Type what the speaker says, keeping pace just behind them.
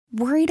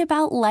Worried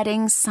about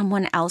letting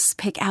someone else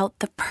pick out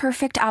the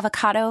perfect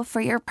avocado for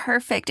your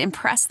perfect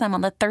impress them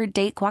on the third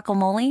date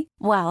guacamole?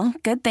 Well,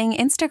 good thing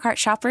Instacart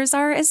shoppers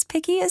are as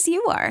picky as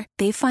you are.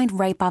 They find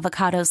ripe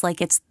avocados like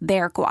it's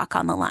their guac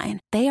on the line.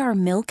 They are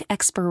milk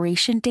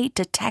expiration date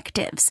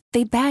detectives.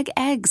 They bag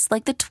eggs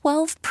like the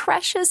 12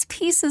 precious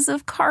pieces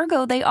of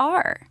cargo they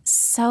are.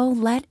 So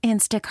let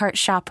Instacart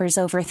shoppers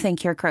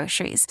overthink your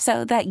groceries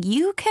so that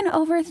you can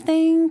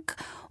overthink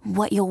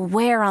what you'll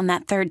wear on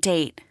that third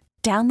date.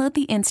 Download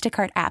the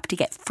Instacart app to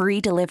get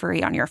free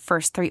delivery on your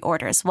first 3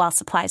 orders while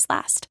supplies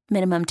last.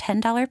 Minimum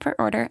 $10 per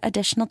order.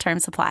 Additional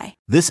terms apply.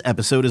 This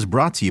episode is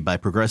brought to you by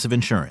Progressive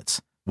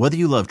Insurance. Whether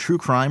you love true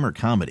crime or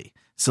comedy,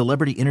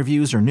 celebrity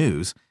interviews or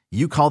news,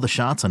 you call the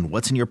shots on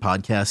what's in your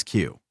podcast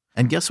queue.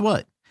 And guess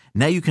what?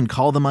 Now you can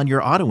call them on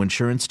your auto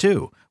insurance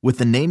too with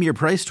the Name Your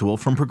Price tool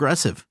from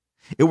Progressive.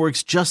 It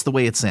works just the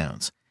way it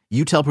sounds.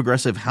 You tell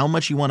Progressive how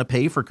much you want to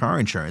pay for car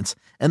insurance,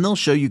 and they'll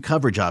show you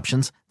coverage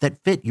options that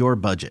fit your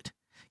budget.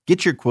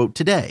 Get your quote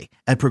today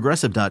at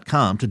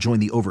Progressive.com to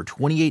join the over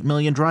 28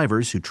 million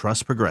drivers who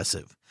trust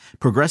Progressive.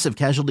 Progressive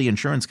Casualty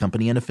Insurance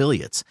Company and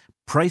Affiliates.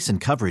 Price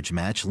and coverage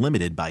match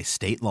limited by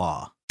state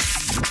law.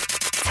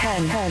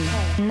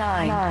 10,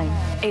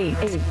 9,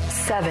 8,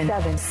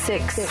 7,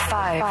 6,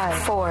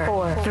 5,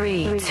 4,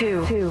 3,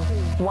 2,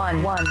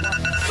 1.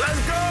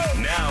 Let's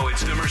go! Now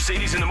it's the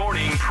Mercedes in the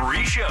Morning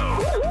pre-show.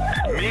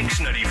 Mix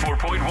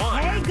 94.1.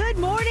 Hey, good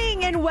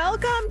morning and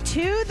welcome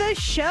to the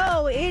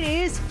show. It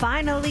is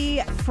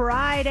finally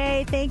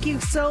Friday. Thank you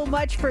so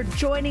much for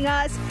joining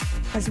us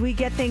as we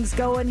get things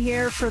going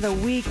here for the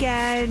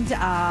weekend.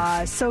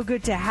 So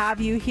good to have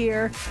you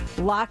here.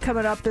 A lot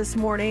coming up this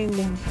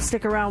morning.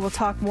 Stick around. We'll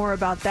talk more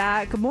about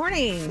that. Good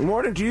morning. Good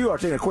morning to you. I'll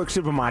take a quick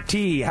sip of my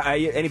tea.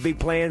 Any big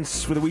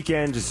plans for the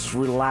weekend? Just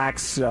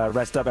relax,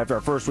 rest up after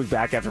our first week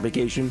back after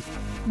vacation?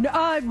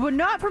 Well,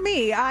 not for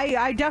me.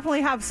 I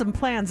definitely have some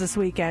plans this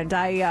weekend.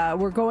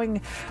 We're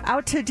going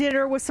out to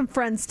dinner with some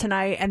friends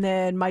tonight, and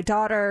then my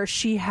daughter,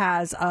 she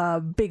has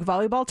a big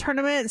volleyball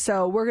tournament,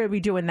 so we're going to be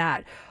doing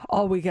that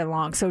all weekend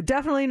long. So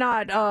definitely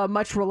not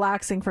much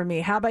relaxing for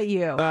me. How about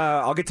you?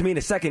 I'll get to me in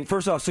a second.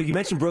 First off, so you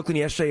mentioned Brooklyn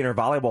yesterday and her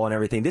volleyball and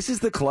everything. This is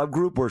the club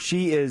group where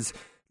she is.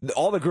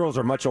 All the girls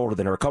are much older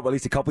than her, at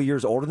least a couple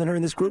years older than her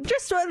in this group?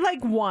 Just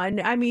like one.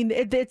 I mean,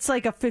 it's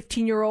like a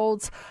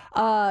 15-year-olds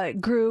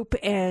group,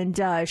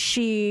 and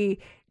she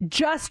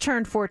just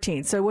turned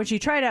 14. So when she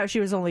tried out, she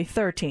was only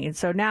 13.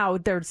 So now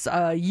there's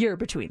a year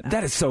between them.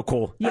 That is so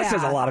cool. Yeah. That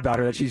says a lot about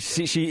her, that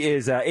she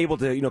is able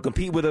to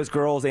compete with those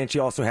girls, and she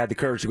also had the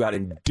courage to go out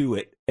and do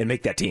it and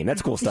make that team.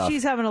 That's cool stuff.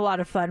 She's having a lot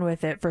of fun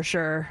with it, for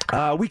sure.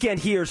 Weekend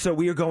here, so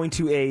we are going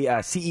to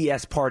a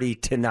CES party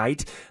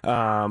tonight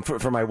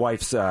for my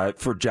wife's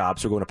for job.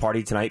 So we're going to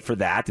party tonight for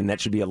that, and that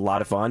should be a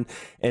lot of fun.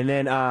 And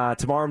then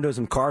tomorrow I'm doing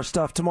some car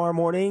stuff tomorrow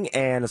morning,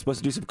 and I'm supposed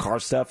to do some car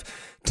stuff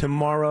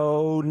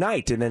tomorrow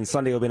night. And then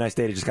Sunday will be a nice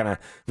day to just kind of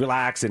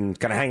relax and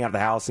kind of hang out at the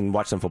house and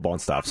watch some football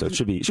and stuff. So it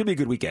should be a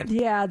good weekend.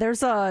 Yeah, there's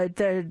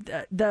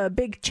the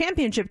big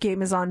championship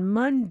game is on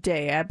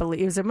Monday, I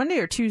believe. Is it Monday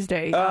or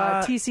Tuesday?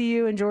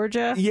 TCU and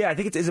Georgia. Yeah, I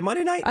think is it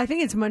Monday night? I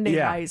think it's Monday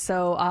night.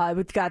 So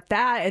we've got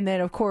that, and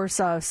then of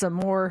course some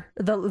more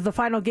the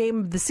final game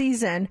of the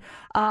season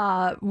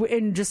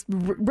in just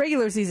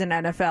regular season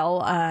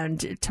NFL,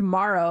 and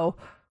tomorrow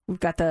we've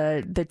got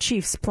the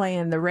Chiefs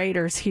playing the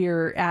Raiders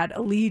here at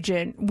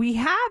Allegiant. We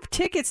have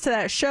tickets to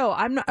that show.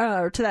 I'm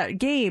not to that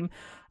game.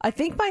 I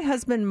think my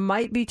husband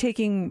might be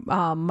taking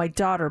my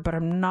daughter, but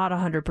I'm not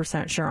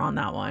 100% sure on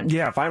that one.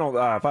 Yeah,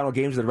 final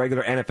games of the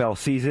regular NFL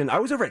season. I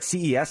was over at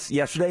CES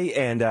yesterday,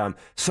 and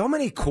so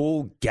many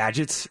cool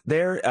gadgets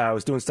there. I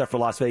was doing stuff for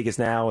Las Vegas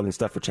Now and then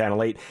stuff for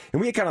Channel 8.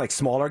 And we had kind of like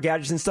smaller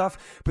gadgets and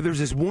stuff. But there's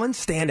this one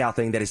standout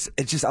thing that it's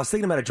just, I was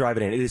thinking about it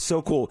driving in. It is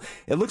so cool.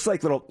 It looks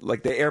like the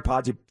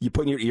AirPods you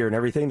put in your ear and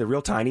everything. They're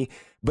real tiny.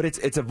 But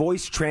it's a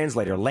voice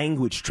translator,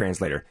 language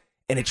translator.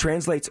 And it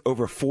translates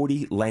over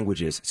 40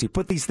 languages. So you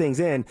put these things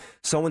in,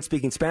 someone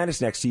speaking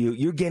Spanish next to you,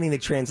 you're getting the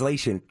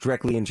translation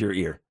directly into your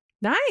ear.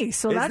 Nice.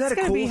 So that's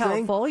going to be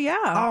helpful. Yeah.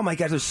 Oh, my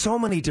gosh. There's so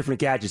many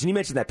different gadgets. And you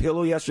mentioned that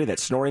pillow yesterday, that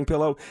snoring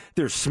pillow.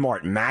 There's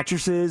smart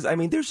mattresses. I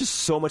mean, there's just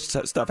so much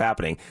stuff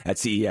happening at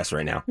CES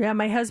right now. Yeah.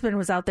 My husband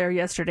was out there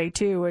yesterday,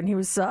 too. And he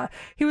was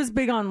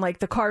big on like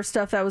the car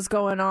stuff that was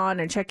going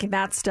on and checking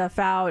that stuff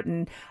out.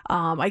 And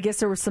I guess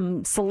there were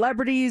some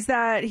celebrities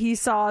that he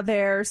saw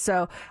there.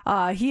 So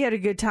he had a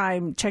good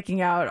time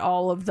checking out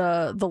all of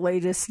the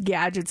latest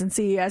gadgets and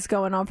CES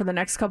going on for the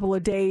next couple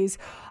of days.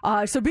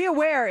 So be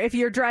aware if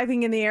you're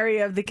driving in the area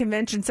of the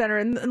convention center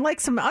and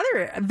like some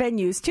other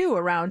venues too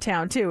around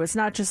town too. It's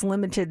not just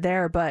limited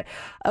there, but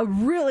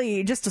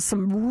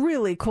some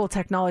really cool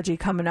technology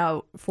coming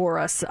out for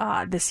us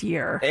this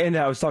year. And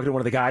I was talking to one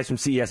of the guys from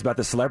CES about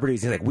the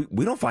celebrities. He's like,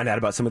 we don't find out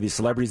about some of these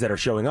celebrities that are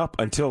showing up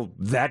until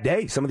that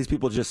day. Some of these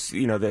people just,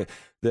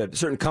 the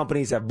certain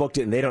companies have booked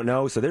it and they don't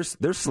know. So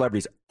there's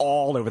celebrities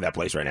all over that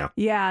place right now.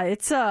 Yeah,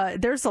 it's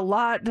there's a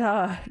lot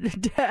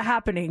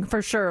happening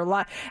for sure. A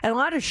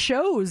lot of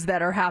shows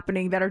that are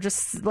happening that are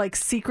just like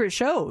secret secret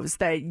shows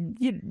that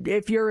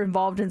if you're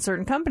involved in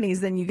certain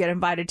companies, then you get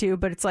invited to.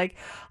 But it's like,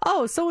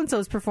 oh,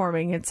 so-and-so's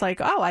performing. It's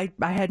like, oh, I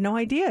had no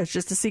idea. It's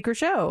just a secret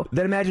show.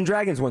 That Imagine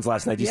Dragons one's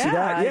last night. Did you see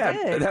that? I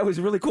did. That was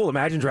really cool.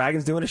 Imagine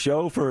Dragons doing a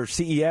show for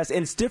CES.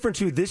 And it's different,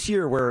 too, this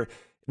year where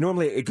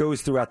normally it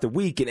goes throughout the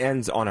week and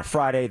ends on a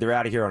Friday. They're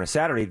out of here on a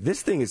Saturday.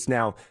 This thing is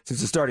now,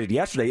 since it started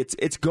yesterday,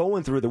 it's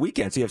going through the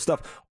weekend. So you have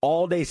stuff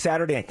all day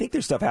Saturday. I think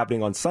there's stuff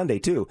happening on Sunday,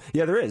 too.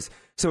 Yeah, there is.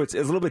 So it's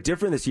a little bit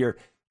different this year.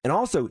 And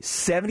also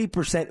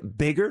 70%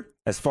 bigger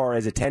as far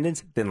as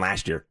attendance than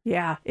last year.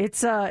 Yeah,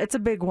 it's a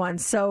big one.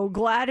 So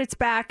glad it's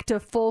back to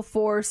full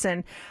force.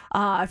 And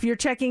if you're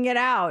checking it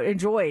out,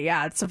 enjoy.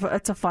 Yeah, it's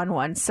a fun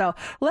one. So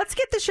let's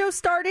get the show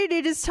started.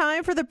 It is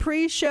time for the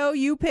pre-show.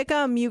 You pick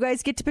 'em. You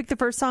guys get to pick the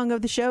first song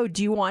of the show.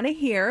 Do you want to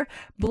hear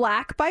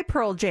Black by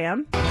Pearl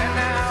Jam? And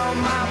now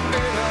my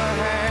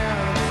bitter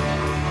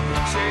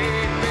hand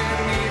shake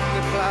beneath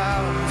the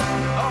clouds.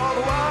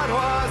 Oh, what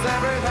was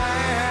everything?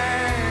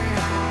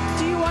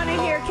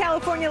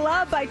 California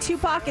Love by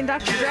Tupac and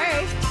Dr.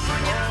 Dre.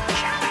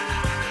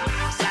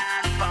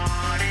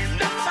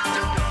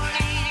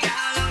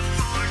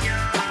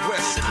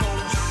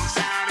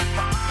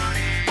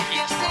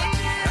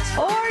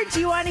 Or do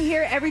you want to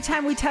hear Every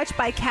Time We Touch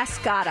by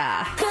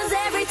Cascada? 'Cause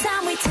every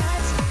time we touch,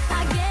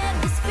 I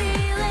get this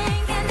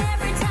feeling. And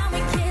every time we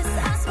kiss,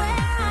 I swear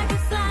I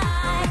could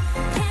fly.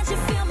 Can't you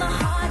feel my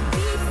heart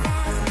beat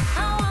fast?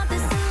 I want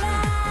this to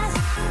last.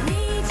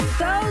 Need you.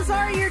 Those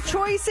are your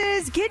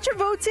choices. Get your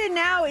votes in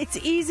now. It's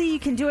easy. You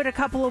can do it a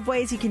couple of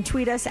ways. You can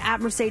tweet us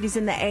at Mercedes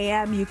in the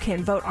AM. You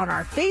can vote on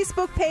our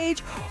Facebook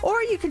page,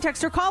 or you can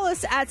text or call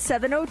us at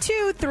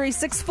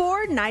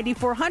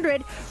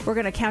 702-364-9400. We're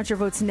going to count your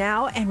votes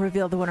now and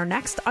reveal the winner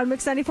next on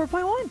Mix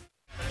 94.1.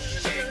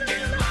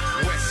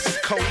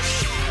 West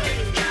Coast.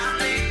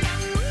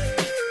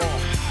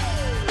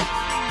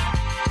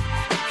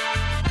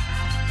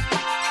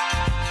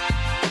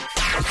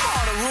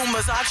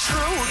 Are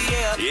true,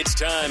 yeah. It's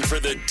time for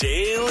the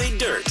Daily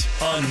Dirt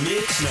on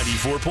Mix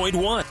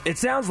 94.1. It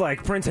sounds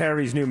like Prince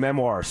Harry's new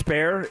memoir,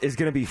 Spare, is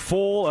going to be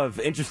full of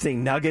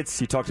interesting nuggets.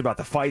 He talked about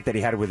the fight that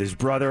he had with his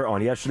brother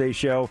on yesterday's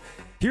show.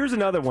 Here's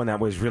another one that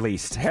was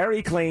released.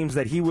 Harry claims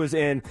that he was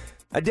in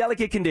a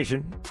delicate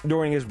condition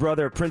during his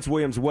brother Prince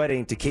William's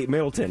wedding to Kate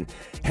Middleton.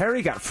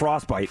 Harry got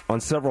frostbite on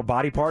several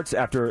body parts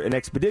after an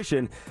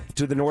expedition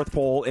to the North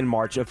Pole in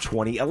March of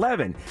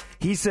 2011.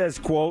 He says,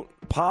 quote,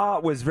 Pa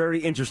was very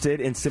interested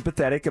and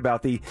sympathetic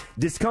about the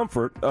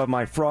discomfort of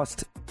my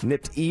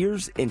frost-nipped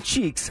ears and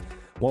cheeks.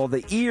 While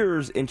the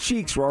ears and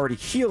cheeks were already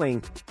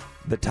healing,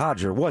 the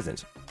Todger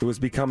wasn't. It was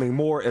becoming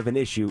more of an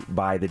issue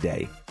by the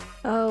day.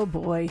 Oh,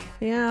 boy.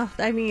 Yeah,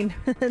 I mean,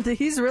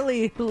 he's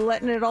really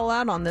letting it all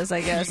out on this,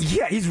 I guess.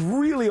 Yeah, he's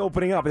really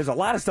opening up. There's a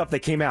lot of stuff that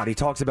came out. He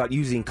talks about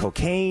using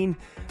cocaine.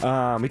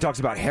 He talks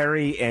about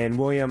Harry and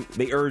William.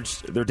 They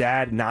urged their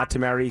dad not to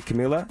marry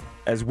Camilla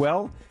as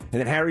well. And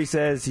then Harry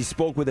says he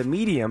spoke with a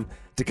medium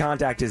to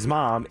contact his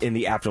mom in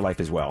the afterlife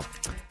as well.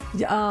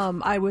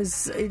 I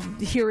was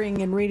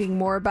hearing and reading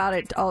more about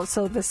it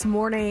also this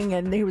morning,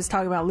 and he was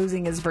talking about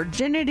losing his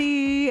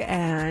virginity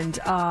and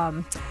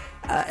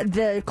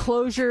the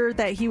closure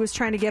that he was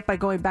trying to get by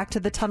going back to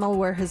the tunnel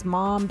where his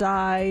mom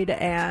died.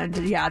 And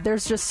yeah,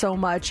 there's just so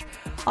much.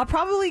 I'll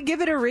probably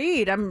give it a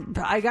read.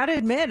 I gotta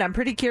admit, I'm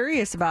pretty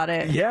curious about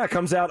it. Yeah, it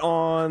comes out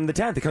on the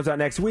 10th. It comes out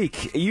next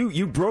week.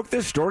 You broke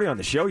this story on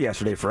the show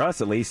yesterday, for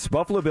us at least.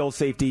 Buffalo Bills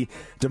safety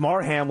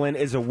Damar Hamlin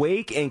is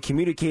awake and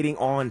communicating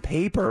on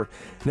paper.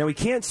 Now, he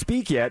can't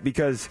speak yet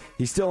because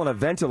he's still on a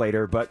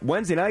ventilator, but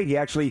Wednesday night he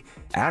actually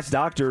asked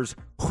doctors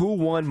who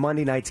won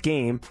Monday night's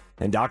game,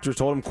 and doctors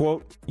told him,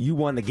 quote, you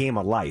won the game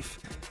of life.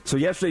 So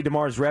yesterday,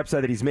 Damar's rep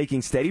said that he's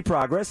making steady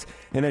progress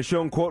and has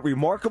shown, quote,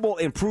 remarkable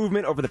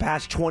improvement over the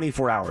past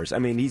 24 hours. I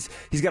mean, he's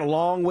got a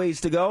long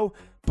ways to go,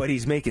 but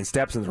he's making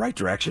steps in the right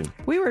direction.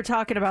 We were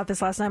talking about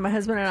this last night, my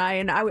husband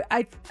and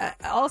I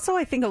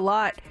also think a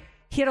lot.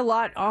 He had a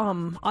lot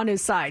on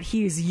his side.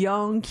 He's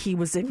young. He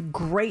was in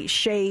great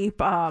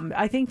shape.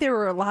 I think there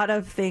were a lot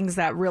of things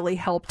that really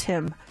helped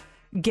him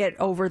get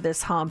over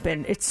this hump,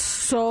 and it's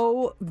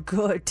so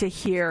good to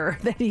hear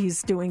that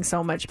he's doing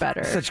so much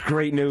better. Such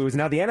great news.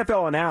 Now, the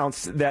NFL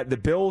announced that the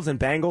Bills and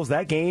Bengals,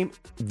 that game,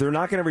 they're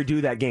not going to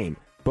redo that game.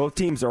 Both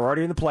teams are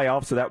already in the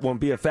playoffs, so that won't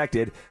be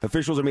affected.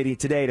 Officials are meeting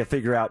today to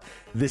figure out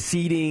the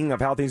seeding of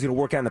how things are going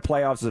to work out in the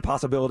playoffs. There's a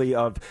possibility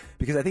of,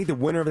 because I think the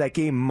winner of that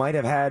game might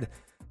have had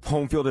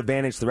home field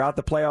advantage throughout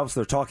the playoffs.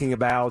 They're talking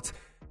about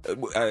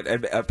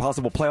a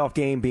possible playoff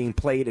game being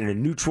played in a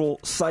neutral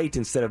site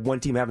instead of one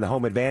team having the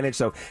home advantage.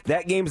 So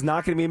that game's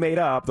not going to be made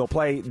up. They'll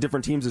play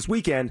different teams this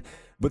weekend,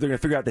 but they're going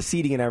to figure out the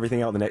seeding and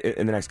everything out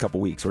in the next couple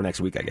weeks, or next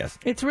week, I guess.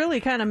 It's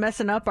really kind of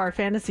messing up our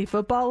fantasy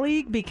football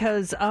league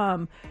because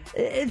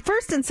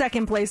first and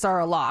second place are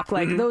a lock.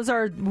 Like those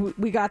are,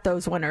 we got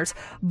those winners.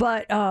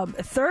 But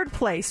third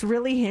place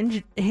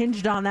really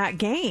hinged on that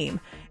game.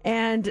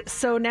 And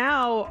so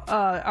now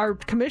our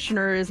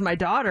commissioner is my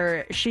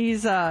daughter.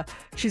 She's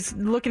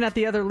looking at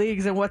the other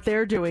leagues and what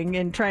they're doing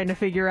and trying to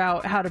figure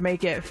out how to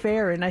make it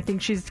fair. And I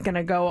think she's going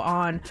to go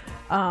on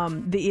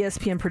the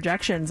ESPN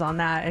projections on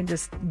that and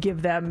just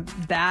give them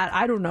that.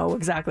 I don't know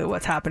exactly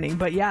what's happening,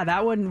 but yeah,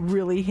 that one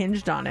really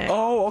hinged on it.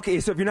 Oh, okay.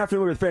 So if you're not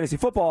familiar with fantasy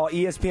football,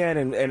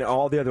 ESPN and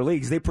all the other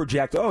leagues, they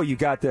project, oh, you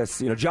got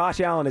this. You know, Josh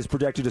Allen is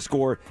projected to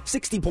score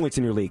 60 points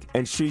in your league.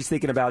 And she's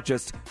thinking about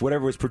just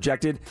whatever was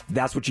projected.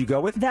 That's what you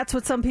go with? That's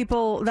what some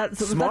people,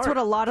 that's what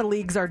a lot of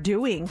leagues are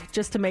doing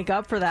just to make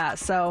up for that.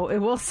 So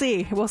we'll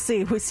see. We'll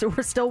see. We're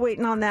still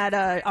waiting on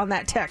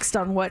that text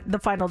on what the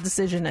final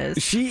decision is.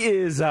 She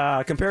is,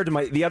 compared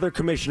to the other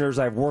commissioners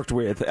I've worked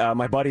with,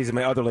 my buddies in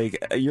my other league,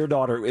 your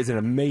daughter is an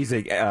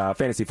amazing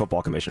fantasy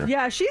football commissioner.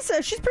 Yeah, she's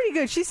pretty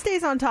good. She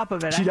stays on top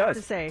of it, I have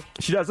to say.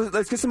 She does.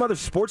 Let's get some other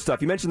sports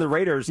stuff. You mentioned the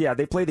Raiders. Yeah,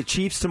 they play the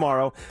Chiefs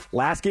tomorrow.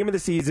 Last game of the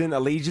season,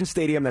 Allegiant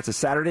Stadium. That's a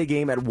Saturday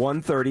game at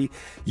 1:30.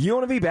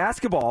 UNLV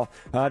basketball,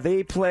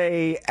 they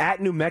play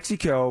at New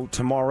Mexico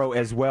tomorrow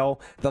as well.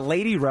 The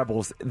Lady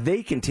Rebels,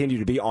 they continue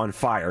to be on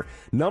fire.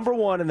 Number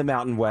 1 in the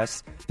Mountain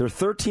West. They're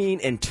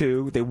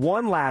 13-2. They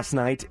won last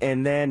night,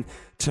 and then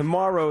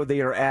tomorrow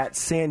they are at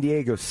San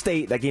Diego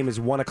State. That game is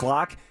 1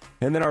 o'clock.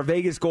 And then our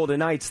Vegas Golden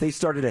Knights, they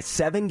started a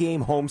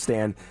 7-game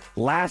homestand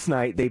last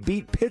night. They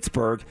beat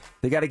Pittsburgh.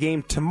 They got a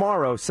game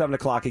tomorrow, 7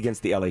 o'clock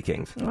against the LA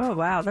Kings. Oh,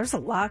 wow. There's a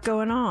lot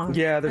going on.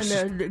 Yeah.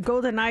 And the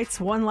Golden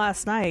Knights won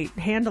last night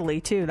handily,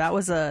 too. That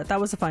was a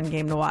fun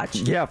game to watch.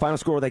 Yeah, final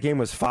score of that game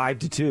was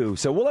 5-2.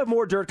 So we'll have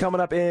more dirt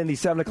coming up in the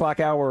 7 o'clock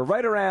hour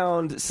right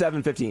around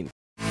 7:15.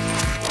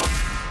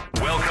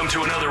 Welcome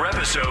to another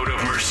episode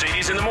of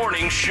Mercedes in the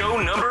Morning, show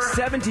number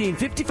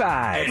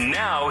 1755. And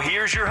now,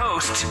 here's your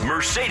hosts,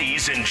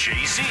 Mercedes and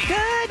JC.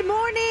 Good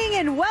morning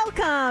and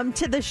welcome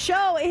to the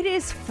show. It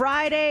is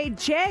Friday,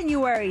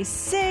 January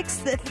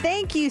 6th.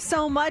 Thank you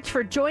so much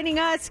for joining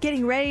us,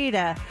 getting ready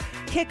to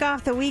kick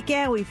off the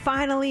weekend. We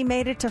finally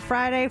made it to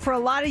Friday. For a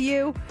lot of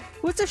you,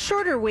 it was a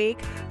shorter week,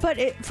 but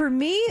for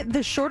me,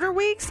 the shorter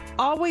weeks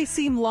always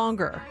seem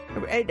longer.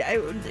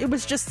 It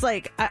was just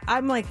like,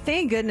 I'm like,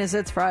 thank goodness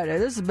it's Friday.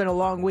 This has been a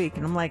long week.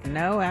 And I'm like,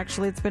 no,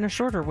 actually, it's been a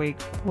shorter week.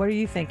 What are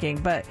you thinking?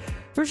 But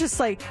we're just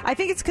like, I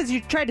think it's because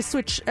you tried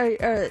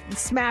to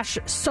smash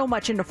so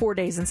much into 4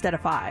 days instead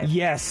of 5.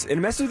 Yes, and it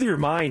messes with your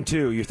mind,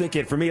 too. You're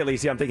thinking, for me at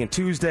least, I'm thinking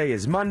Tuesday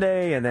is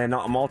Monday, and then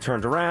I'm all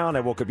turned around.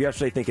 I woke up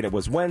yesterday thinking it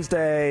was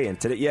Wednesday, and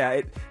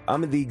today,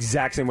 I'm in the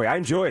exact same way. I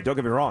enjoy it, don't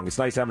get me wrong. It's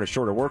nice having a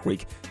shorter work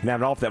week and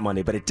having off that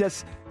Monday, but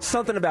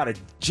something about it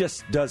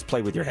just does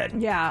play with your head.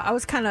 Yeah, I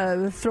was kind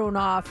of thrown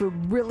off.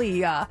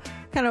 Really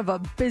kind of a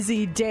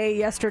busy day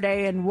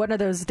yesterday, and one of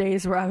those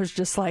days where I was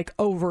just like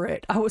over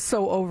it. I was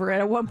so over it.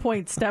 At one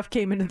point, Steph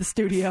came into the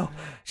studio.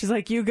 She's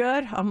like, "You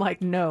good?" I'm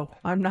like, "No,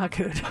 I'm not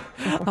good.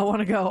 I want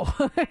to go."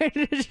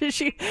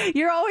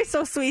 You're always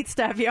so sweet,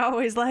 Steph. You're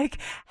always like,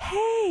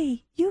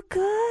 "Hey, you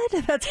good?"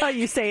 That's how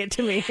you say it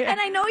to me. And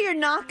I know you're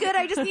not good.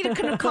 I just need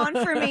a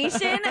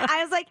confirmation.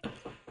 I was like,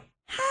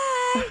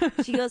 "Hi."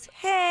 She goes,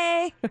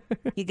 "Hey,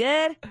 you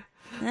good?"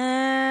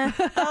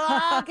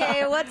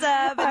 Okay, what's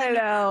up? I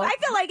know. I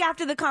feel like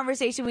after the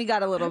conversation, we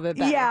got a little bit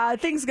better. Yeah,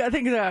 things got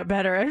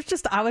better.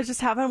 I was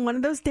just having one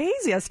of those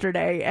days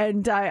yesterday,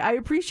 and I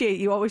appreciate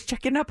you always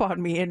checking up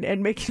on me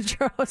and making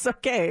sure I was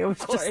okay. It was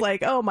just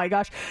like, oh my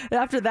gosh.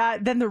 After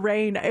that, then the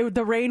rain.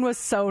 The rain was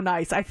so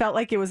nice. I felt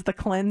like it was the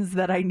cleanse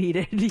that I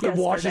needed yesterday. It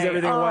washes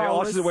everything away. It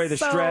washes away the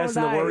stress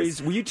and the nice.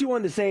 worries. Were you two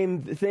on the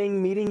same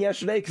thing meeting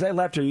yesterday? Because I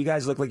left her. You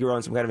guys looked like you were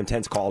on some kind of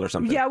intense call or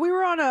something. Yeah, we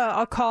were on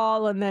a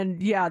call, and then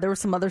there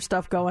was some other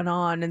stuff going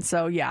on, and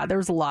so there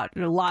was a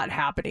lot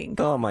happening.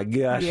 Oh my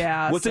gosh!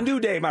 Yeah, what's a new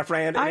day, my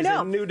friend? I know.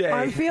 It's a new day.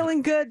 I'm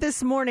feeling good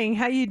this morning.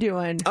 How you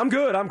doing? I'm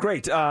good. I'm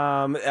great. They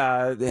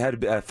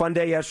had a fun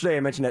day yesterday. I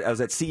mentioned that I was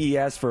at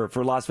CES for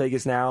Las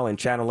Vegas now and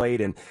Channel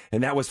 8, and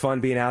that was fun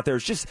being out there.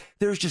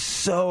 There's just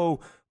so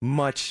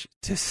much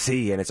to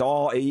see, and it's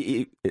all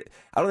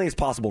I don't think it's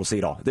possible to see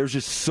it all. There's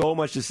just so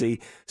much to see,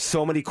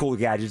 so many cool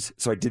gadgets.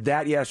 So I did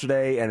that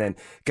yesterday, and then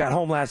got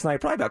home last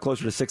night, probably about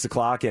closer to 6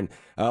 o'clock, and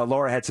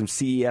Laura had some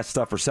CES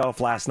stuff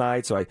herself last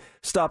night, so I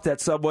stopped at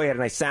Subway, had a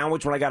nice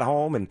sandwich when I got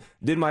home, and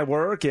did my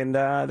work, and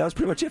that was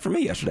pretty much it for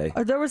me yesterday.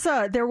 There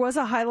was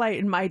a highlight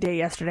in my day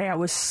yesterday. I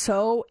was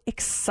so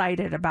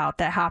excited about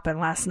that happened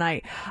last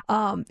night.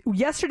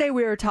 Yesterday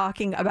we were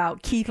talking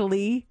about Keith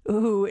Lee,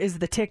 who is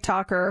the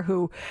TikToker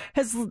who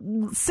has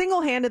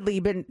single-handedly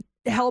been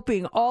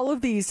helping all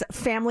of these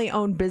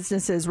family-owned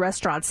businesses,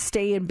 restaurants,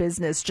 stay in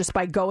business just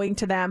by going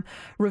to them,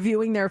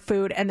 reviewing their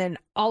food, and then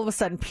all of a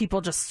sudden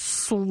people just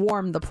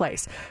swarm the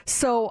place.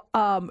 So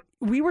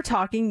we were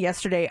talking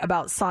yesterday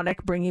about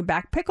Sonic bringing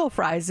back pickle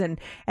fries,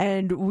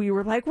 and we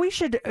were like,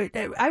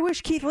 I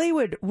wish Keith Lee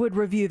would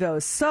review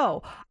those.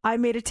 So I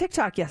made a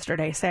TikTok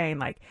yesterday saying,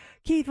 like,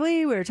 Keith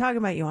Lee, we were talking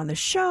about you on the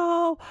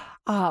show.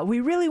 We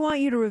really want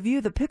you to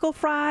review the pickle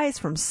fries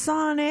from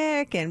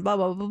Sonic and blah,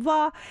 blah, blah,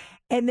 blah.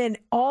 And then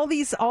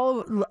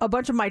a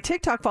bunch of my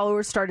TikTok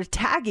followers started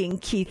tagging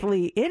Keith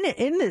Lee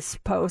in this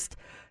post,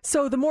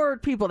 So the more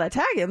people that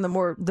tag him,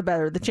 the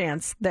better the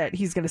chance that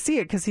he's going to see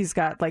it because he's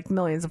got like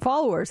millions of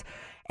followers.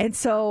 And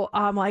so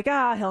I'm like,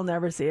 he'll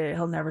never see it.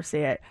 He'll never see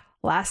it.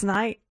 Last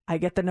night, I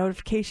get the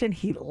notification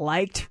he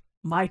liked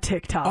my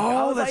TikTok.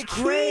 I was that's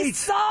like, great. He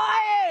saw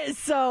it.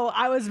 So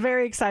I was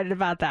very excited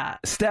about that.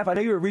 Steph, I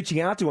know you were reaching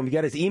out to him. You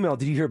got his email.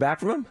 Did you hear back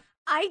from him?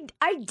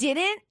 I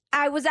didn't.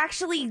 I was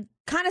actually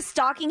kind of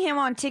stalking him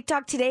on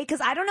TikTok today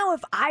because I don't know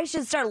if I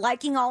should start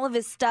liking all of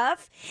his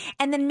stuff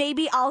and then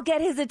maybe I'll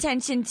get his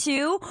attention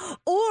too.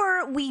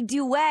 Or we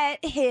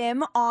duet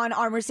him on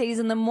our Mercedes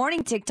in the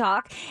Morning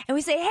TikTok and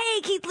we say,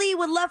 hey, Keith Lee,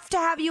 would love to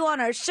have you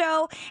on our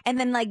show, and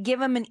then like give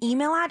him an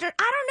email address.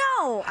 I don't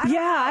know.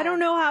 I don't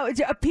know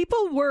how.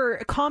 People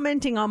were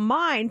commenting on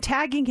mine,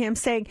 tagging him,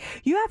 saying,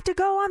 you have to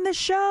go on the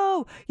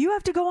show. You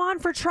have to go on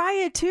for Try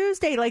It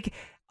Tuesday. Like,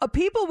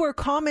 people were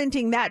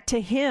commenting that to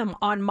him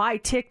on my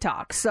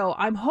TikTok. So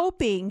I'm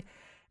hoping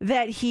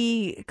that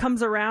he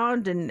comes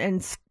around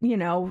and you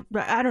know,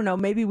 I don't know,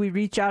 maybe we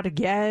reach out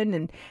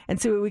again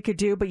and see what we could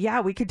do. But yeah,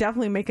 we could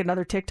definitely make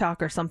another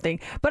TikTok or something.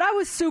 But I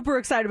was super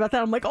excited about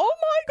that. I'm like, oh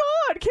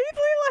my God, Keith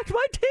Lee liked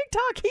my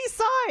TikTok. He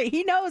saw it.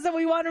 He knows that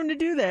we want him to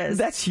do this.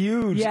 That's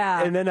huge.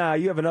 Yeah. And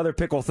then you have another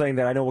pickle thing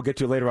that I know we'll get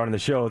to later on in the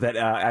show that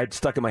I'd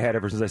stuck in my head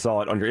ever since I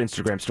saw it on your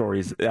Instagram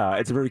stories.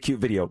 It's a very cute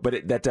video,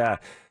 but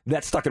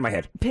that's stuck in my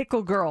head.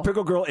 Pickle Girl.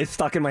 Pickle Girl is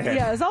stuck in my head.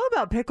 Yeah, it was all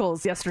about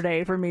pickles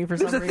yesterday for me for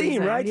some reason. There's a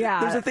theme, right? Yeah.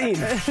 There's a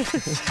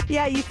theme.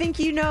 Yeah, you think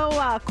you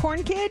know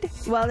Corn Kid?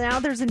 Well, now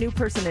there's a new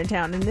person in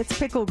town, and it's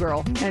Pickle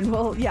Girl. And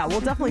we'll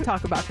definitely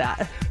talk about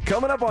that.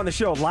 Coming up on the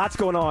show, lots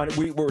going on.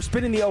 We're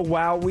spinning the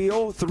wow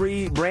wheel,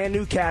 3 brand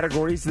new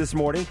categories this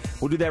morning.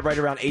 We'll do that right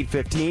around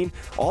 8:15.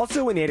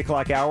 Also in the 8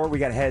 o'clock hour, we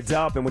got Heads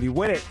Up, and when you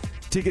win it,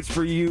 tickets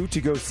for you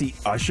to go see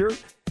Usher.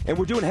 And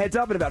we're doing Heads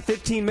Up in about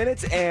 15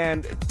 minutes,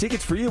 and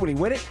tickets for you when you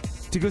win it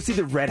to go see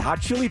the Red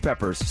Hot Chili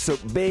Peppers. So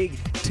big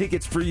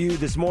tickets for you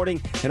this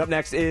morning. And up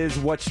next is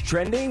What's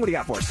Trending. What do you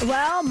got for us?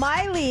 Well,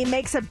 Miley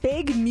makes a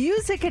big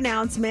music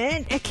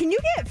announcement. Can you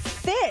get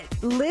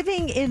fit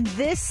living in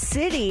this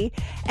city?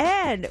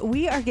 And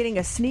we are getting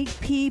a sneak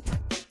peek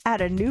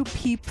at a new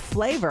Peep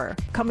flavor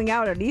coming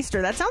out on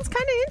Easter. That sounds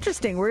kind of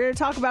interesting. We're going to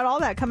talk about all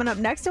that coming up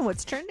next in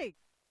What's Trending.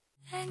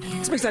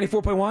 It's Mix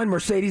 94.1,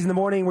 Mercedes in the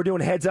Morning. We're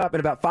doing Heads Up in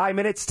about 5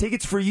 minutes.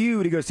 Tickets for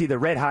you to go see the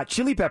Red Hot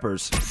Chili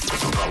Peppers.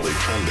 Probably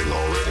trending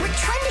already. We're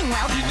trending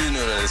well. You do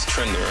know that it's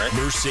trending, right?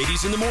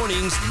 Mercedes in the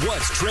Mornings,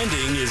 What's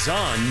Trending is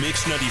on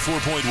Mix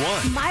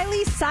 94.1.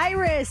 Miley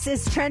Cyrus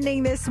is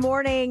trending this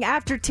morning.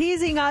 After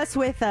teasing us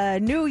with a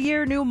new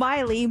year, new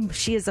Miley,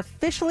 she has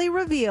officially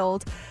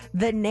revealed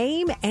the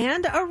name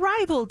and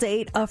arrival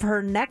date of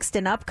her next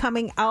and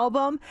upcoming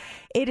album.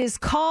 It is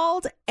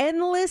called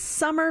Endless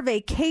Summer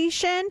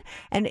Vacation,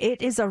 and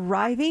it is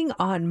arriving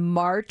on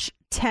March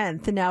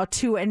 10th. Now,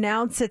 to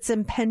announce its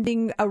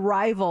impending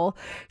arrival,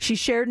 she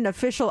shared an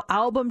official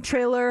album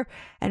trailer,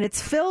 and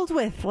it's filled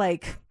with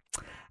like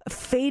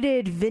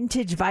faded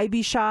vintage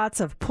vibey shots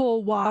of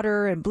pool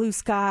water and blue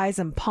skies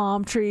and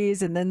palm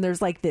trees, and then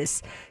there's like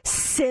this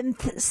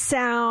synth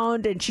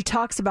sound, and she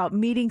talks about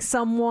meeting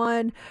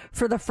someone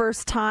for the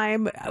first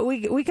time.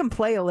 We can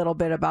play a little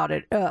bit about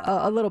it,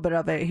 a little bit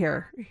of it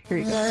here. Here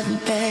you go. Love me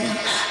better,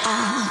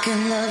 I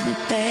can love me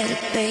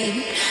better,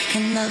 baby.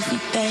 Can love me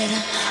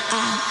better,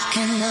 I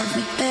can love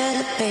me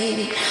better,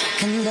 baby.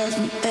 Can love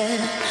me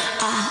better,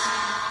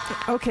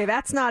 Okay,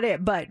 that's not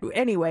it, but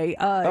anyway.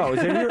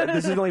 Is it here?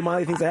 This is the only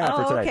Miley things I have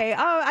for today. Okay.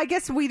 I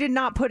guess we did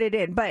not put it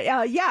in, but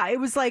yeah, it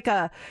was like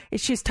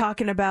she's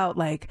talking about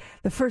like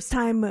the first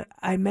time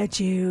I met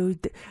you,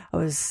 it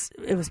was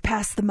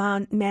past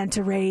the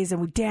manta rays, and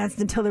we danced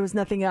until there was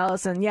nothing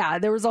else, and yeah,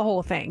 there was a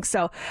whole thing.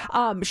 So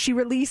she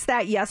released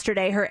that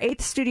yesterday. Her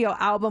 8th studio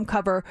album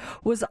cover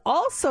was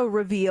also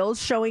revealed,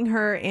 showing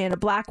her in a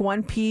black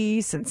one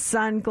piece and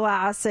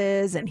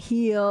sunglasses and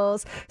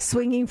heels,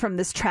 swinging from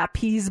this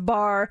trapeze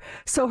bar.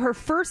 So her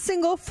first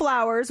single,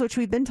 Flowers, which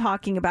we've been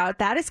talking about,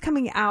 that is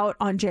coming out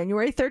on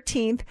January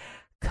 13th.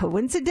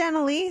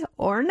 Coincidentally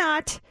or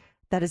not,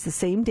 that is the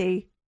same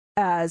day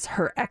as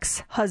her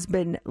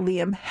ex-husband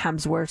Liam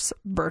Hemsworth's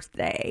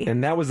birthday.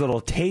 And that was a little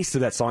taste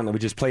of that song that we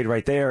just played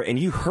right there. And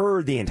you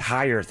heard the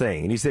entire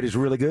thing, and you said it's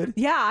really good?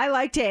 Yeah, I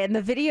liked it. And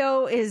the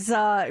video is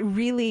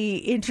really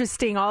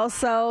interesting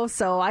also.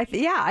 So, I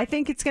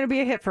think it's going to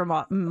be a hit for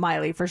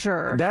Miley for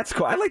sure. That's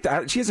cool. I like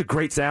that. She has a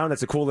great sound.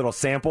 That's a cool little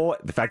sample.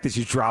 The fact that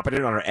she's dropping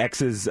it on her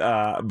ex's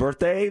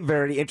birthday,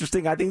 very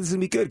interesting. I think this is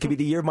going to be good. Could be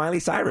the year of Miley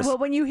Cyrus. Well,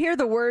 when you hear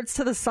the words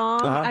to the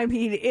song, I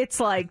mean, it's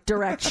like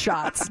direct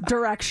shots.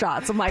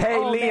 I'm like, hey,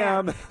 oh,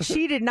 Liam. Man.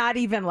 She did not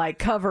even like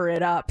cover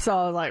it up. So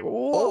I was like, whoa,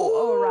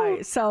 all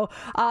right. So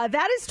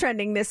that is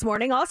trending this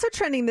morning. Also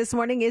trending this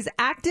morning is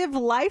active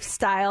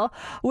lifestyle.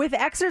 With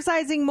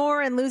exercising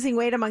more and losing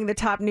weight among the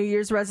top New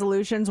Year's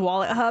resolutions,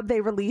 Wallet Hub,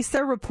 they released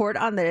their report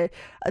on the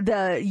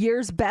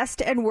year's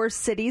best and worst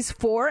cities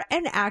for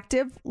an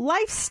active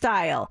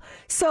lifestyle.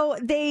 So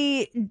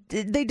they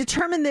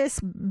determined this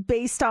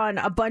based on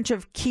a bunch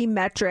of key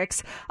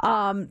metrics.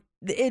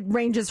 it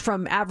ranges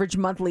from average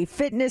monthly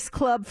fitness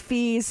club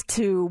fees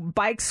to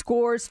bike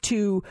scores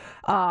to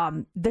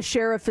the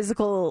share of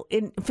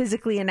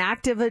physically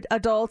inactive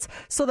adults.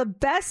 So the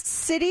best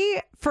city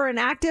for an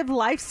active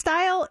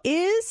lifestyle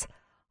is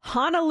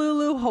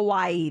Honolulu,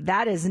 Hawaii.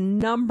 That is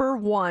number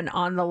 1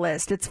 on the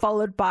list. It's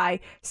followed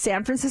by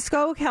San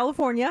Francisco,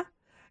 California,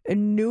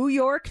 New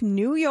York,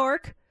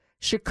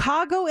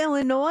 Chicago,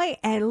 Illinois,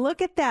 and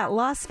look at that.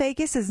 Las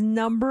Vegas is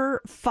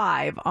number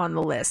 5 on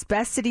the list.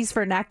 Best cities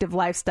for an active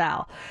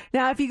lifestyle.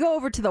 Now, if you go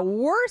over to the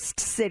worst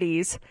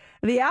cities,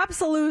 the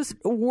absolute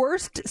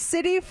worst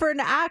city for an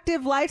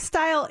active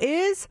lifestyle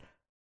is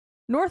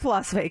North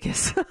Las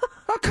Vegas.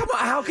 Oh, come on.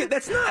 How can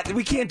that's not?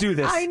 We can't do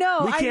this. I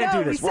know. We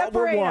can't do this.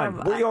 We're one.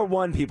 Them. We are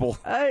one, people.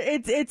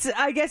 It's.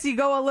 I guess you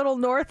go a little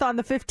north on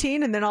the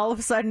 15, and then all of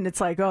a sudden it's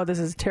like, oh, this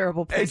is a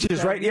terrible place. It's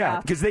just right, yeah,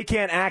 because they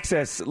can't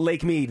access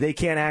Lake Mead. They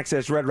can't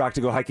access Red Rock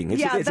to go hiking.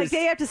 It's like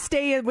they have to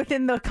stay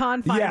within the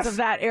confines of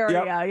that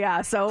area. Yep.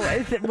 Yeah, so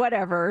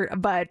whatever.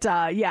 But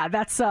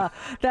that's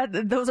that.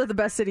 Those are the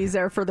best cities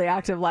there for the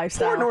active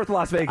lifestyle. Poor North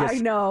Las Vegas. I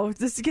know.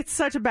 This gets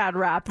such a bad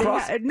rap.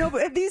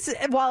 These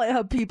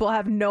Wallet people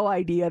have no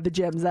idea the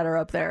gyms that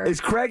are up there.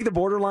 Is Craig the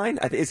borderline?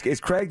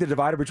 Is Craig the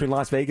divider between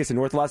Las Vegas and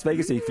North Las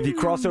Vegas? If you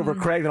cross over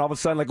Craig, then all of a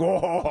sudden, like,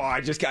 whoa,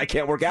 I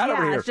can't work out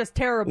over here. It's just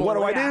terrible. What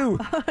do I do?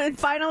 And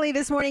finally,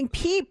 this morning,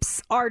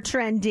 Peeps are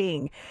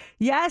trending.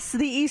 Yes,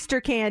 the Easter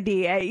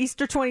candy.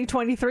 Easter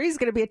 2023 is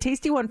going to be a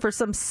tasty one for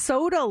some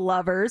soda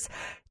lovers.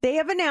 They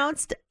have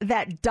announced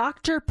that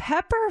Dr.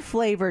 Pepper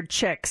flavored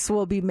chicks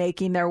will be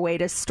making their way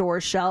to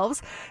store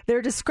shelves.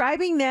 They're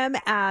describing them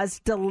as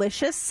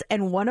delicious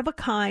and one of a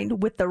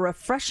kind with the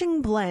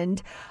refreshing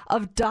blend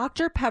of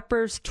Dr.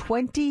 Pepper's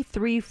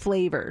 23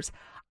 flavors.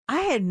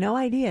 I had no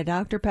idea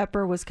Dr.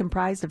 Pepper was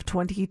comprised of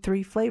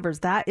 23 flavors.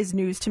 That is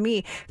news to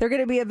me. They're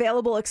going to be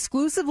available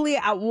exclusively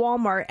at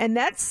Walmart, and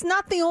that's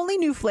not the only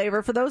new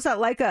flavor. For those that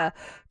like a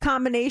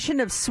combination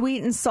of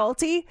sweet and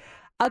salty,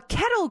 a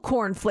kettle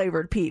corn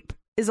flavored Peep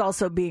is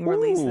also being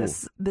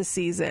released this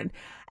season.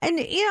 And,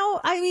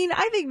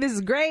 I think this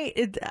is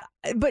great.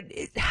 But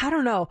I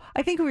don't know.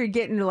 I think we're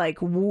getting like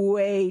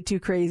way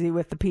too crazy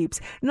with the Peeps.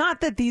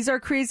 Not that these are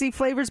crazy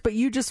flavors, but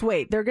you just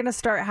wait. They're going to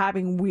start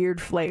having weird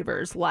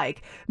flavors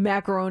like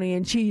macaroni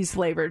and cheese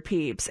flavored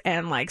Peeps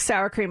and like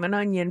sour cream and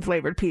onion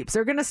flavored Peeps.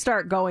 They're going to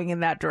start going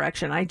in that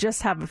direction. I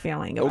just have a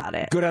feeling about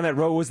it. Good on that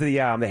road was the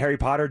Harry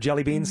Potter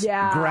jelly beans?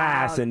 Yeah.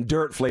 Grass and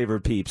dirt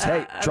flavored Peeps.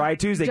 Hey, try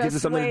Tuesday. Gives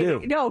us something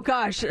to do. No,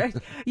 gosh.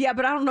 Yeah,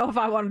 but I don't know if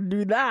I want to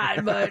do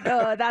that. But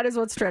that is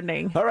what's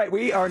trending. All right,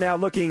 we are now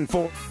looking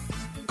for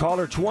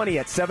caller 20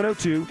 at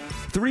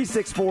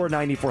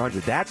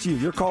 702-364-9400. That's you.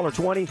 You're caller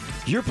 20.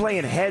 You're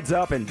playing Heads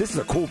Up, and this is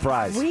a cool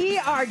prize. We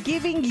are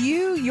giving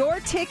you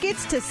your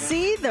tickets to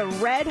see the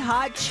Red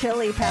Hot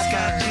Chili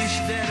Peppers.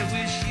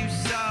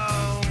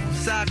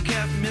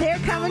 They're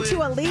coming to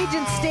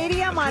Allegiant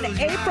Stadium on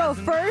April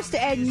 1st,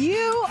 and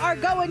you are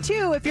going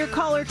too. If you're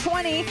caller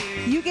 20,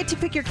 you get to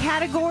pick your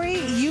category,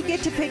 you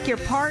get to pick your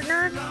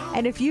partner,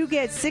 and if you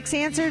get 6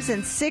 answers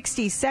in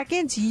 60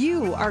 seconds,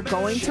 you are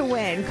going to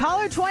win.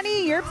 Caller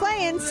 20, you're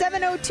playing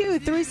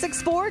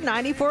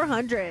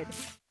 702-364-9400.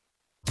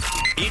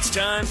 It's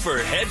time for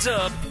Heads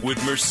Up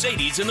with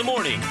Mercedes in the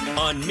Morning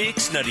on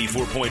Mix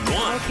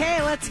 94.1.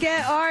 Okay, let's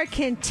get our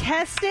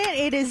contestant.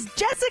 It is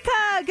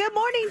Jessica. Good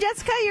morning,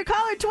 Jessica. You're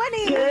caller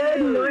 20.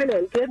 Good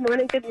morning. Good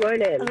morning. Good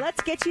morning.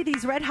 Let's get you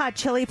these Red Hot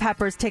Chili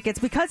Peppers tickets.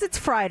 Because it's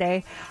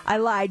Friday, I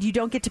lied. You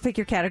don't get to pick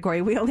your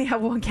category. We only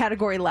have one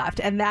category left,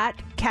 and that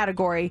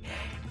category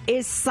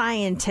is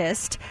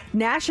scientist.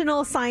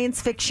 National Science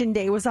Fiction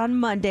Day was on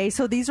Monday,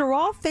 so these are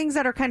all things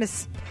that are kind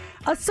of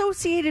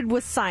associated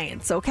with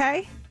science,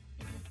 okay?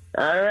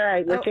 All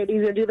right.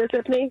 Mercedes, will do this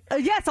with me?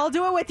 Yes, I'll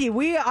do it with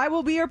you. I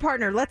will be your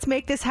partner. Let's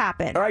make this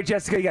happen. All right,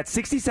 Jessica, you got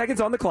 60 seconds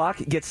on the clock.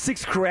 Get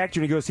 6 correct.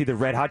 You're going to go see the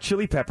Red Hot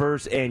Chili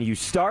Peppers, and you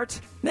start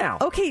now.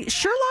 Okay,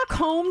 Sherlock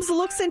Holmes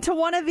looks into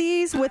one of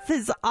these with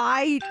his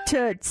eye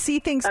to see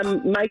things. A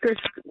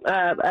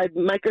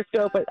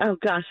microscope. Oh,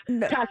 gosh.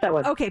 Pass that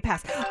one. Okay,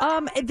 pass.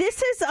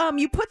 This is,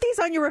 you put these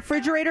on your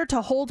refrigerator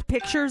to hold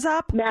pictures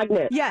up.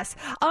 Magnet. Yes.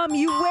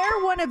 You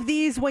wear one of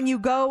these when you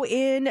go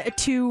in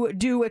to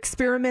do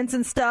experiments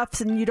and stuff,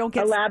 and you don't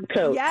get a lab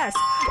coat. Yes.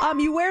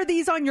 You wear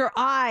these on your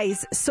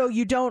eyes so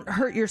you don't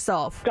hurt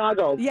yourself.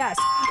 Goggles. Yes.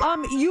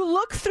 You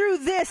look through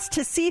this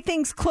to see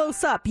things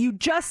close up. You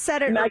just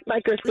said it.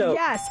 Microscope.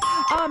 Yes.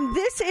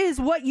 This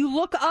is what you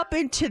look up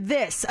into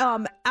this.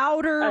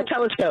 Outer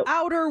telescope.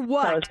 Outer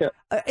what? Telescope.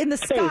 In the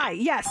space. sky.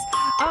 Yes.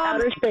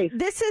 Outer space.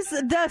 This is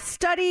the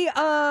study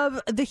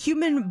of the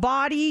human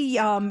body.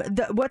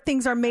 What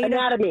things are made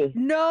Anatomy. of.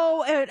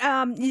 No.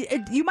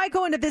 You might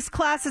go into this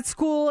class at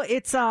school.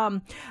 It's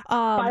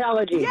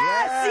biology.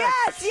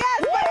 Yes.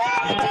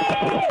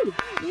 Biology.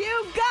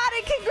 You got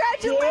it.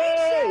 Congratulations.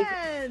 Yay.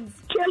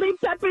 Chili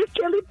peppers.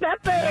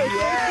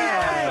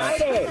 Yes.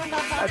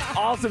 That's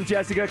awesome,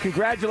 Jessica.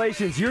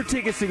 Congratulations. Your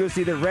tickets to go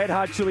see the Red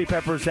Hot Chili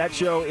Peppers. That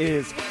show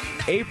is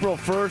April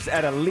 1st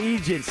at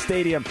Allegiant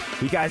Stadium.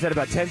 You guys had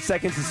about 10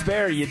 seconds to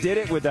spare. You did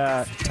it with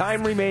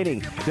time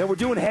remaining. Now, we're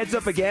doing Heads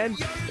Up again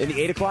in the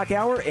 8 o'clock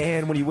hour.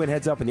 And when you win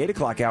Heads Up in the 8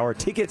 o'clock hour,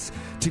 tickets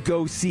to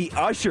go see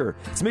Usher.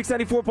 It's Mix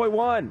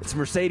 94.1. It's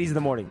Mercedes in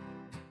the Morning.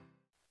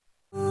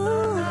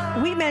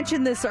 We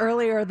mentioned this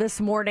earlier this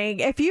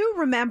morning. If you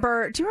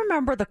remember, do you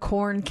remember the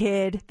Corn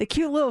Kid? The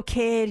cute little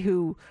kid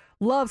who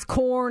loves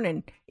corn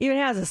and even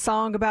has a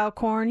song about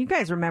corn. You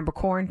guys remember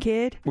Corn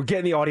Kid? We're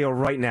getting the audio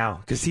right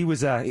now because he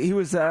was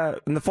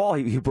in the fall.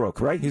 He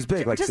broke, right? He was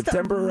big, like Just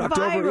September, viral.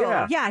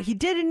 October. Yeah, he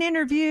did an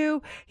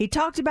interview. He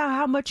talked about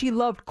how much he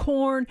loved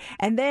corn,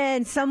 and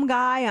then some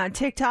guy on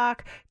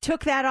TikTok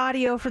took that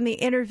audio from the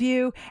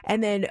interview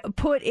and then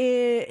put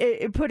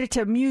it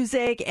to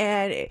music,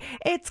 and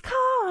it's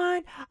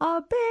corn,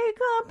 a big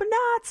lump of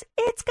nuts.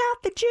 It's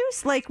got the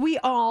juice. Like, we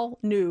all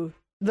knew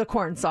the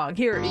corn song.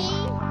 Here.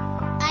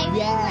 I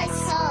really like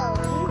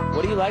corn.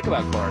 What do you like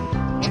about corn?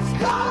 It's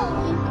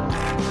corn.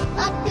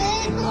 A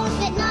big corn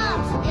that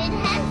knobs. It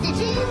has the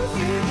juice.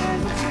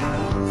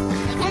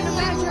 And it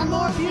makes a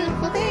more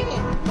beautiful thing.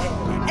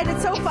 And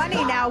it's so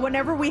funny now,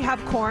 whenever we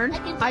have corn,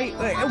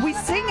 we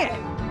sing it.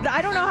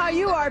 I don't know how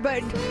you are,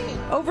 but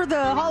over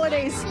the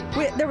holidays,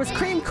 there was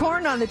creamed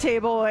corn on the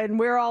table, and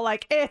we're all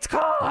like, it's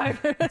corn.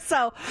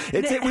 So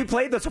we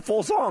played this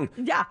full song.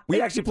 Yeah. We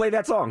actually played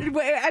that song.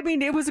 I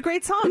mean, it was a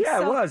great song.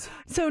 Yeah, it was.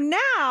 So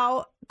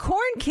now,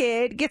 Corn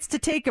Kid gets to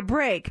take a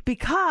break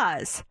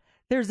because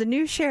there's a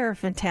new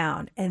sheriff in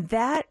town, and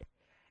that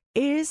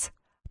is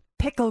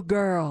Pickle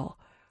Girl.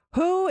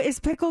 Who is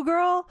Pickle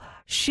Girl?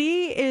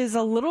 She is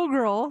a little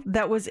girl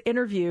that was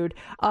interviewed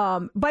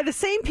by the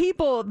same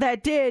people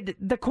that did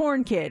the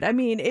Corn Kid. I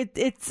mean,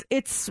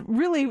 it's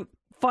really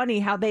funny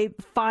how they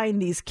find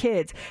these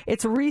kids.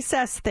 It's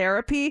recess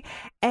therapy,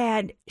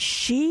 and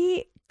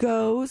she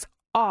goes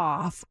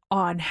off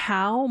on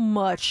how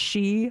much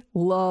she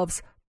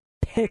loves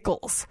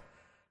pickles.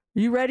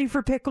 You ready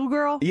for Pickle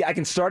Girl? Yeah, I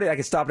can start it. I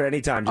can stop it at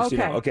any time. Just,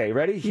 Okay. Okay,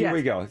 ready? Here Yes.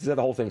 we go. This is how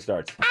the whole thing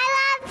starts.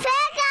 I love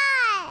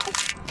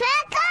pickles. Pickles.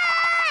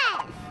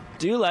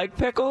 Do you like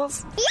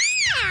pickles?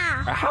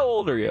 Yeah. How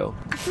old are you?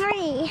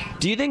 3.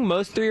 Do you think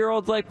most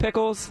 3-year-olds like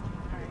pickles?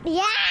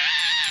 Yeah.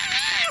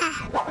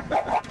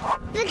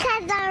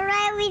 Because they're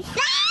very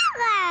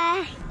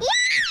sour. Yeah.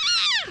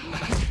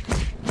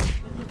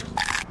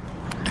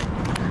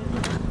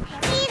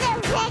 Eat a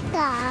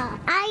pickle.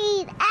 I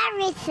eat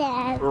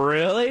everything.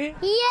 Really?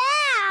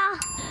 Yeah.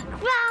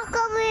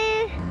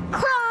 Broccoli,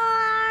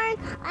 corn.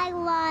 I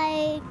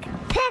like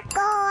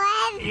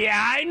pickles.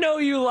 Yeah, I know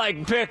you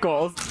like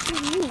pickles.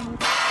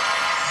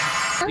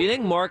 Do you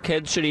think more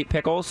kids should eat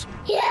pickles?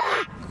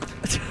 Yeah.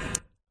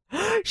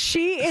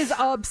 She is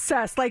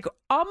obsessed, like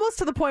almost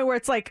to the point where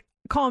it's like,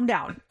 calm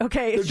down,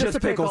 okay? It's They're just a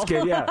pickle.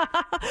 pickles, kid, yeah.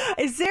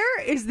 Is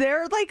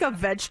there like a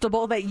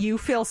vegetable that you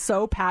feel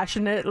so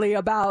passionately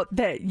about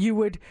that you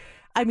would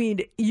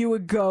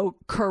go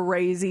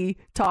crazy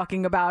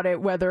talking about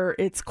it, whether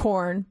it's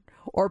corn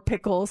or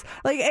pickles?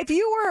 Like if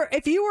you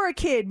were a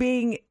kid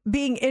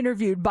being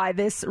interviewed by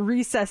this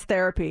recess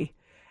therapy,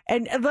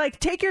 and like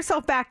take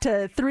yourself back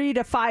to 3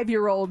 to 5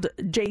 year old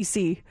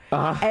JC,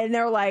 and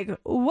they're like,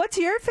 "What's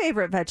your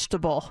favorite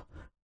vegetable?"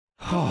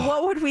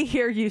 What would we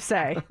hear you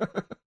say?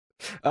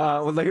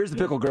 Well, here's the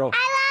Pickle Girl.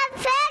 I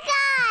love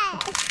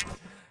pickles.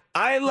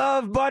 I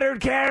love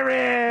buttered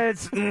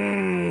carrots.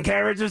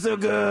 Carrots are so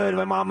good.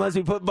 My mom lets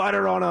me put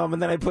butter on them,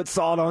 and then I put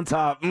salt on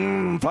top.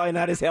 Probably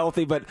not as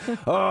healthy, but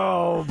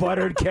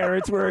buttered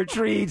carrots were a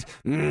treat.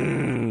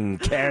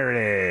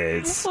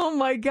 Carrots. Oh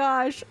my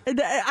gosh.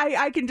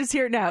 I can just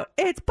hear it now.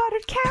 It's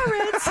buttered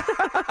carrots.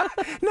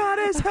 Not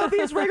as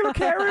healthy as regular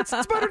carrots.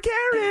 It's buttered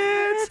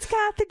carrots. It's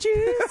got the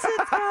juice.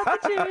 It's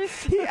got the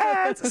juice. He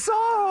adds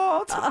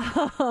salt,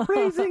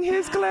 raising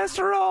his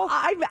cholesterol.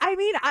 I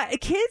mean,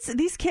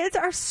 these kids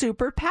are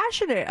super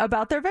passionate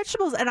about their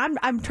vegetables, and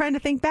I'm trying to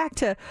think back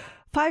to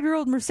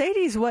 5-year-old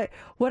Mercedes, what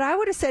I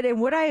would have said, and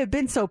would I have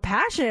been so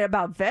passionate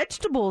about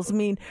vegetables? I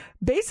mean,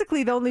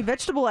 basically the only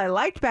vegetable I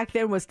liked back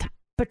then was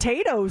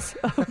potatoes,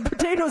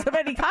 potatoes of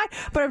any kind.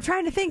 But I'm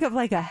trying to think of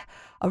like a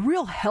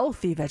real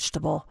healthy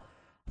vegetable.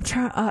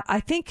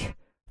 I think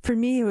for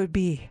me it would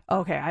be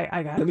okay.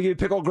 I got it. Let me give you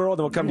Pickle Girl,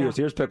 then we'll come to you.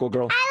 So here's Pickle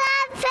Girl.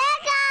 I love pickles.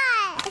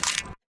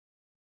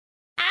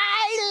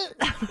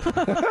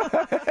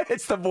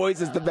 It's the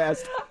voice is the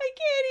best. I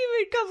can't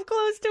even come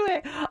close to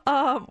it.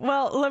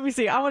 Well, let me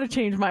see. I want to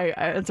change my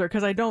answer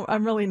because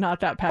I'm really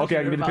not that passionate. Okay,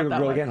 I'll give you the about Pickle that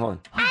Girl one. again. Hold on.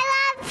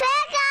 I love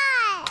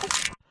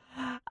pickles.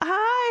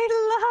 I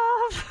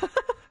love.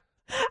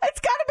 It's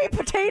got to be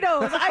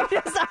potatoes.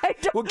 I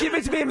don't. Well, give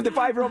it to me with the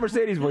 5-year-old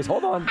Mercedes voice.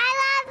 Hold on.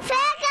 I love pickles.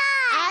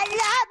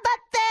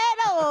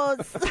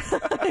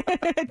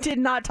 I did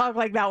not talk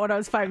like that when I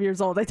was 5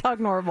 years old. I talk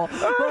normal.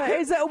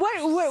 What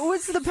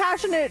was the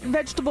passionate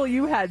vegetable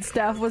you had,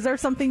 Steph? Was there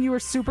something you were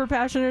super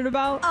passionate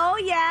about? Oh,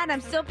 yeah, and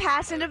I'm still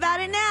passionate about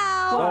it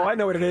now. Oh, I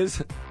know what it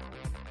is.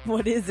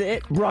 What is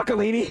it?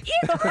 Broccolini.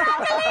 Yes!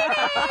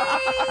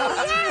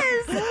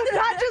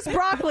 Not just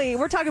broccoli.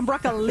 We're talking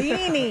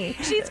broccolini.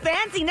 She's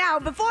fancy now.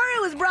 Before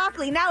it was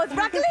broccoli. Now it's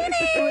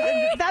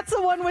broccolini. That's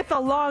the one with the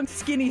long,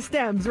 skinny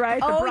stems, right?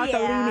 The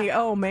broccolini.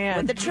 Yeah. Oh, man.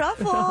 With the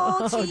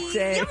truffle cheese.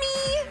 dang.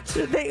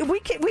 Yummy.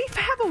 We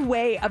have a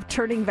way of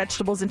turning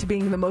vegetables into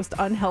being the most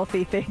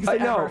unhealthy things I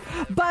know.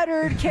 ever.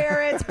 Buttered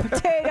carrots,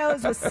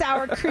 potatoes with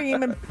sour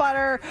cream and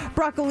butter,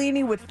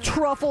 broccolini with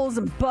truffles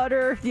and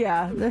butter.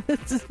 Yeah.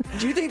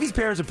 Do you think these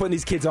parents are putting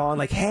these kids on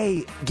like,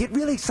 hey, get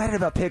really excited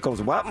about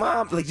pickles? What,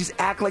 Mom? Like, just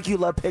act like you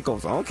love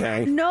pickles.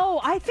 Okay.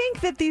 No, I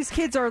think that these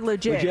kids are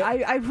legit.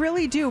 I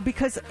really do,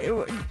 because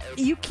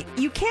you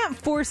can't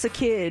force a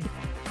kid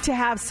to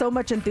have so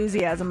much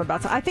enthusiasm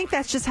about something. I think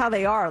that's just how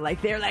they are.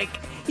 Like, they're like,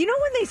 you know,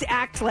 when they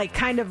act like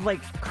kind of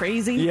like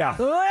crazy? Yeah.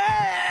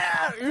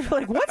 You're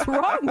like, what's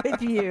wrong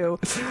with you?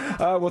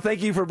 Well,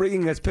 thank you for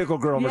bringing us Pickle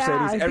Girl,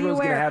 Mercedes. Everyone's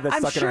going to have that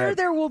I'm stuck in their sure head.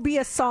 there will be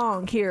a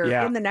song here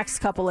in the next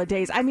couple of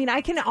days. I mean,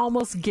 I can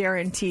almost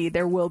guarantee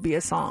there will be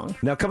a song.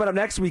 Now, coming up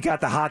next, we got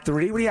the Hot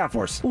 3. What do you have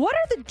for us? What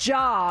are the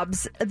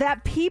jobs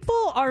that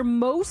people are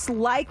most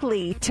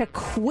likely to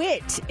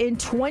quit in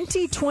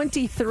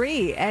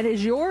 2023? And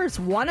is yours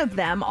one of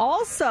them?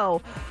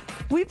 Also,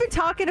 we've been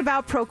talking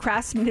about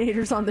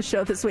procrastinators on the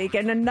show this week,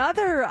 and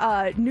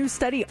another new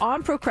study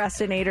on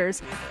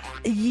procrastinators.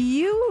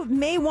 You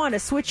may want to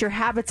switch your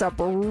habits up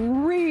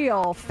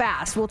real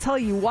fast. We'll tell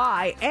you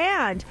why,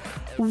 and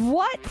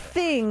what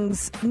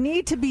things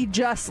need to be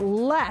just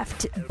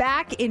left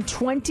back in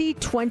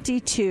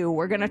 2022.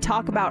 We're going to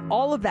talk about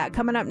all of that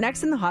coming up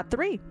next in the Hot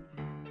 3.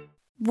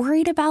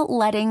 Worried about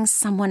letting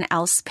someone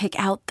else pick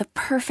out the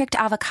perfect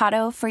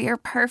avocado for your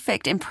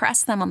perfect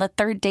impress them on the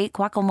third date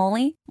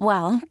guacamole?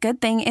 Well,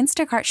 good thing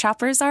Instacart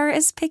shoppers are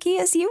as picky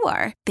as you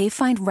are. They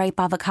find ripe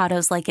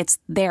avocados like it's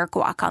their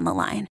guac on the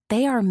line.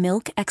 They are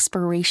milk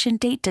expiration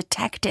date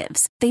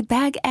detectives. They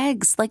bag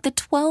eggs like the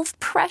 12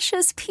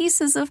 precious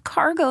pieces of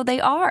cargo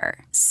they are.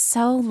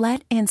 So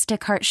let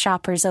Instacart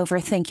shoppers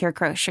overthink your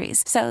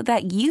groceries so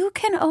that you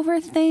can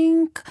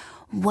overthink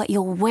what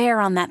you'll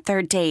wear on that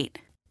third date.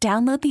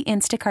 Download the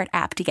Instacart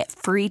app to get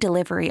free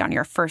delivery on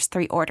your first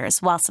 3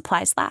 orders while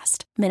supplies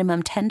last.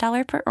 Minimum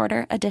 $10 per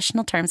order.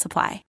 Additional terms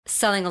apply.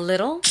 Selling a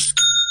little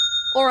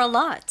or a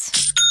lot?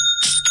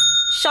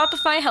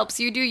 Shopify helps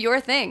you do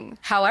your thing,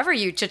 however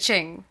you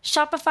cha-ching.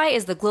 Shopify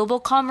is the global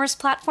commerce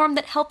platform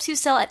that helps you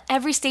sell at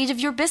every stage of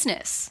your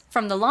business.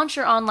 From the launch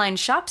your online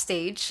shop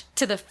stage,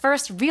 to the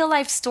first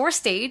real-life store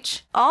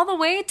stage, all the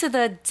way to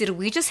the did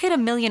we just hit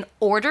 1 million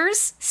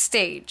orders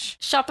stage.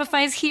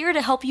 Shopify is here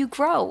to help you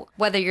grow.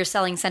 Whether you're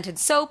selling scented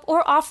soap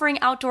or offering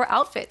outdoor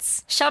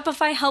outfits,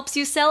 Shopify helps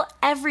you sell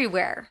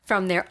everywhere.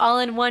 From their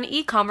all-in-one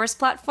e-commerce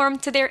platform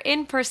to their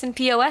in-person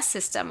POS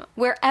system,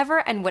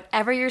 wherever and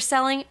whatever you're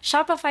selling,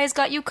 Shopify's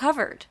got you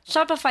covered.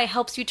 Shopify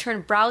helps you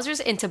turn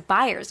browsers into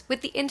buyers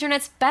with the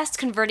internet's best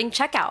converting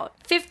checkout.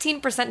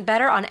 15%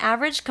 better on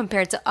average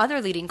compared to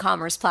other leading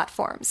commerce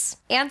platforms.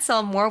 And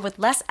sell more with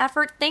less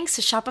effort thanks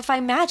to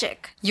Shopify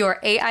Magic, your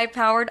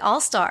AI-powered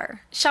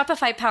all-star.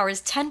 Shopify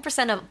powers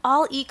 10% of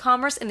all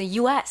e-commerce in the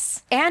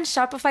U.S. And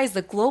Shopify is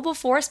the global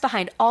force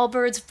behind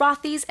Allbirds,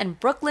 Rothy's, and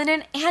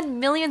Brooklinen, and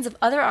millions of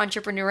other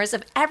entrepreneurs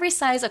of every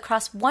size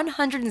across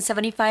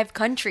 175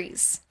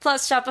 countries.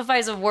 Plus,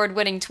 Shopify's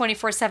award-winning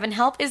 24/7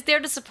 help is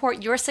there to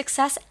support your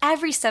success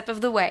every step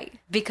of the way.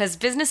 Because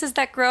businesses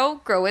that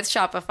grow, grow with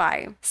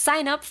Shopify.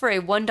 Sign up for a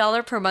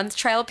 $1 per month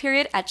trial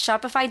period at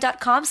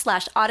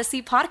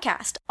shopify.com/Odyssey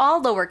Podcast,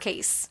 all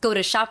lowercase. Go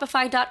to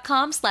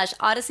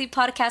shopify.com/Odyssey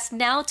Podcast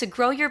now to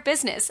grow your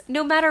business,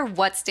 no matter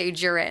what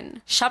stage you're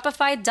in.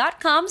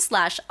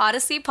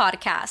 Shopify.com/Odyssey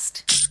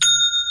Podcast.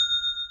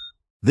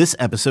 This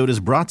episode is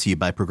brought to you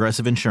by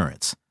Progressive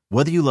Insurance.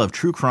 Whether you love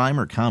true crime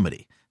or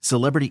comedy,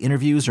 celebrity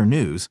interviews or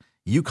news,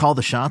 you call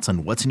the shots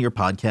on what's in your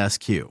podcast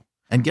queue.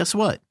 And guess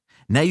what?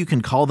 Now you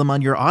can call them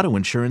on your auto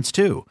insurance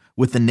too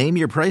with the Name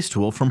Your Price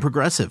tool from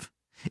Progressive.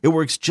 It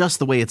works just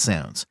the way it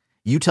sounds.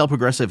 You tell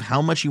Progressive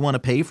how much you want to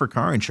pay for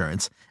car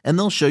insurance, and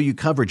they'll show you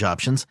coverage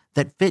options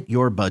that fit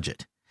your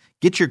budget.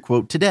 Get your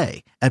quote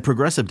today at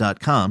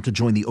Progressive.com to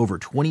join the over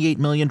 28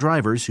 million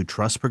drivers who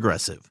trust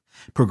Progressive.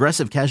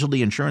 Progressive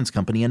Casualty Insurance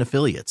Company and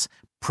Affiliates.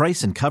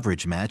 Price and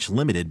coverage match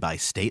limited by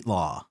state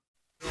law.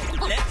 Here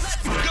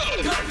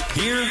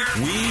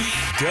we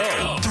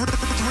go.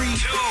 3,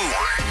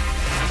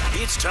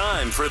 2. It's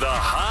time for the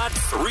Hot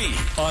 3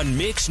 on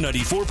Mix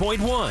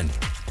 94.1.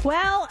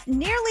 Well,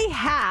 nearly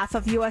half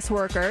of U.S.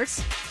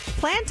 workers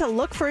plan to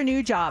look for a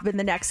new job in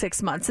the next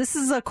 6 months. This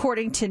is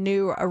according to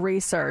new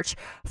research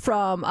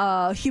from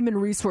a human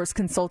resource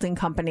consulting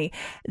company.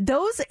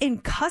 Those in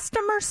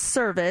customer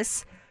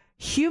service,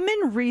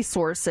 human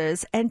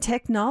resources, and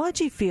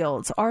technology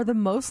fields are the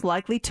most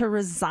likely to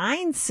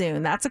resign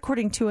soon. That's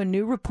according to a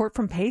new report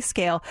from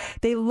PayScale.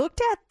 They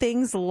looked at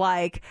things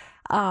like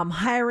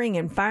hiring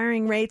and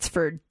firing rates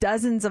for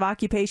dozens of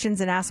occupations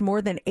and asked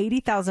more than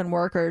 80,000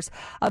 workers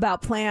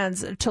about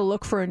plans to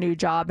look for a new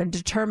job, and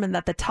determined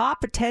that the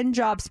top 10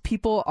 jobs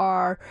people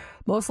are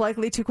most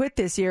likely to quit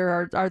this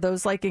year are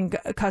those like in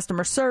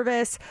customer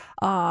service,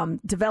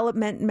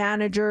 development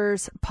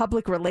managers,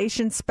 public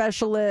relations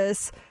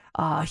specialists,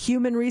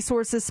 human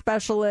resources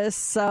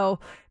specialists. So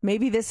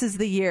maybe this is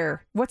the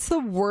year. What's the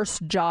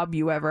worst job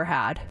you ever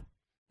had?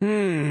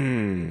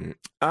 It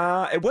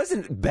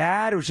wasn't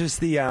bad. It was just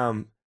the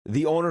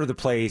owner of the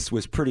place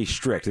was pretty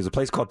strict. There's a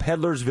place called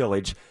Peddler's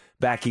Village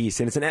back east,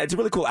 and it's a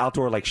really cool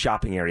outdoor like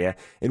shopping area.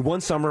 And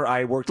one summer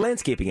I worked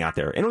landscaping out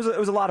there, and it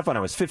was a lot of fun.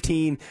 I was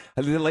 15.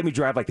 They let me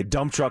drive like the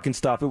dump truck and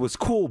stuff. It was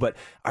cool. But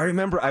I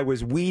remember I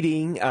was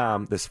weeding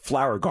this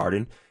flower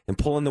garden and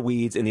pulling the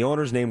weeds, and the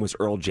owner's name was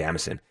Earl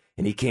Jamison.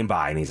 And he came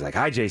by and he's like,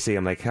 "Hi, JC."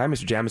 I'm like, "Hi,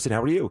 Mr. Jamison.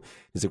 How are you?"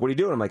 He's like, "What are you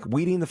doing?" I'm like,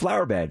 "Weeding the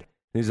flower bed."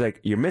 And he's like,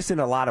 "You're missing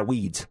a lot of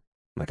weeds."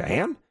 I'm like, "I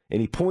am?" And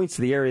he points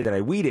to the area that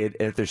I weeded,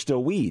 and if there's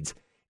still weeds.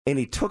 And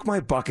he took my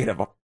bucket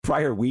of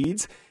prior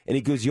weeds, and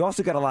he goes, "You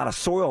also got a lot of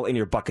soil in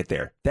your bucket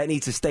there. That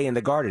needs to stay in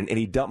the garden." And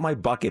he dumped my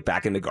bucket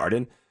back in the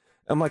garden.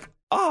 I'm like,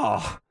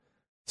 "Oh,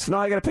 so now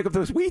I got to pick up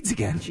those weeds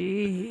again."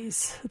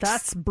 Jeez,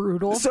 that's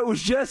brutal. So it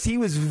was just, he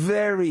was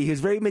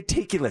very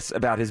meticulous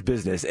about his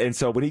business. And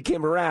so when he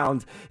came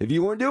around, if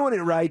you weren't doing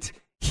it right,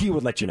 he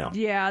would let you know.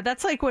 Yeah,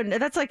 that's like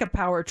a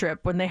power trip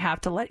when they have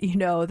to let you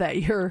know that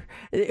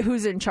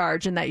who's in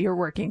charge and that you're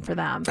working for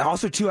them.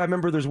 Also, too, I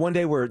remember there's one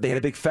day where they had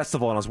a big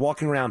festival, and I was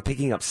walking around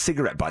picking up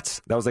cigarette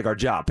butts. That was like our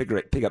job,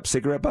 pick up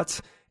cigarette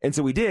butts. And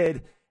so we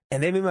did.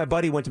 And then me and my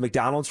buddy went to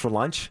McDonald's for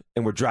lunch,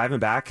 and we're driving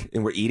back,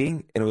 and we're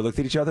eating, and we looked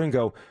at each other and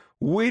go,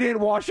 "We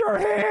didn't wash our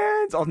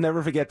hands." I'll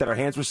never forget that our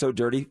hands were so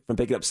dirty from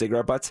picking up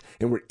cigarette butts,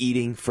 and we're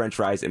eating French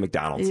fries at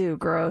McDonald's. Ew,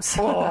 gross.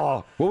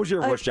 Oh, what was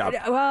your worst job?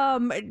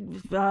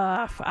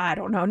 I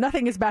don't know.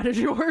 Nothing as bad as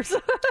yours.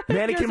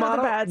 Mannequin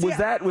model? Was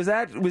that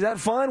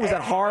fun? Was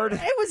that hard?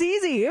 It was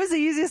easy. It was the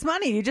easiest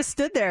money. You just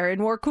stood there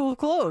and wore cool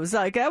clothes.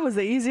 Like, that was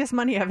the easiest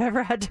money I've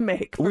ever had to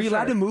make. Were you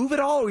allowed to move at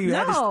all?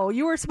 Or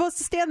you were supposed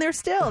to stand there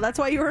still. That's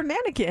why you were a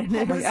mannequin.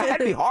 It had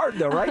to be hard,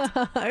 though, right?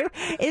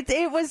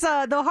 It was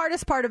the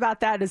hardest part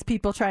about that is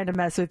people trying to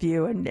mess with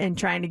you and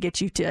trying to get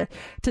you to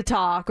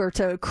talk or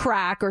to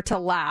crack or to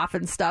laugh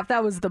and stuff.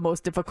 That was the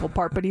most difficult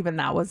part, but even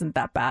that wasn't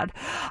that bad.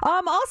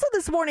 Also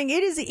this morning,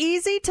 it is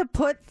easy to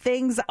put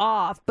things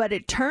off, but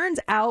it turns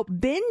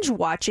out binge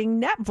watching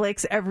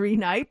Netflix every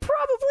night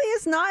probably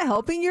is not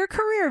helping your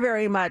career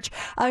very much.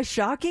 A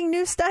shocking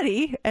new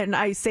study, and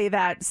I say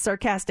that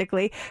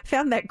sarcastically,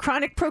 found that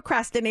chronic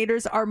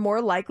procrastinators are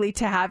more likely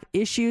to have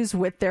issues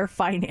with their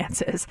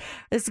finances.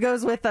 This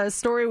goes with a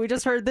story we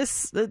just heard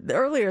this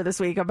earlier this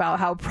week about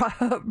how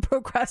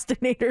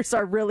procrastinators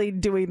are really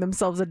doing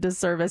themselves a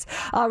disservice.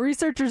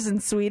 Researchers in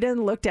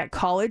Sweden looked at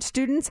college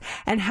students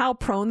and how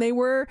prone they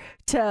were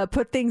to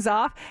put things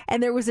off,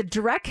 and there was a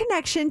direct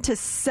connection to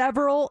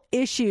several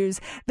issues.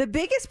 The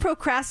biggest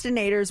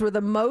procrastinators were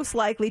the most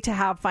likely to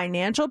have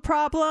financial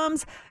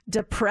problems,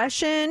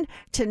 depression,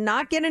 to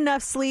not get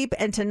enough sleep,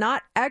 and to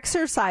not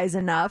exercise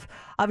enough.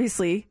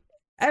 Obviously,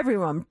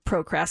 everyone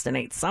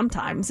procrastinates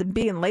sometimes, and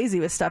being lazy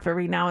with stuff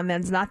every now and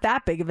then is not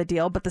that big of a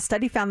deal. But the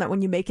study found that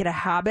when you make it a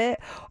habit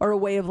or a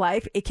way of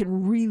life, it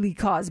can really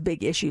cause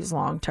big issues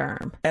long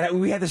term.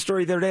 And we had the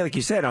story the other day, like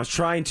you said, I was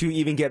trying to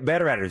even get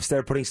better at it instead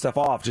of putting stuff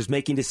off, just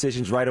making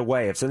decisions right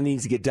away. If something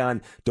needs to get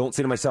done, don't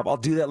say to myself, "I'll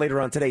do that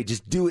later on today."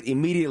 Just do it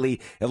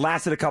immediately. It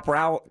lasted a couple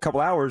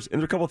hours, and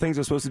there were a couple of things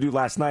I was supposed to do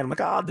last night. I'm like,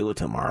 "I'll do it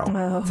tomorrow."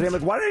 Today I'm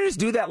like, "Why did I just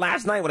do that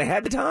last night when I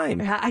had the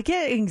time?" I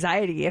get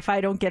anxiety if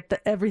I don't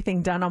get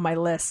everything done on my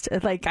list.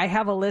 Like, I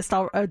have a list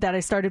that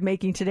I started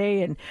making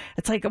today, and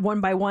it's like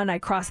one by one I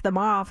cross them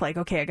off. Like,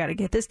 okay, I got to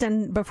get this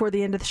done before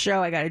the end of the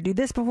show. I got to do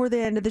this before the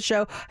end of the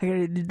show. I got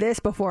to do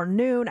this before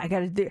noon. I got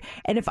to do,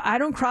 and if I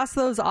don't cross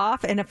those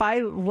off, and if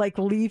I like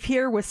leave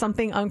here with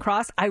something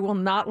uncrossed, I will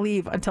not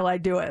leave until I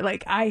do it.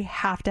 Like, I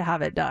have to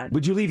have it done.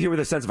 Would you leave here with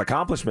a sense of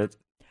accomplishment?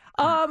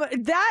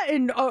 That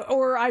and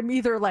or I'm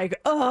either like,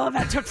 "Oh,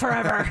 that took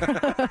forever."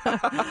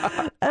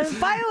 And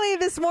finally,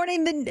 this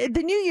morning,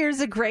 the new year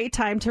is a great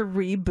time to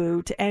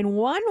reboot, and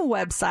one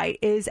website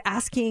is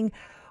asking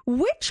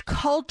which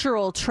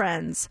cultural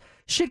trends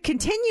should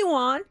continue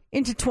on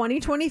into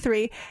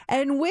 2023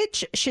 and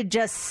which should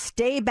just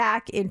stay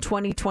back in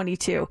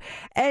 2022.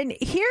 And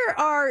here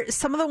are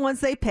some of the ones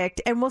they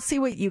picked, and we'll see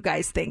what you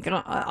guys think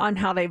on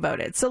how they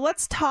voted. So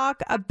let's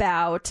talk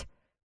about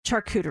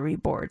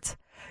charcuterie boards.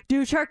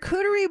 Do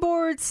charcuterie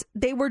boards,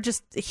 they were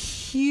just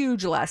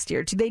huge last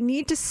year. Do they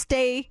need to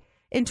stay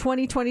in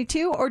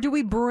 2022, or do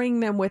we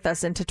bring them with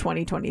us into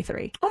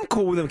 2023? I'm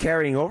cool with them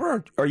carrying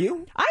over. Are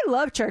you? I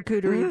love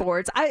charcuterie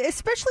boards. I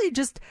especially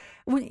just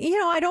when,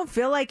 I don't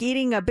feel like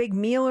eating a big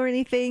meal or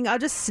anything. I'll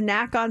just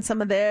snack on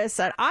some of this.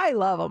 I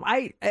love them.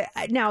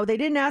 Now, they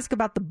didn't ask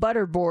about the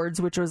butter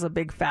boards, which was a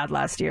big fad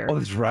last year. Oh,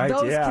 that's right.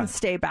 Those can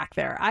stay back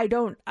there. I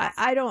don't.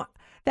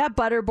 That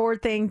butter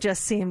board thing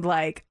just seemed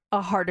like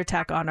a heart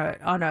attack on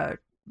a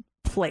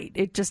plate.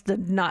 It just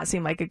did not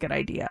seem like a good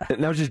idea.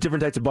 And that was just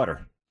different types of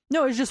butter.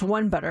 No, it's just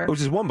one butter. It was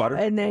just one butter.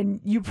 And then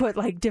you put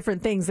like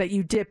different things that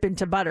you dip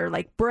into butter,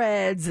 like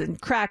breads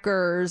and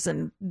crackers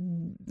and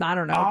I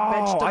don't know,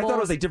 vegetables. I thought it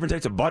was like different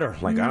types of butter.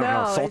 Like, I don't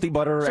know, salty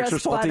butter, just extra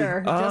salty.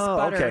 Butter, just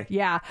butter. Okay.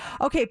 Yeah.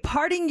 Okay,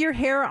 parting your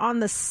hair on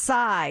the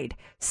side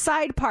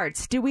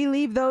parts. Do we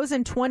leave those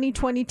in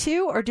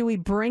 2022 or do we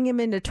bring them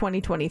into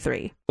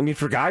 2023? I mean,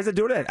 for guys that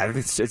do it, I think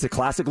it's a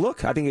classic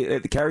look. I think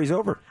it carries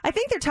over. I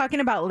think they're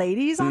talking about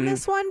ladies on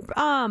this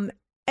one.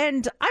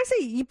 And I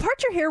say you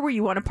part your hair where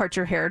you want to part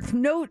your hair.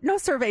 No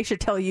survey should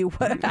tell you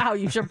how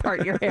you should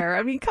part your hair.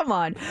 I mean, come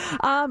on.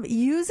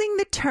 Using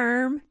the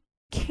term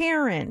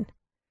Karen,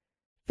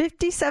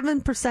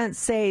 57%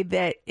 say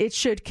that it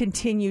should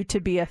continue to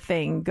be a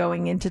thing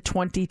going into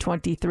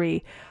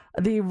 2023.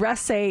 The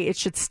rest say it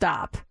should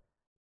stop.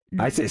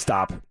 I say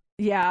stop.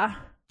 Yeah.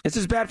 It's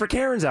just bad for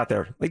Karens out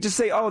there. Like, just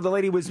say, oh, the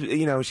lady was,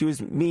 she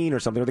was mean or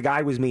something, or the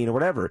guy was mean or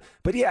whatever.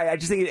 But yeah, I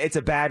just think it's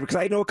a bad, because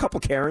I know a couple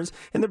Karens,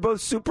 and they're both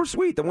super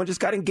sweet. The one just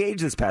got engaged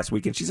this past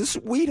weekend. She's a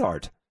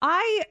sweetheart.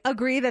 I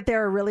agree that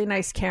there are really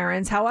nice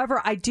Karens.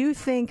 However, I do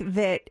think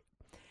that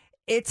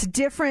it's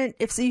different.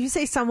 If you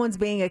say someone's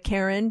being a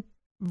Karen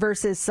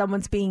versus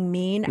someone's being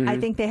mean, I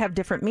think they have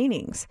different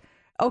meanings.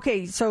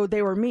 Okay, so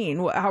they were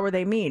mean. How were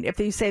they mean? If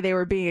you say they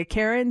were being a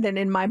Karen, then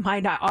in my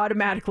mind, I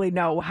automatically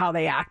know how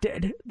they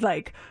acted.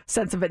 Like,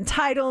 sense of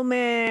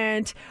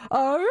entitlement.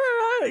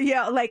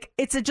 Yeah, like,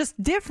 it's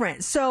just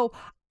different. So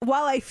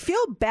while I feel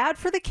bad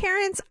for the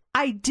Karens,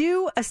 I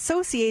do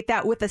associate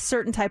that with a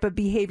certain type of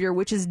behavior,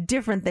 which is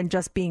different than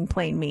just being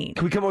plain mean.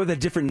 Can we come up with a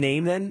different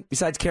name then,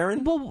 besides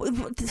Karen? Well,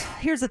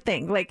 here's the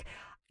thing. Like,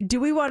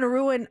 do we want to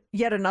ruin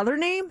yet another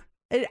name?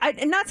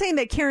 I'm not saying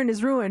that Karen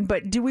is ruined,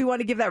 but do we want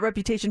to give that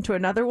reputation to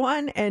another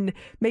one and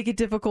make it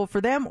difficult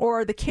for them?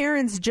 Or are the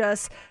Karens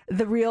just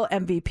the real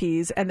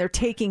MVPs and they're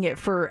taking it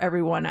for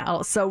everyone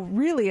else? So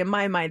really, in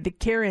my mind, the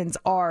Karens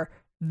are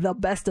the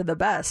best of the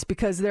best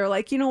because they're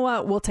like, you know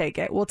what? We'll take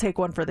it. We'll take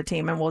one for the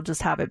team and we'll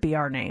just have it be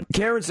our name.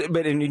 Karen's,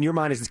 but in your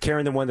mind, is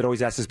Karen the one that always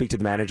has to speak to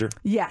the manager?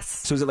 Yes.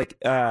 So is it like,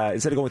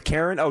 instead of going with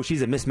Karen, oh,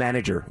 she's a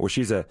mismanager or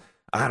she's a,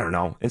 I don't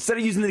know. Instead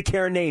of using the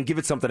Karen name, give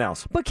it something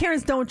else. But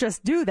Karens don't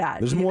just do that.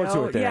 There's more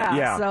to it than that.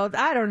 Yeah. So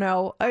I don't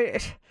know.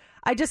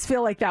 I just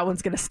feel like that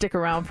one's going to stick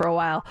around for a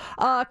while.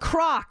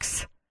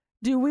 Crocs.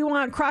 Do we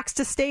want Crocs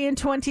to stay in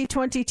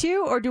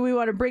 2022 or do we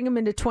want to bring them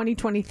into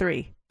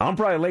 2023? I'm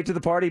probably late to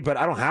the party, but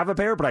I don't have a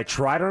pair, but I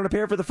tried on a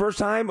pair for the first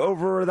time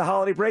over the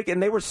holiday break,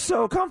 and they were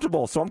so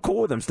comfortable, so I'm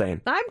cool with them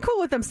staying. I'm cool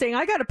with them staying.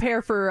 I got a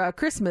pair for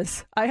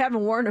Christmas. I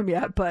haven't worn them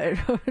yet, but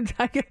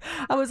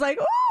I was like,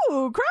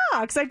 ooh,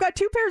 Crocs. I've got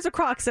 2 pairs of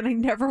Crocs, and I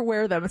never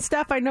wear them.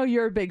 Steph, I know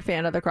you're a big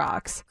fan of the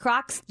Crocs.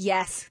 Crocs,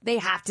 yes, they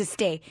have to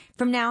stay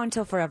from now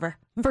until forever.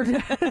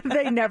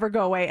 They never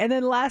go away. And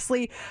then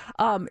lastly,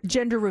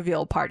 gender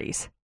reveal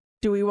parties.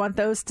 Do we want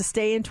those to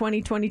stay in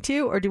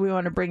 2022 or do we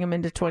want to bring them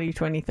into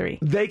 2023?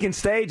 They can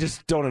stay,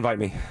 just don't invite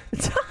me.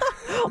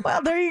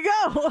 Well, there you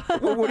go.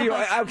 What do you?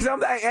 Because I'm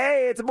like,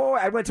 hey, it's a boy.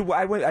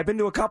 I've been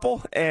to a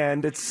couple,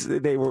 and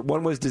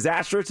one was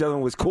disastrous, the other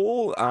one was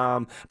cool.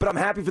 But I'm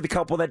happy for the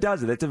couple that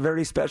does it. It's a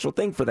very special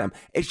thing for them.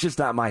 It's just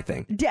not my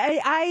thing.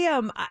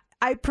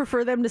 I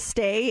prefer them to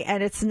stay,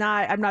 and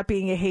I'm not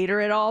being a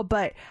hater at all,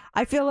 but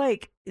I feel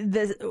like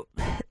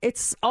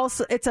it's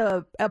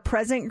a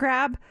present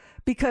grab.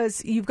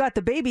 Because you've got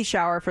the baby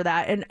shower for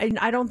that. And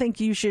I don't think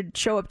you should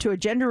show up to a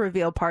gender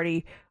reveal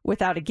party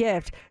without a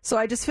gift. So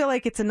I just feel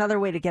like it's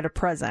another way to get a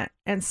present.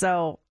 And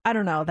so, I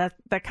don't know,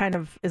 that kind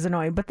of is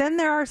annoying. But then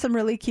there are some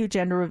really cute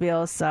gender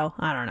reveals. So,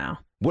 I don't know.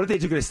 What if they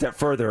took it a step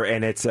further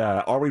and it's,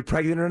 are we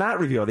pregnant or not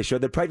reveal? They showed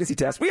the pregnancy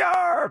test. We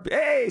are!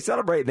 Hey,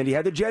 celebrate. And then you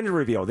had the gender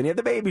reveal. Then you had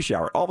the baby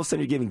shower. All of a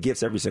sudden you're giving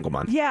gifts every single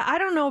month. Yeah, I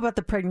don't know about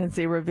the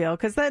pregnancy reveal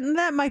because that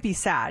might be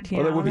sad.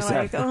 That would be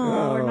sad. Like,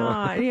 we're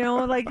not.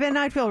 Then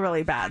I'd feel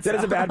really bad. That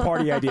is a bad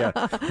party idea.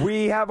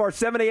 We have our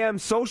 7 a.m.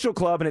 social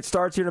club and it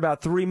starts here in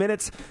about 3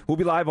 minutes. We'll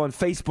be live on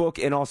Facebook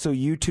and also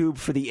YouTube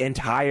for the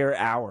entire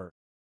hour.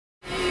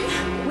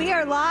 We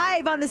are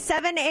live on the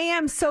 7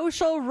 a.m.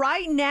 social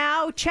right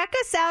now. Check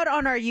us out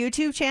on our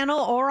YouTube channel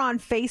or on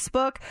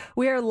Facebook.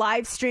 We are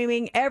live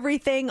streaming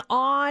everything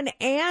on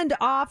and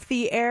off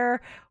the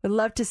air. We'd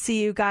love to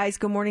see you guys.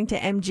 Good morning to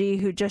MG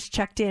who just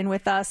checked in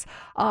with us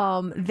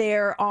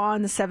there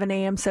on the 7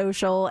 a.m.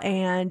 social,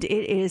 and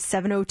it is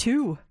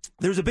 7:02.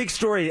 There was a big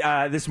story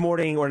this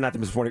morning, or not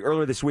this morning,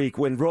 earlier this week,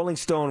 when Rolling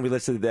Stone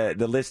released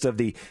the list of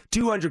the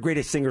 200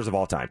 greatest singers of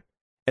all time.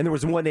 And there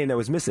was one name that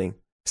was missing,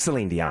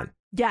 Celine Dion.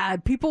 Yeah,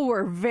 people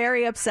were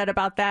very upset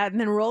about that.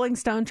 And then Rolling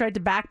Stone tried to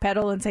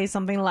backpedal and say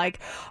something like,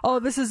 oh,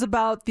 this is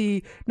about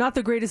not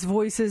the greatest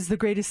voices, the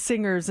greatest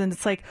singers. And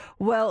it's like,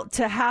 well,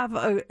 to have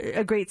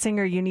a great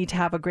singer, you need to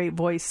have a great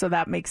voice. So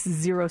that makes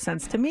zero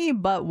sense to me,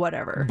 but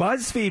whatever.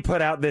 BuzzFeed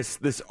put out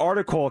this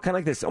article, kind of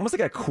like this, almost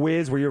like a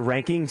quiz where you're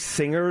ranking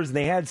singers. And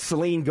they had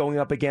Celine going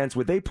up against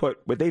what they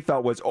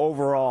felt was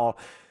overall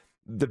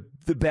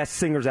the best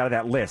singers out of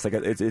that list. Like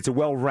it's a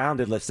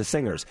well-rounded list of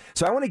singers.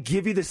 So I want to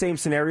give you the same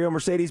scenario,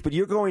 Mercedes, but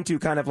you're going to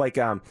kind of like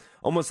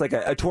almost like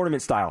a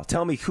tournament style.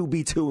 Tell me who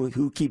beats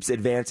who keeps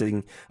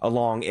advancing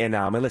along in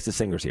my list of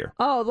singers here.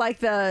 Oh, like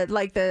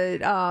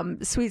the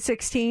Sweet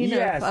 16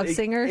 of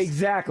singers?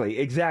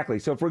 Exactly.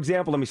 So, for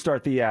example, let me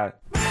start the...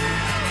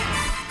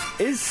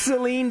 is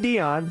Celine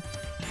Dion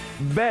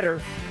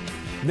better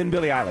than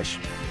Billie Eilish?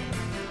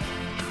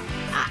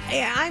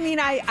 I mean,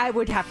 I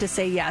would have to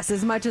say yes.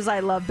 As much as I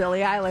love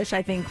Billie Eilish,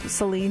 I think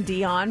Celine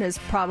Dion is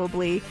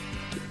probably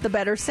the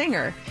better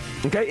singer.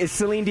 Okay, is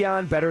Celine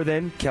Dion better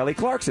than Kelly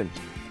Clarkson?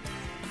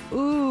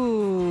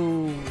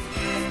 Ooh,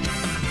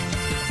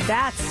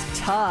 that's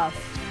tough.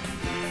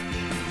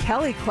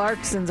 Kelly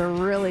Clarkson's a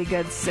really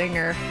good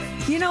singer.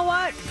 You know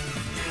what?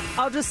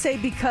 I'll just say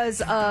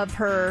because of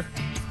her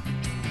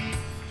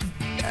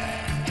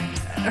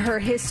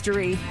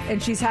history,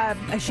 and she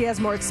has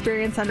more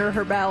experience under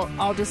her belt,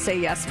 I'll just say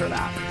yes for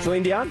that.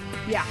 Celine Dion?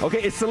 Yeah.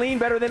 Okay, is Celine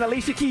better than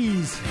Alicia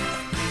Keys?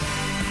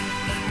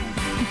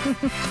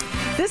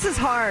 This is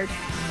hard.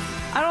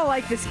 I don't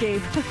like this game.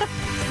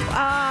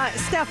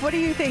 Steph, what do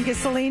you think? Is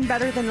Celine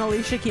better than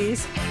Alicia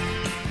Keys?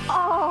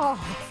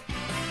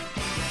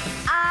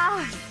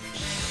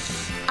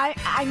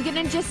 I'm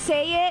gonna just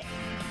say it.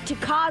 To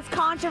cause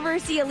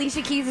controversy,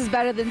 Alicia Keys is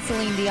better than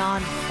Celine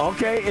Dion.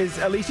 Okay, is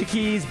Alicia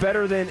Keys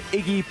better than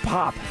Iggy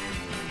Pop?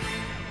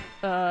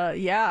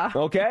 Yeah.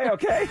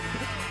 Okay.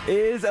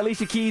 Is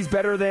Alicia Keys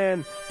better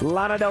than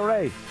Lana Del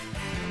Rey?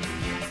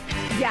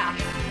 Yeah.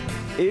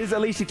 Is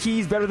Alicia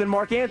Keys better than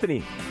Mark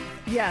Anthony?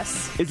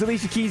 Yes. Is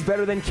Alicia Keys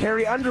better than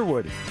Carrie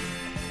Underwood?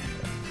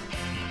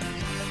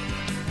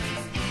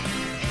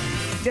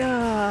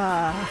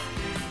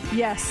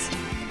 Yes.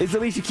 Is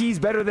Alicia Keys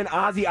better than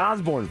Ozzy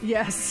Osbourne?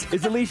 Yes.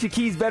 Is Alicia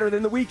Keys better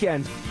than The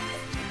Weeknd?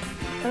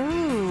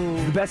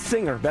 Ooh. The best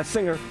singer.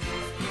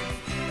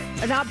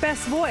 Not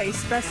best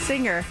voice, best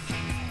singer.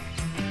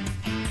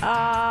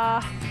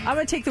 I'm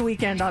going to take The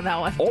Weeknd on that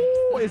one.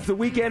 Oh, is The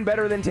Weeknd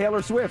better than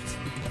Taylor Swift?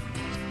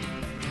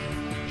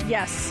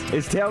 Yes. The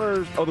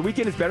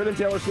Weeknd is better than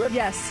Taylor Swift?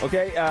 Yes.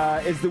 Okay,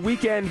 is The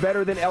Weeknd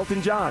better than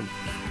Elton John?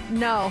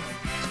 No.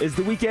 Is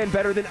The Weeknd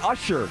better than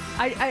Usher?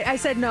 I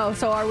said no,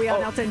 so are we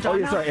on Elton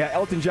John now?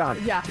 Elton John.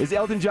 Yeah. Is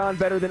Elton John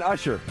better than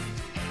Usher?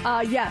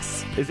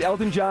 Yes. Is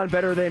Elton John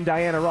better than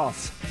Diana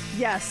Ross?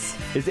 Yes.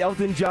 Is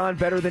Elton John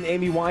better than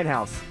Amy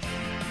Winehouse?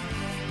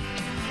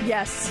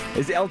 Yes.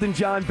 Is Elton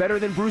John better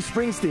than Bruce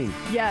Springsteen?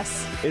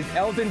 Yes. Is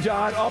Elton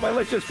John... Oh, my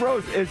list just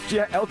froze. Is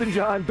Elton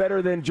John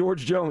better than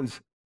George Jones?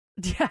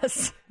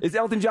 Yes. Is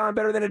Elton John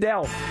better than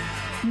Adele?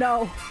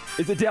 No.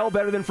 Is Adele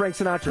better than Frank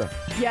Sinatra?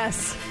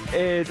 Yes.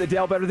 Is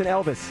Adele better than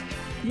Elvis?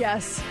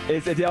 Yes.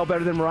 Is Adele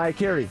better than Mariah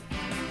Carey?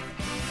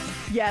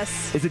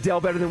 Yes. Is Adele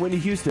better than Whitney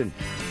Houston?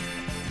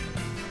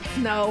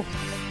 No.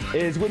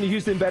 Is Whitney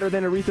Houston better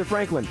than Aretha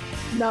Franklin?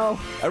 No.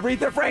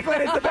 Aretha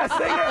Franklin is the best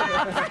singer!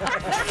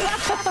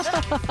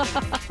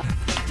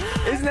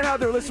 Isn't that how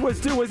their list was,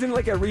 too? Wasn't it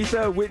like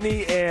Aretha,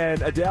 Whitney,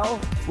 and Adele?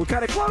 We're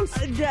kind of close.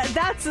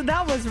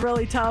 That was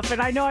really tough,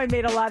 and I know I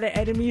made a lot of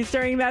enemies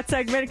during that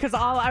segment because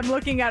I'm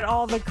looking at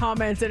all the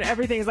comments and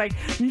everything's like,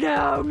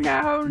 no. Really?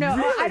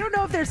 I don't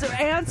know if they're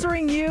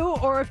answering you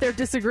or if they're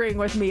disagreeing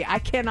with me. I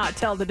cannot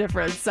tell the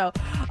difference. So,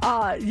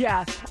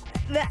 yeah.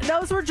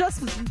 Those were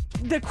just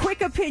the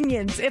quick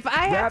opinions. If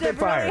I had to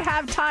really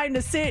have time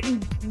to sit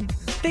and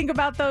think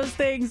about those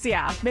things,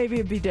 yeah, maybe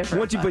it'd be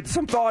different. Once you put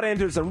some thought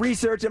into some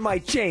research, it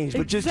might change.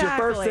 But just your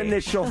first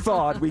initial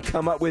thought, we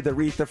come up with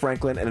Aretha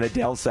Franklin and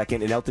Adele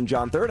second and Elton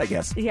John third, I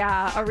guess.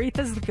 Yeah,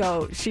 Aretha's the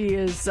GOAT. She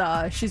is,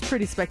 she's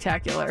pretty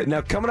spectacular.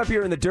 Now, coming up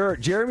here in the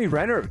dirt, Jeremy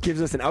Renner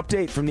gives us an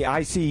update from the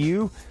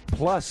ICU,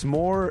 plus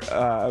more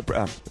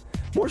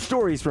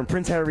stories from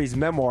Prince Harry's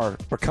memoir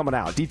are coming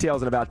out.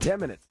 Details in about 10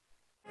 minutes.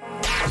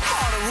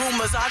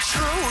 Rumors are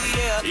true,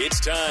 yeah. It's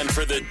time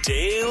for the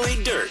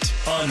Daily Dirt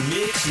on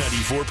Mix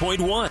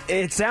 94.1.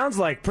 It sounds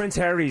like Prince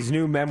Harry's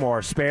new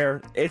memoir,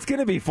 Spare. It's going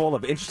to be full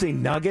of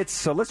interesting nuggets,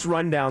 so let's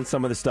run down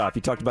some of the stuff.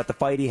 He talked about the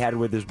fight he had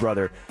with his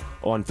brother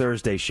on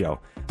Thursday's show.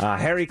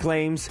 Harry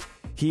claims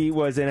he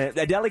was in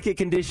a delicate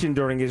condition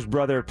during his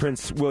brother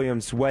Prince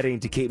William's wedding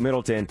to Kate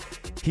Middleton.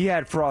 He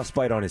had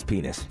frostbite on his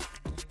penis.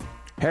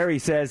 Harry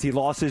says he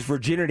lost his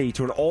virginity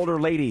to an older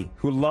lady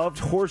who loved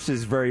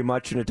horses very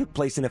much, and it took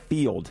place in a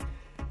field.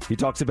 He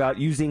talks about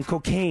using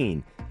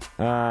cocaine.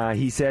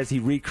 He says he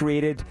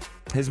recreated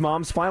his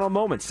mom's final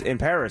moments in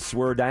Paris,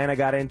 where Diana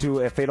got into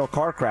a fatal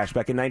car crash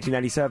back in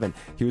 1997.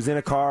 He was in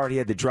a car. He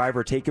had the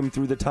driver take him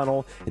through the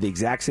tunnel at the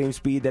exact same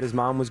speed that his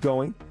mom was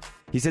going.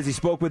 He says he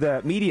spoke with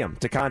a medium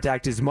to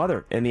contact his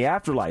mother in the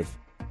afterlife.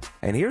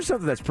 And here's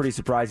something that's pretty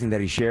surprising that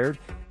he shared.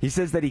 He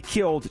says that he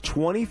killed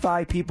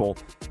 25 people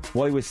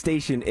while he was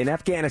stationed in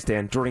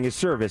Afghanistan during his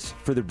service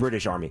for the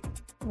British Army.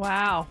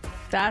 Wow,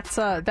 that's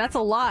a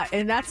lot,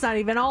 and that's not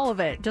even all of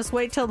it. Just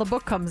wait till the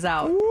book comes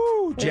out.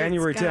 Woo,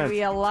 January 10th. It's going to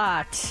be a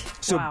lot.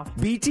 So wow.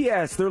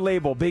 BTS, their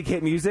label, Big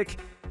Hit Music,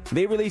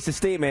 they released a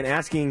statement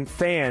asking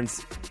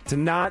fans to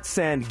not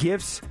send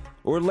gifts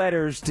or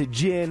letters to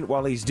Jin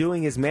while he's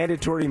doing his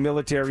mandatory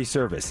military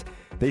service.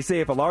 They say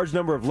if a large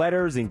number of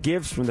letters and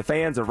gifts from the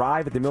fans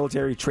arrive at the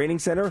military training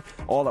center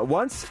all at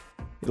once,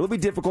 it'll be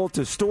difficult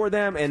to store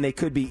them and they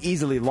could be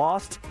easily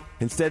lost.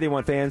 Instead, they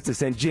want fans to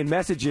send Jin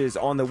messages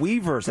on the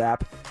Weverse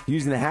app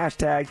using the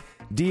hashtag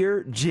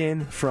Dear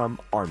Jin from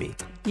Army.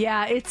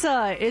 Yeah, it's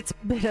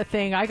been a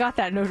thing. I got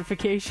that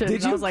notification. Did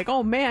and you? I was like,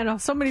 oh man,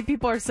 so many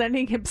people are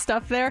sending him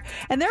stuff there,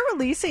 and they're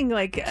releasing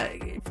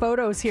like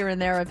photos here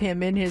and there of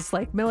him in his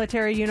like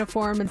military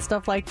uniform and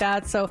stuff like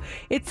that. So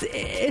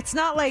it's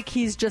not like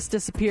he's just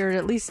disappeared.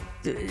 At least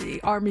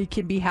Army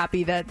can be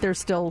happy that there's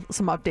still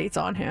some updates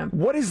on him.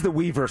 What is the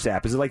Weverse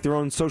app? Is it like their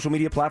own social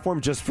media platform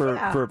just for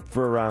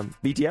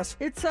BTS?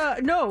 It's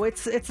no,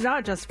 it's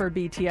not just for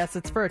BTS.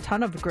 It's for a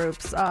ton of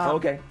groups.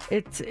 Okay.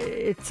 It's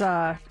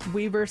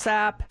Weverse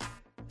app.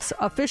 It's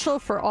official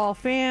for all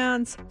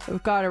fans.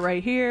 We've got it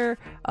right here.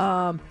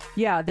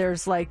 Yeah,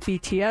 there's like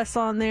BTS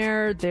on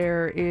there.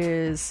 There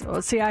is.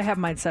 See, I have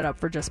mine set up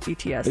for just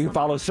BTS. You can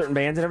follow certain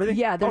bands and everything.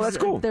 Yeah, that's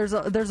cool. There's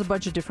a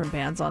bunch of different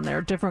bands on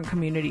there, different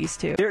communities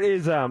too. There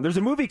is there's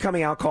a movie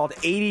coming out called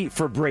 80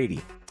 for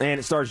Brady, and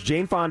it stars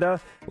Jane Fonda,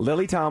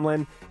 Lily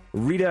Tomlin,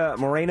 Rita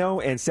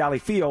Moreno, and Sally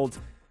Field.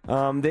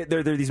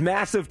 They're these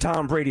massive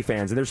Tom Brady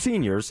fans, and they're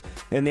seniors,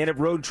 and they end up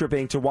road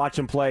tripping to watch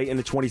him play in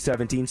the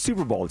 2017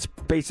 Super Bowl. It's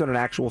based on an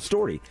actual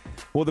story.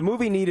 Well, the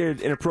movie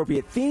needed an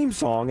appropriate theme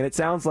song, and it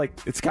sounds like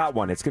it's got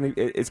one. It's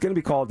gonna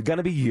be called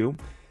 "Gonna Be You,"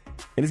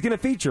 and it's gonna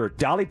feature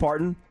Dolly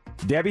Parton,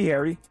 Debbie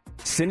Harry,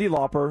 Cyndi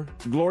Lauper,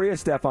 Gloria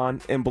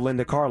Estefan, and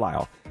Belinda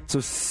Carlisle. So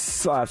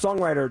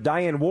songwriter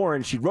Diane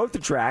Warren, she wrote the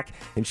track,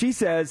 and she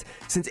says,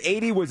 since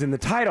 80 was in the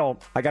title,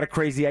 I got a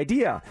crazy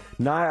idea.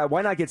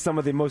 Why not get some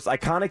of the most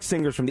iconic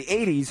singers from the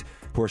 80s,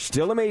 who are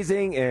still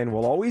amazing and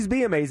will always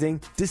be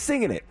amazing, to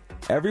sing in it?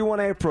 Everyone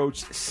I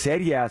approached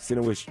said yes,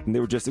 and they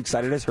were just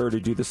excited as her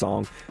to do the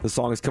song. The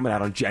song is coming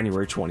out on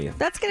January 20th.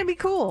 That's going to be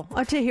cool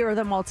to hear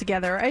them all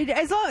together.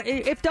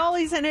 If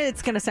Dolly's in it,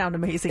 it's going to see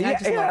amazing. I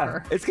just love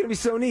her. It's going to be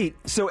so neat.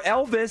 So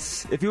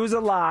Elvis, if he was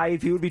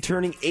alive, he would be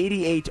turning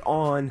 88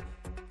 on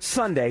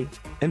Sunday,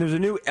 and there's a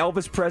new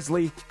Elvis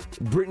Presley,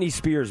 Britney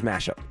Spears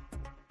mashup.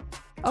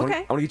 Okay.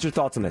 I want to get your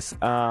thoughts on this.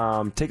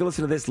 Take a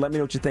listen to this. Let me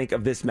know what you think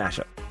of this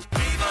mashup.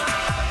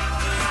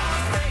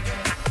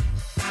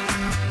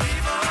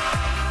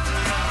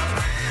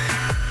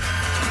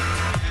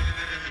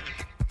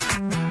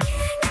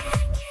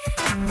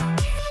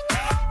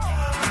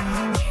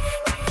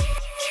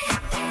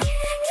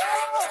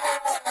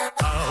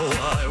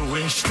 Oh, I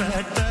wish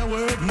that there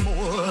were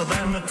more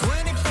than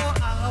 24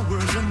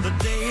 hours in the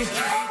day.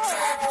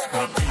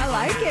 I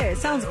like it. It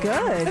sounds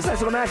good. That's a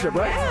nice little mashup,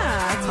 right?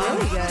 Yeah, it's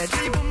really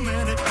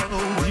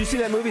good. Did you see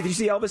that movie? Did you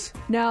see Elvis?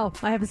 No,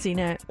 I haven't seen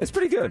it. It's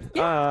pretty good.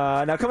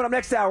 Now, coming up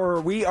next hour,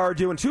 we are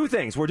doing two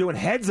things. We're doing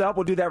Heads Up.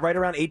 We'll do that right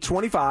around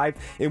 8:25.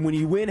 And when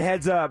you win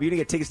Heads Up, you're going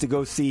to get tickets to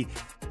go see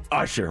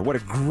Usher. What a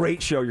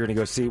great show you're going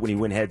to go see when you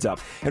win Heads Up.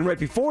 And right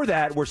before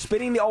that, we're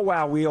spinning the Oh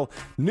Wow Wheel.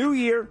 New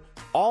year,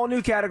 all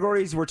new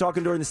categories. We're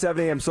talking during the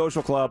 7 a.m.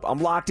 Social Club. I'm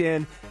locked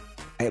in.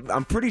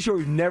 I'm pretty sure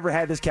we've never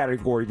had this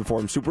category before.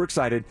 I'm super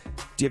excited.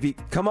 Have you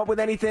come up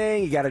with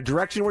anything? You got a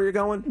direction where you're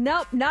going?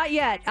 Nope, not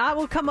yet. I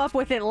will come up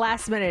with it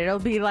last minute. It'll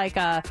be like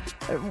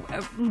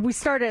we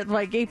start at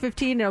like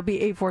 8:15. It'll be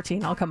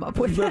 8:14. I'll come up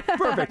with it.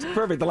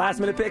 Perfect. The last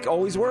minute pick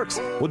always works.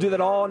 We'll do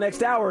that all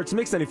next hour. It's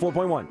Mix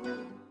 94.1.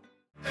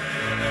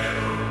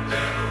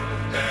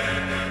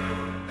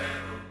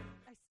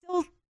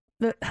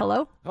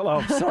 Hello?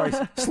 Hello. Sorry.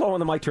 Slow on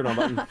the mic turn on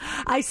button.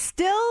 I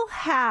still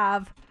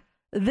have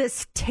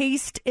this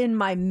taste in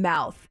my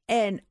mouth,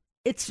 and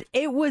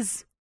it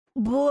was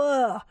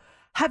blah.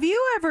 Have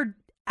you ever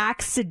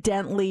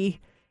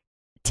accidentally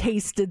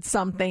tasted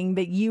something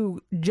that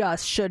you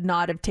just should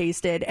not have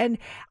tasted? And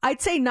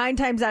I'd say 9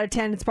 times out of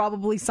 10, it's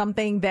probably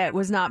something that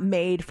was not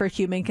made for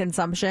human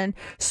consumption.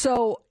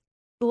 So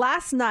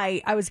last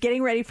night I was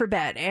getting ready for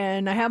bed,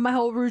 and I have my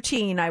whole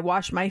routine. I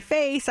wash my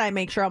face, I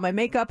make sure all my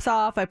makeup's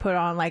off, I put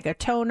on like a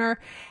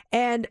toner,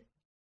 and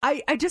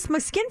I just, my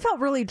skin felt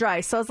really dry.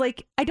 So I was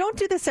like, I don't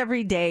do this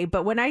every day,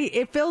 but when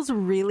it feels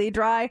really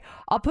dry,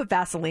 I'll put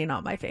Vaseline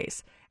on my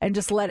face and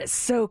just let it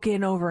soak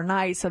in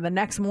overnight. So the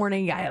next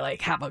morning I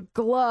like have a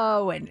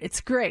glow, and it's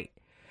great.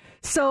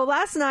 So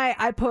last night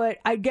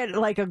I get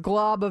like a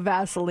glob of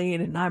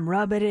Vaseline, and I'm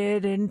rubbing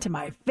it into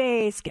my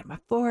face, get my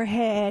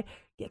forehead,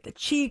 get the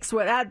cheeks.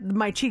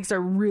 My cheeks are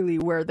really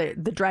where the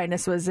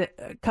dryness was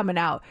coming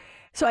out.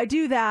 So I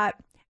do that,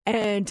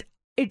 and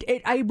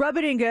I rub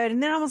it in good,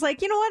 and then I was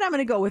like, you know what? I'm going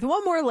to go with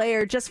one more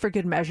layer just for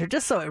good measure,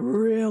 just so it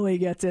really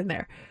gets in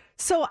there.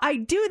 So I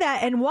do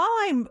that, and while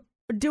I'm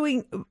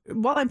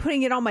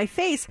putting it on my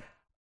face,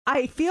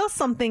 I feel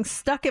something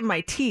stuck in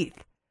my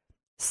teeth.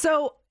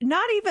 So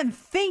not even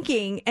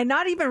thinking and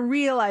not even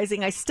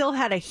realizing I still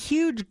had a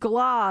huge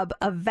glob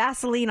of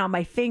Vaseline on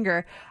my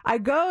finger, I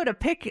go to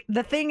pick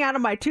the thing out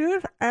of my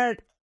tooth, and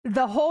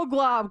the whole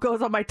glob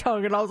goes on my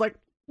tongue, and I was like,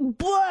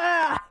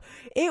 blah!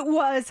 It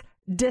was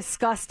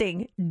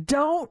disgusting.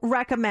 Don't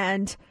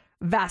recommend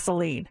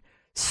Vaseline.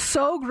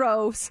 So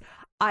gross.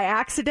 I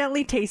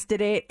accidentally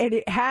tasted it, and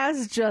it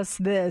has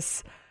just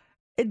this.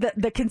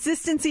 The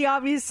consistency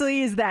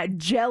obviously is that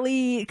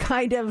jelly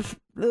kind of,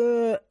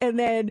 and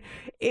then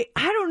I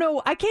don't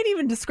know. I can't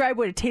even describe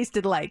what it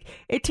tasted like.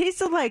 It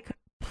tasted like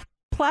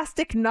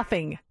plastic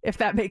nothing, if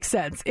that makes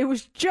sense. It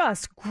was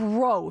just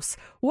gross.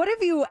 What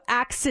have you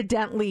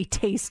accidentally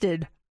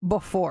tasted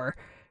before?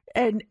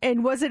 And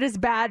was it as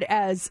bad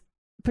as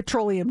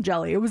petroleum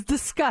jelly? It was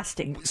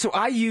disgusting. So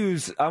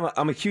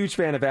I'm a huge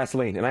fan of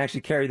Vaseline, and I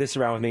actually carry this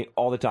around with me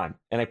all the time,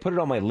 and I put it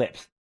on my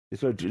lips.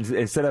 So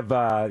instead of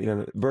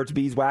Burt's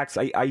Beeswax,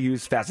 I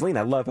use Vaseline.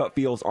 I love how it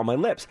feels on my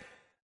lips.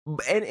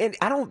 And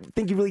I don't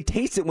think you really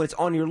taste it when it's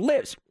on your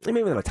lips.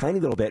 Maybe a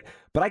tiny little bit,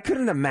 but I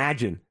couldn't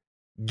imagine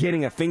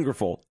getting a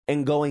fingerful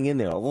and going in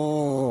there.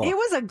 Oh. It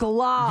was a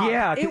glob.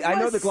 Yeah, I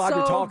know the glob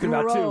you're talking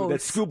about too.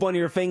 That scoop on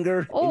your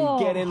finger and you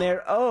get in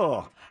there.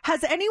 Oh.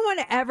 Has anyone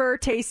ever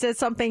tasted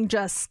something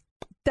just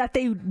that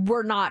they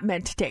were not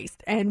meant to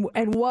taste? And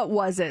what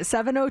was it?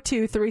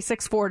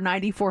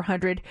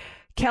 702-364-9400.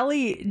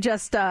 Kelly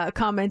just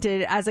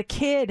commented, as a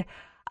kid,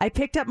 I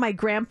picked up my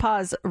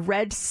grandpa's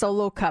red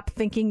Solo cup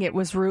thinking it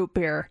was root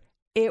beer.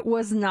 It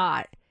was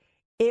not.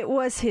 It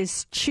was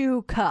his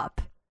chew cup,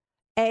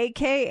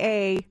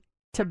 a.k.a.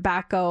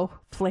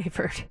 tobacco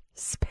flavored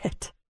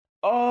spit.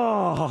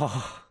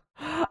 Oh.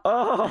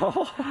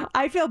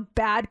 I feel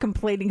bad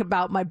complaining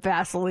about my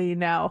Vaseline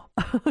now.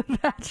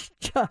 That's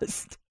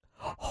just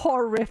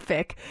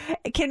horrific.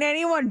 Can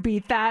anyone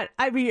beat that?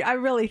 I mean, I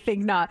really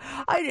think not.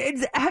 Have you ever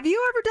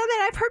done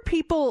that? I've heard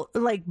people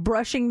like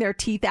brushing their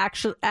teeth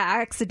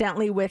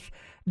accidentally with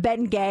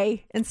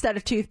Bengay instead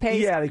of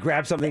toothpaste. Yeah, they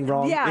grab something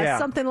wrong. Yeah,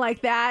 something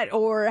like that.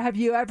 Or have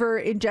you ever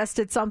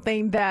ingested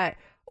something that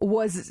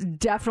was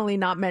definitely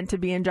not meant to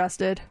be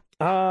ingested?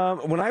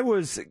 When I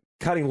was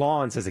cutting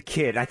lawns as a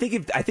kid, I think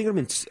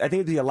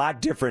it'd be a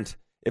lot different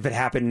if it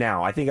happened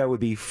now. I think I would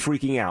be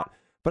freaking out.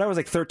 But I was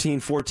like 13,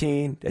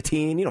 14, a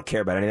teen. You don't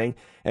care about anything.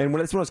 And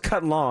when I was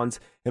cutting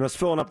lawns and I was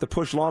filling up the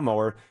push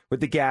lawnmower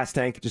with the gas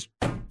tank, just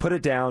put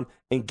it down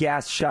and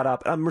gas shot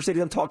up. Mercedes,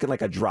 I'm talking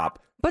like a drop.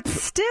 But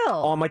still.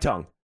 On my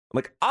tongue. I'm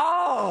like,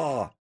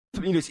 oh!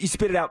 You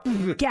spit it out.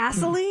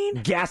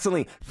 Gasoline?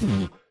 Gasoline.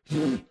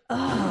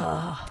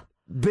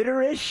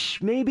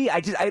 Bitterish, maybe.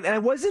 I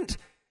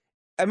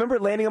remember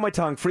it landing on my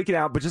tongue, freaking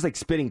out, but just like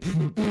spitting.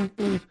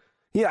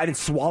 Yeah, I didn't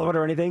swallow it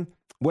or anything.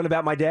 Went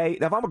about my day.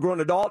 Now, if I'm a grown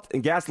adult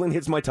and gasoline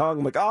hits my tongue,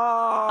 I'm like,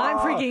 I'm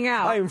freaking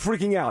out. I am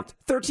freaking out.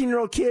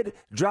 13-year-old kid,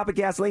 drop of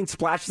gasoline,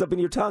 splashes up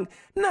into your tongue.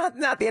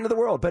 Not the end of the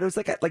world, but it was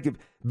like a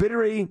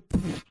bittery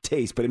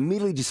taste, but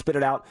immediately just spit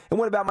it out and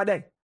went about my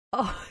day.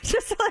 Oh,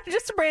 just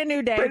a brand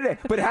new day.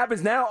 But it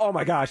happens now. Oh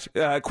my gosh!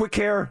 Quick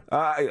care.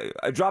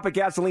 A drop of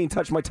gasoline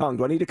touched my tongue.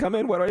 Do I need to come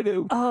in? What do I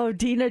do? Oh,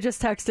 Dina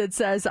just texted,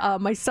 says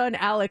my son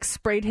Alex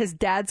sprayed his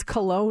dad's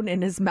cologne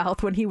in his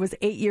mouth when he was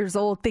 8 years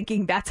old,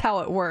 thinking that's how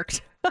it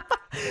worked. I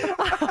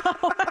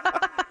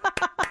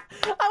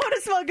want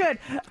to smell good,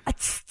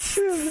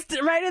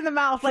 right in the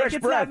mouth, like Fresh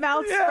it's breath. that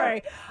mouth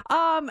spray.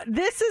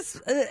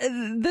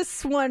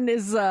 This one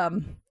is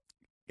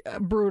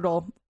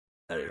brutal.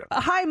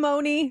 Hi,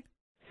 Moni.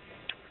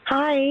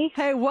 Hi.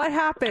 Hey, what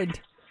happened?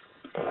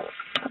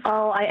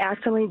 Oh, I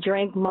accidentally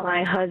drank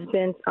my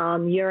husband's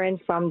urine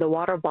from the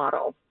water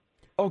bottle.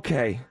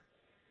 Okay.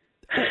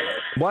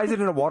 Why is it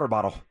in a water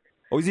bottle?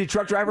 Oh, is he a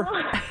truck driver?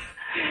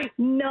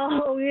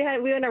 No, we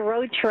were on a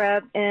road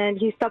trip, and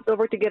he stopped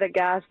over to get a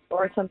gas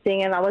or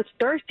something, and I was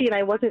thirsty, and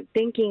I wasn't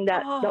thinking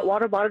that the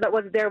water bottle that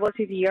was there was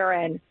his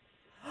urine.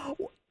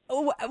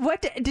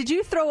 What did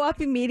you throw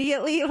up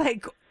immediately?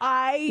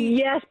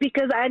 Yes,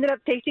 because I ended up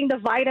tasting the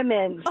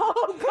vitamins.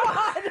 Oh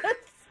God!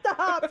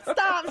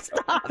 Stop!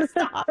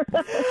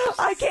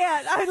 I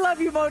can't. I love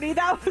you, Moni.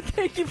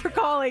 Thank you for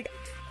calling.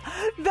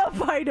 The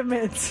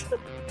vitamins.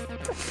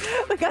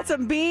 We got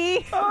some B.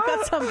 We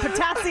got some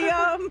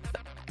potassium.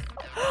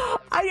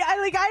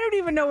 I don't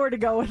even know where to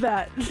go with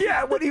that.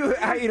 Yeah, what do you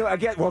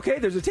again? Well, okay,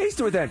 there's a taste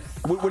to it then.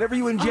 Whatever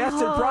you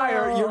ingested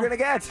prior, you're gonna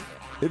get.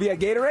 If you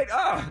had Gatorade,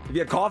 if you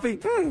had coffee,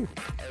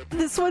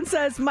 This one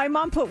says, my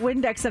mom put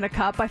Windex in a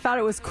cup. I thought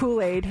it was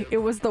Kool-Aid. It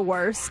was the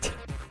worst.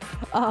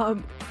 Oh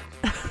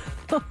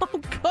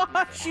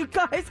gosh, you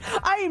guys,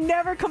 I am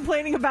never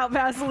complaining about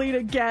Vaseline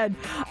again.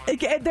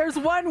 There's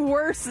one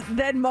worse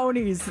than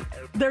Moni's.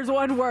 There's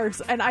one worse,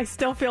 and I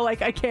still feel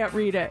like I can't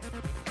read it.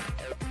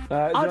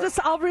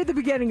 I'll read the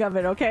beginning of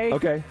it, okay?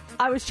 Okay.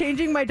 I was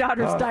changing my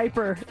daughter's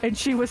diaper, and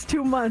she was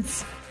 2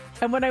 months.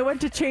 And when I went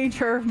to change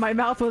her, my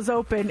mouth was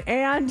open,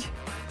 and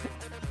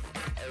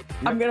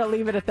I'm going to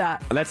leave it at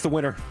that. And that's the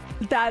winner.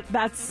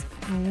 That's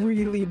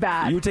really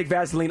bad. You would take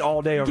Vaseline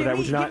all day over that,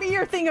 would you not? Give me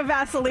your thing of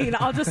Vaseline.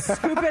 I'll just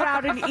scoop it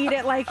out and eat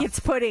it like it's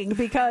pudding,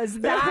 because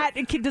that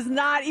does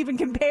not even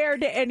compare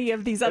to any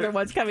of these other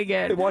ones coming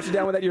in. They wash it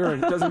down with that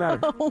urine. Doesn't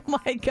matter. Oh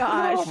my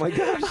gosh. Oh my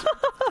gosh.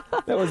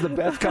 That was the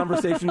best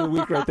conversation of the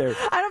week right there. And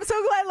I'm so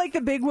glad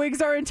the big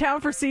wigs are in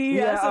town for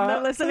CES and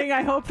they're listening.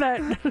 I hope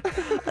that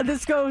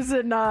this goes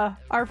in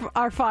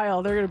our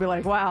file. They're going to be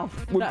like, wow,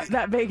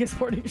 that Vegas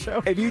morning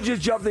show. If you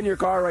just jumped in your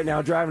car right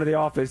now driving to the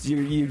office,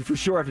 you for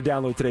sure have to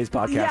download today's podcast.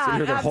 podcast Yeah, and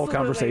hear their whole absolutely.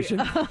 conversation.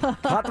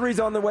 Hot Three's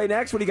on the way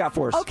next. What do you got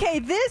for us? Okay,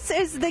 this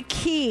is the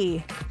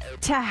key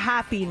to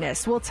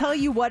happiness. We'll tell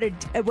you what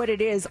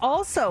it is.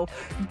 Also,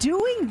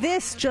 doing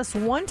this just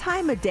one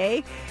time a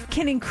day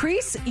can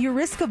increase your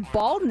risk of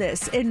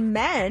baldness in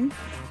men.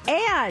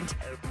 And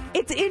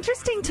it's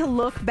interesting to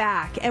look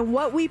back at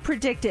what we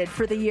predicted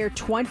for the year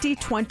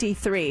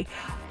 2023.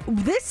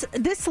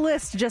 This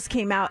list just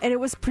came out, and it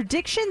was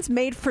predictions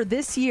made for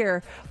this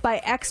year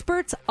by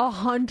experts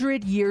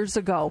 100 years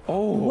ago.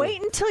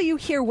 Wait until you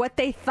hear what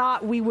they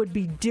thought we would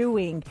be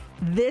doing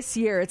this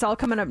year. It's all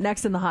coming up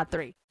next in the Hot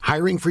 3.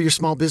 Hiring for your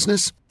small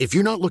business? If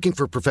you're not looking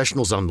for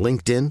professionals on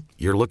LinkedIn,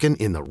 you're looking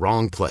in the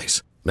wrong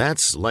place.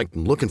 That's like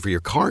looking for your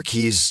car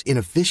keys in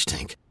a fish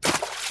tank.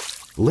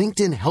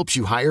 LinkedIn helps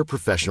you hire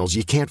professionals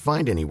you can't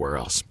find anywhere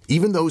else,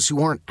 even those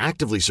who aren't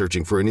actively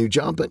searching for a new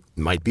job but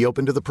might be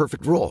open to the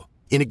perfect role.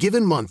 In a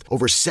given month,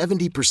 over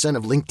 70%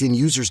 of LinkedIn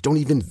users don't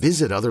even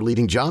visit other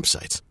leading job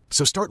sites.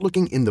 So start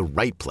looking in the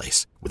right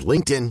place. With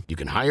LinkedIn, you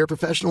can hire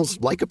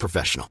professionals like a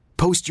professional.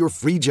 Post your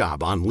free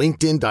job on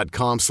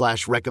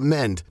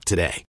linkedin.com/recommend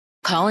today.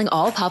 Calling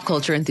all pop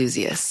culture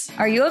enthusiasts.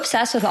 Are you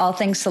obsessed with all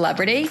things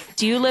celebrity?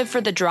 Do you live for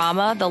the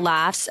drama, the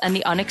laughs, and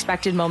the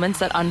unexpected moments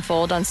that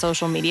unfold on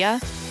social media?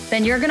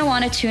 Then you're going to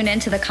want to tune in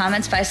to the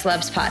Comments by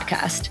Celebs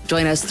podcast.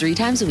 Join us 3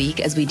 times a week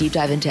as we deep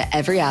dive into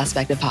every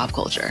aspect of pop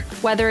culture.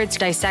 Whether it's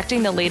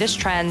dissecting the latest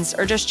trends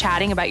or just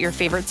chatting about your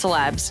favorite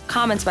celebs,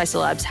 Comments by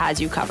Celebs has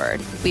you covered.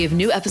 We have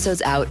new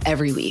episodes out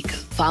every week.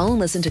 Follow and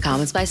listen to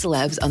Comments by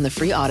Celebs on the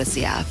free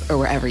Odyssey app or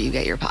wherever you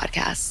get your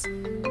podcasts.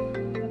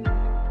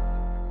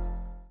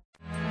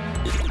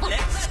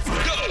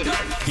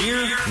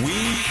 Here we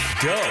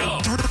go.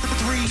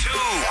 3, 2,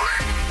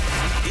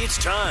 1. It's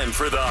time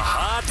for the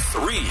Hot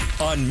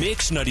 3 on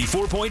Mix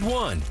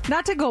 94.1.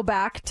 Not to go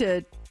back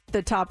to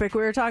the topic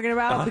we were talking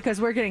about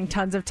because we're getting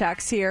tons of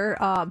texts here,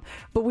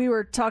 but we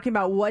were talking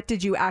about what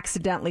did you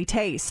accidentally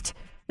taste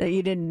that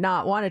you did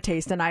not want to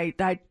taste, and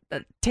I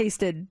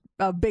tasted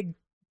a big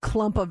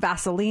clump of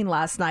Vaseline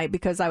last night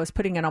because I was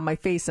putting it on my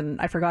face and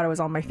I forgot it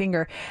was on my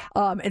finger,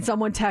 and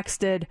someone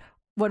texted,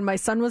 when my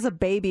son was a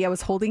baby, I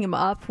was holding him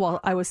up while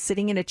I was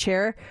sitting in a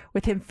chair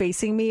with him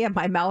facing me and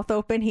my mouth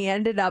open. He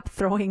ended up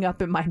throwing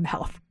up in my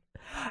mouth.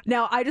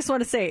 Now, I just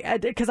want to say,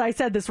 because I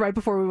said this right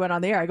before we went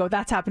on the air, I go,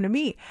 that's happened to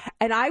me.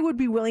 And I would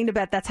be willing to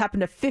bet that's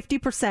happened to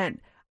 50%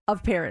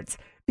 of parents,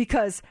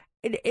 because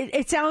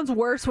it sounds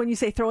worse when you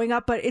say throwing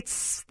up, but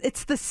it's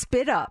the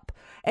spit up.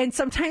 And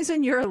sometimes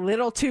when you're a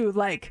little too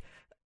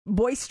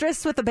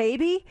boisterous with a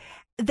baby,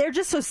 they're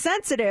just so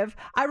sensitive.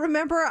 I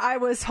remember I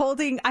was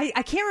holding,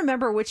 I can't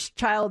remember which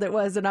child it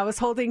was, and I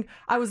was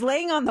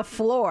laying on the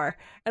floor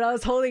and I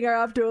was holding her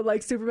up to it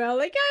like Superman,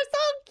 like, you're so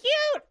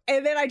cute.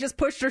 And then I just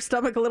pushed her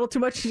stomach a little too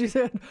much and she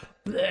said,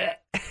 bleh.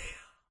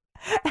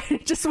 And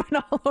it just went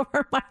all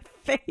over my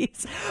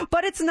face.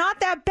 But it's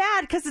not that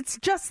bad because it's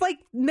just like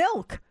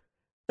milk.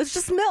 It's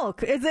just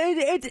milk.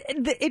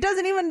 It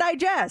doesn't even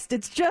digest.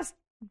 It's just,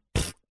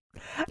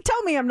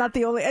 tell me I'm not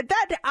the only.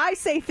 That I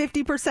say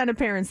 50% of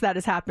parents that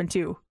has happened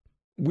to.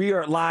 We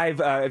are live,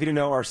 if you didn't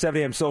know, our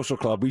 7 a.m. social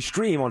club. We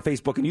stream on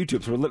Facebook and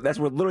YouTube, so that's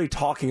what we're literally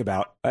talking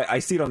about. I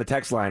see it on the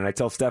text line, and I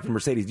tell Steph and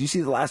Mercedes, do you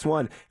see the last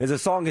one? As the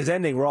song is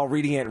ending, we're all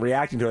reading it and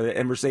reacting to it,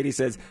 and Mercedes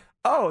says,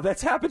 oh,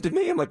 that's happened to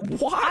me. I'm like,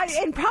 what?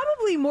 And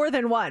probably more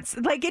than once.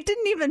 Like, it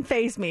didn't even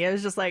faze me. It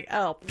was just like,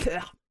 oh,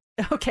 pfft.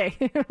 Okay,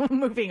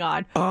 moving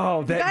on.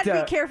 Oh, that, you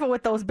gotta be careful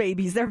with those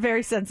babies. They're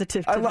very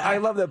sensitive to that. I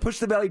love that. Push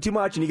the belly too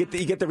much, and you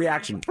get the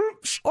reaction.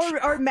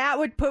 Or Matt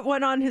would put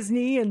one on his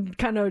knee and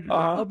kind of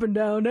up and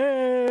down,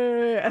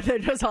 and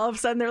then just all of a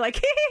sudden they're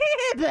like,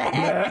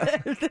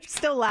 they're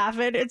still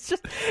laughing.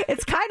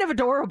 It's kind of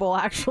adorable,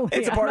 actually.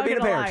 It's a part of being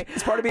a parent.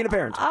 It's part of being a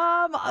parent.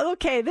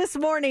 Okay, this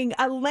morning,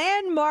 a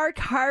landmark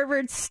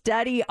Harvard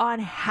study on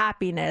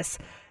happiness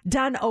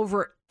done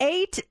over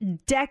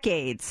 8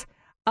 decades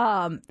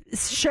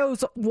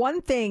shows one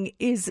thing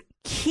is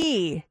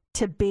key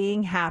to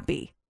being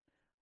happy: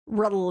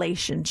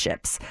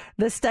 relationships.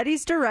 The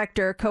study's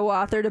director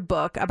co-authored a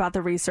book about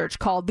the research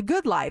called The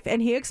Good Life,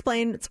 and he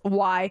explains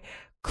why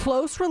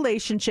close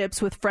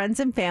relationships with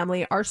friends and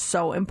family are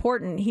so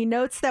important. He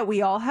notes that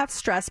we all have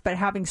stress, but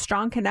having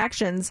strong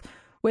connections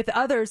with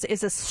others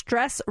is a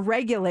stress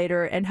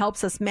regulator and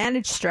helps us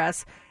manage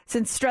stress.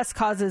 Since stress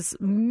causes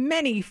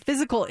many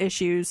physical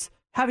issues,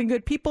 having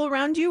good people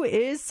around you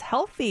is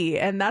healthy,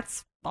 and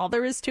that's all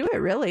there is to it,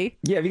 really.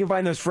 Yeah, if you can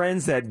find those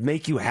friends that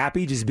make you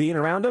happy just being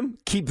around them,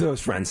 keep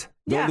those friends.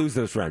 Don't lose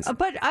those friends.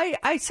 But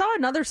I saw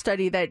another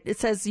study that it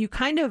says you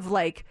kind of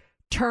like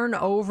turn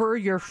over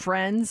your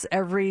friends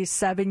every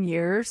 7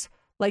 years.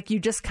 Like you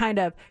just kind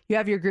of, you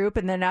have your group,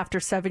 and then after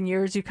 7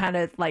 years, you kind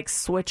of like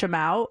switch them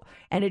out,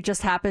 and it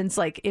just happens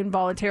like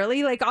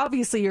involuntarily. Like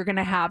obviously you're going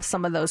to have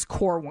some of those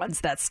core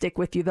ones that stick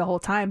with you the whole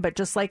time, but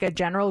just like a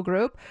general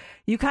group,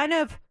 you kind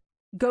of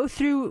go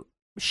through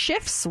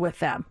shifts with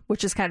them,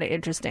 which is kind of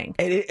interesting.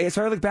 And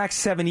so I look back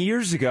 7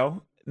 years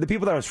ago, the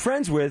people that I was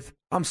friends with,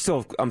 I'm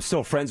still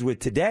friends with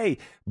today.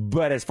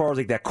 But as far as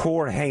like that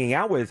core hanging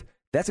out with,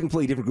 that's a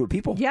completely different group of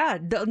people. Yeah,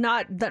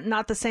 not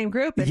the same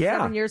group. And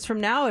 7 years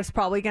from now, it's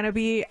probably going to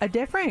be a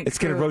different. It's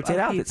going to rotate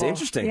out. It's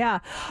interesting. Yeah.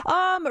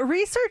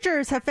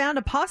 Researchers have found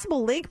a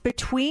possible link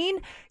between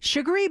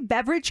sugary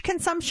beverage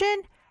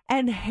consumption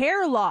and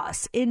hair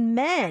loss in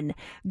men.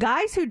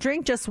 Guys who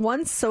drink just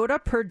one soda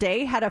per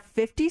day had a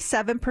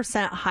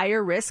 57%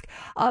 higher risk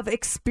of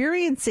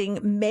experiencing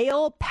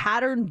male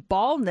pattern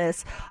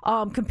baldness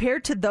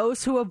compared to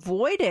those who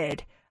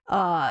avoided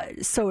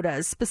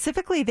sodas.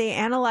 Specifically, they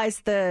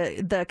analyzed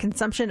the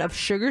consumption of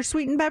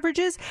sugar-sweetened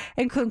beverages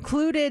and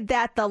concluded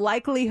that the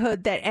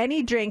likelihood that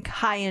any drink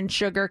high in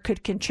sugar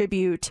could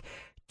contribute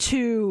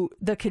to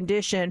the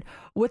condition,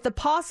 with the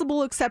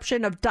possible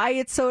exception of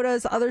diet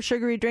sodas, other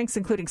sugary drinks,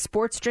 including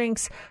sports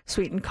drinks,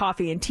 sweetened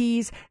coffee and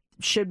teas,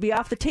 should be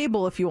off the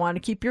table if you want to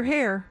keep your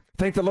hair.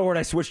 Thank the Lord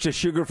I switched to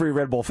sugar-free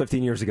Red Bull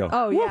 15 years ago.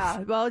 Oh, Woof. yeah.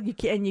 Well, you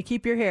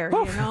keep your hair,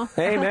 you know?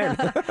 Amen.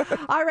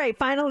 All right.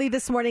 Finally,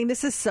 this morning,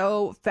 this is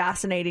so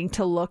fascinating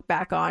to look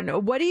back on.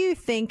 What do you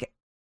think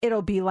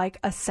it'll be like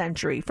a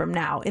century from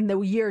now in the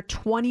year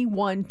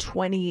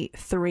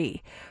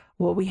 2123?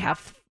 Will we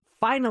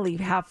finally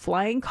have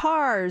flying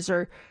cars,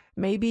 or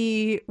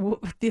maybe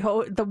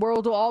the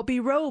world will all be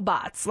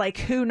robots? Like,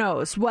 who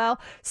knows? Well,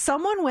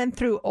 someone went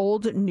through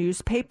old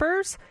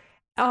newspaper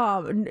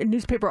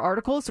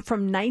articles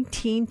from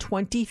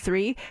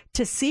 1923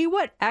 to see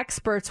what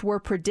experts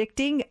were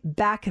predicting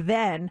back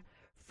then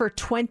for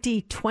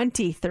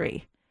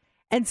 2023.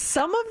 And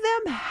some of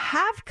them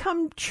have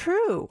come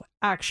true,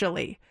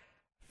 actually.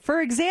 For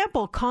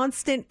example,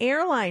 constant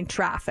airline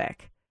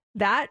traffic.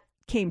 That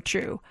came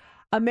true.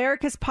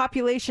 America's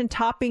population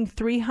topping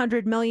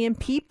 300 million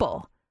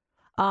people.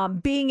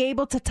 Being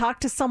able to talk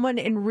to someone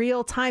in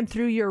real time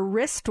through your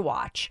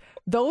wristwatch.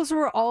 Those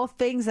were all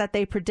things that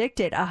they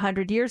predicted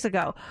 100 years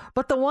ago.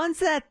 But the ones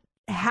that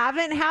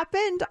haven't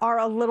happened are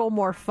a little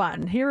more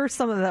fun. Here are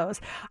some of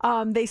those.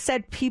 They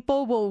said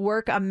people will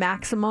work a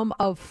maximum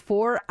of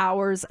 4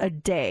 hours a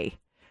day.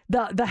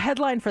 The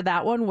headline for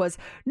that one was,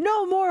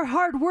 "No more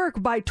hard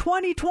work by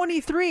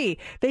 2023.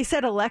 They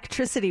said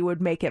electricity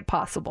would make it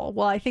possible.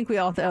 Well, I think we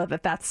all know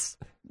that that's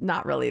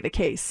not really the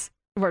case.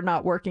 We're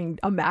not working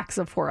a max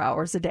of 4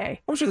 hours a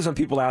day. I'm sure there's some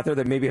people out there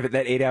that maybe have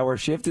that 8-hour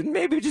shift and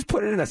maybe just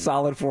put it in a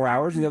solid 4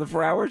 hours and the other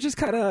 4 hours just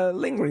kind of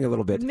lingering a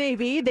little bit.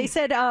 Maybe. They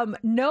said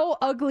no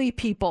ugly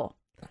people.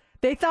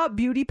 They thought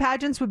beauty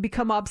pageants would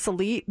become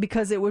obsolete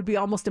because it would be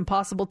almost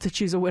impossible to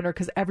choose a winner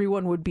because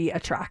everyone would be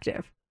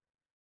attractive.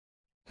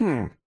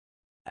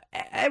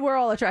 We're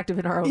all attractive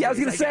in our own ways. Yeah, I was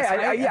going to say, guess,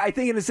 right? I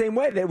think in the same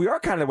way that we are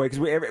kind of the way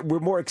because we're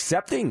more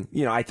accepting,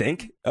 I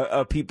think,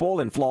 of people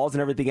and flaws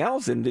and everything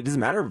else. And it doesn't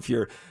matter if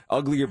you're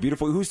ugly or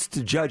beautiful. Who's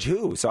to judge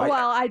who? So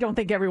I don't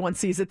think everyone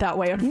sees it that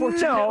way,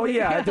 unfortunately. No,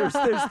 yeah, there's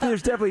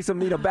definitely some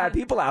bad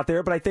people out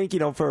there. But I think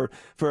for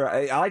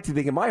I like to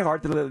think in my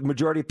heart that the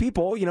majority of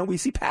people, we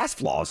see past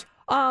flaws.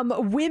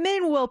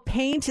 Women will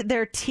paint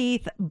their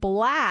teeth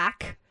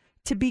black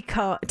to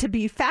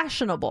be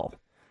fashionable.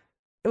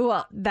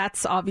 Well,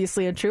 that's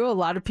obviously untrue. A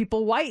lot of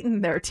people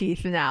whiten their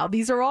teeth now.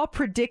 These are all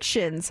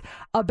predictions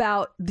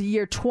about the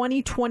year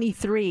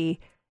 2023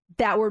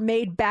 that were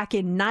made back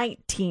in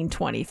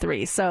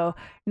 1923. So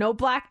no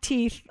black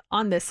teeth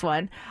on this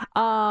one.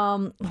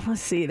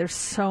 Let's see. There's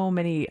so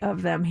many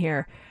of them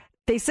here.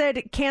 They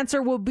said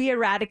cancer will be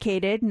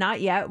eradicated.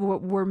 Not yet.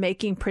 We're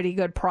making pretty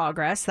good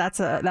progress.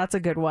 That's a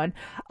good one.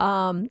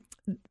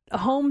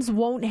 Homes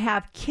won't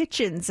have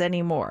kitchens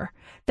anymore.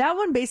 That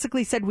one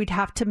basically said we'd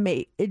have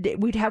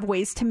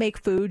ways to make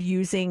food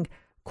using,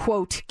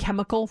 quote,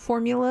 chemical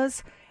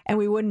formulas, and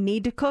we wouldn't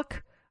need to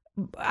cook.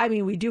 I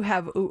mean, we do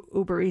have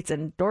Uber Eats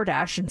and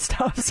DoorDash and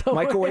stuff. So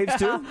microwaves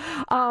too.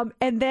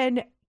 And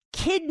then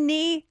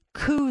kidney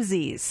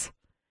koozies,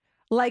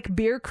 like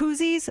beer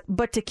koozies,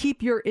 but to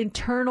keep your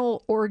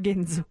internal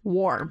organs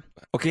warm.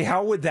 Okay,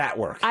 how would that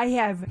work? I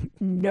have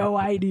no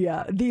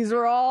idea. These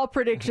are all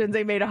predictions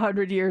they made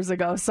 100 years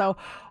ago. So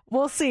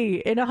we'll see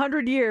in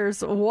 100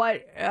 years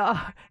what.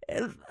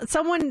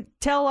 Someone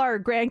tell our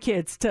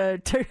grandkids to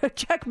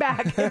check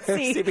back and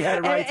see, if we had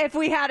it right. If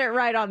we had it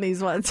right on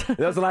these ones. That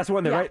was the last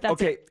one there, right?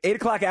 Okay, 8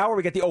 o'clock hour,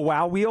 we get the Oh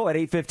Wow Wheel at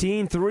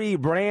 8:15. 3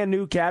 brand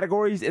new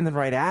categories. And then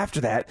right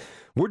after that,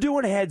 we're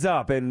doing Heads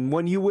Up. And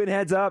when you win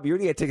Heads Up, you're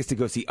going to get tickets to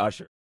go see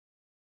Usher.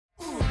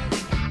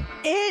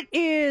 It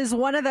is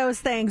one of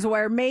those things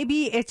where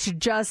maybe it's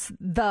just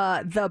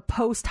the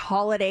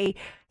post-holiday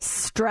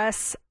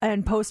stress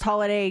and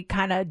post-holiday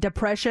kind of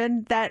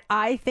depression that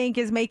I think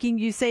is making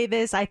you say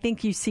this. I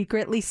think you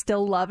secretly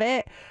still love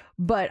it,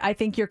 but I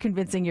think you're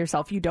convincing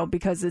yourself you don't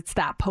because it's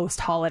that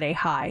post-holiday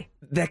high.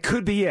 That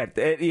could be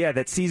it. Yeah,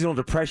 that seasonal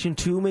depression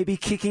too may be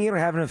kicking in or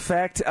having an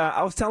effect.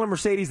 I was telling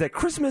Mercedes that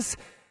Christmas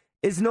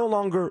is no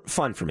longer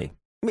fun for me.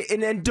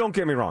 And don't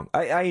get me wrong,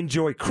 I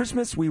enjoy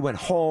Christmas. We went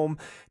home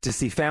to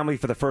see family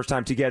for the first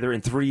time together in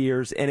 3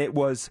 years, and it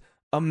was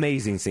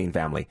amazing seeing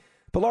family.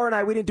 But Laura and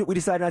I, we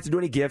decided not to do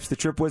any gifts. The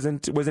trip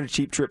wasn't a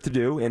cheap trip to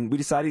do, and we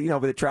decided,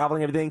 with the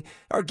traveling and everything,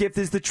 our gift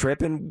is the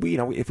trip, and we,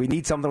 if we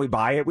need something, we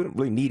buy it. We don't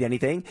really need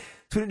anything,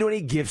 so we didn't do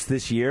any gifts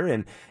this year.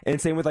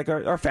 And same with like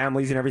our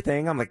families and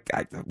everything. I'm like,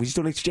 we just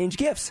don't exchange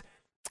gifts.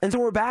 And so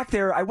when we're back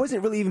there, I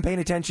wasn't really even paying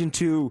attention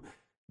to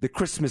the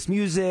Christmas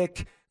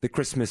music, the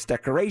Christmas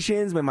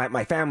decorations. When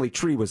my family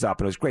tree was up,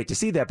 and it was great to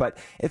see that, but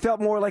it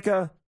felt more like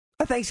a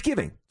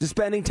Thanksgiving, just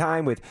spending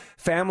time with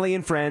family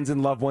and friends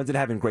and loved ones and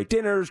having great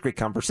dinners, great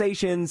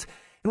conversations.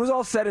 And it was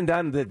all said and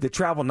done, the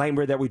travel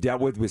nightmare that we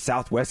dealt with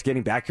Southwest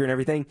getting back here and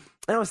everything.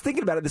 And I was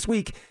thinking about it this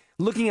week,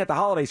 looking at the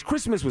holidays.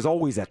 Christmas was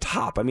always at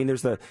top. I mean,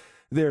 there's the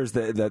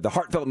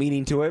heartfelt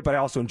meaning to it, but I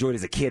also enjoyed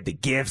as a kid the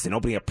gifts and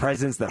opening up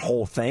presents, that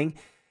whole thing.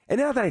 And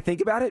now that I think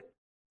about it,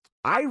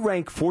 I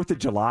rank 4th of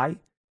July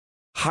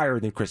higher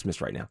than Christmas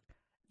right now.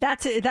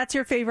 That's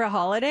your favorite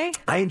holiday?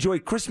 I enjoy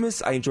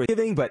Christmas. I enjoy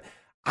giving, but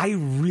I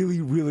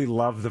really, really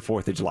love the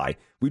 4th of July.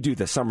 We do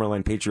the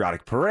Summerlin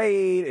Patriotic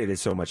Parade. It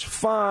is so much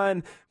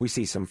fun. We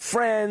see some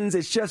friends.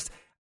 It's just,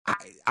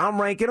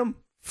 I'm ranking them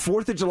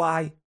 4th of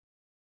July,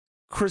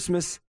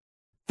 Christmas,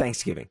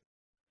 Thanksgiving.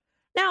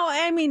 Now,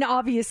 I mean,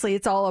 obviously,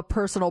 it's all a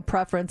personal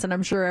preference, and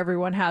I'm sure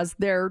everyone has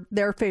their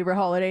favorite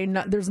holiday.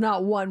 There's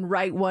not one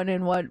right one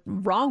and one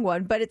wrong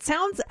one, but it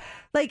sounds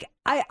like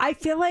I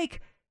feel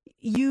like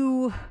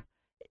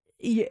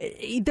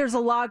there's a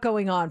lot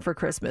going on for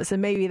Christmas,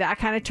 and maybe that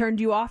kind of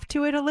turned you off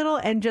to it a little,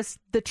 and just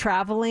the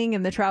traveling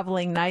and the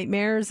traveling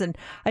nightmares. And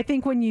I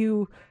think when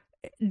you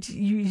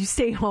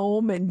stay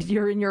home and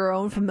you're in your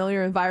own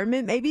familiar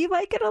environment, maybe you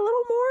like it a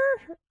little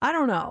more. I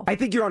don't know. I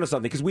think you're onto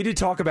something, because we did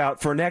talk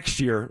about for next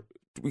year,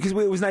 because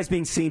it was nice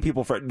seeing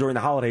people during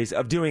the holidays,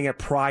 of doing it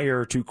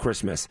prior to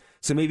Christmas.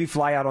 So maybe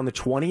fly out on the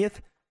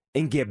 20th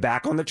and get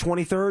back on the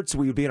 23rd, so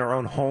we would be in our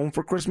own home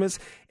for Christmas.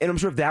 And I'm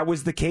sure if that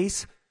was the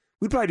case,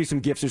 we'd probably do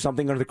some gifts or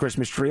something under the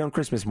Christmas tree on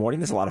Christmas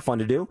morning. That's a lot of fun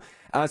to do.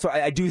 So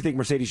I do think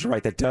Mercedes, you're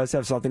right. That does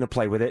have something to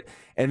play with it.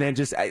 And then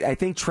just, I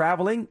think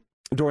traveling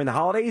during the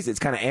holidays, it's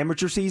kind of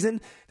amateur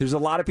season. There's a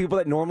lot of people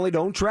that normally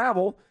don't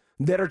travel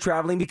that are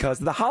traveling because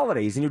of the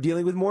holidays. And you're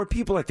dealing with more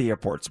people at the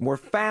airports, more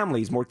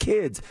families, more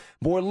kids,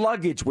 more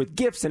luggage with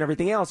gifts and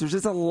everything else. There's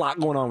just a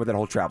lot going on with that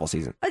whole travel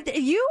season.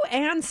 You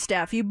and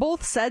Steph, you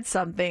both said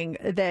something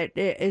that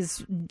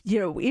is,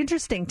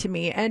 interesting to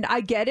me. And I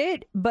get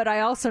it, but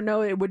I also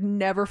know it would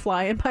never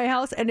fly in my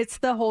house. And it's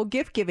the whole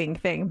gift giving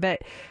thing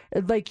that,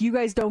 like, you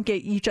guys don't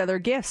get each other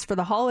gifts for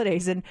the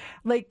holidays. And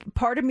like,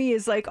 part of me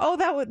is like, oh,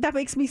 that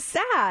makes me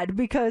sad,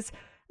 because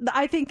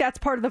I think that's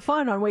part of the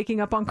fun on waking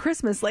up on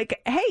Christmas.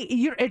 Like, hey,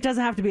 it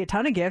doesn't have to be a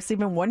ton of gifts,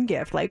 even one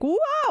gift. Like,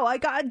 wow,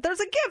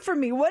 there's a gift for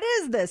me. What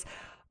is this?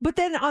 But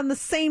then on the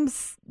same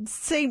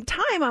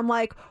time, I'm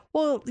like,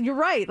 well, you're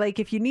right. Like,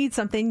 if you need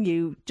something,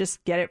 you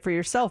just get it for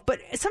yourself. But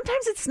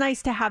sometimes it's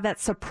nice to have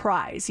that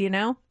surprise,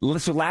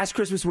 So last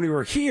Christmas when we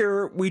were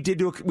here, we did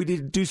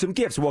do some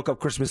gifts. We woke up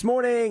Christmas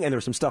morning, and there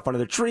was some stuff under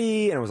the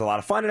tree, and it was a lot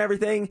of fun and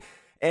everything.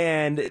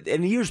 And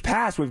in years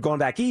past, we've gone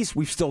back east.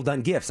 We've still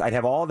done gifts. I'd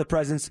have all the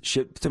presents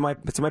shipped to my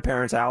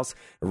parents' house,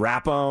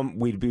 wrap them.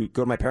 We'd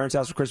go to my parents'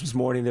 house for Christmas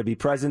morning. There'd be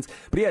presents.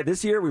 But yeah,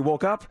 this year we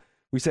woke up.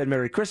 We said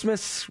Merry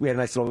Christmas. We had a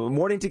nice little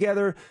morning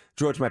together.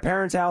 Drove to my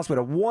parents' house. We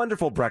had a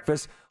wonderful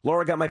breakfast.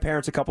 Laura got my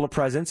parents a couple of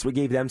presents. We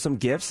gave them some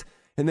gifts.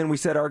 And then we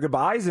said our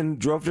goodbyes and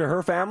drove to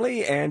her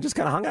family and just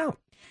kind of hung out.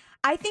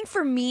 I think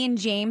for me and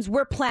James,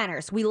 we're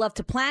planners. We love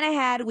to plan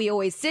ahead. We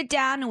always sit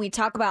down and we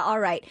talk about, all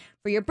right,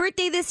 for your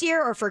birthday this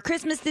year or for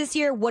Christmas this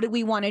year, what do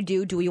we want to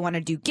do? Do we want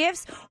to do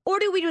gifts, or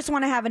do we just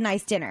want to have a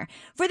nice dinner?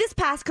 For this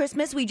past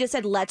Christmas, we just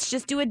said, let's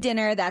just do a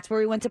dinner. That's where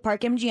we went to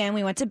Park MGM.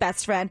 We went to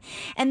Best Friend.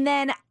 And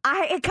then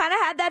I kind of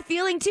had that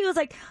feeling too. It was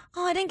like,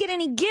 oh, I didn't get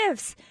any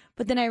gifts.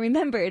 But then I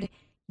remembered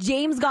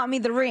James got me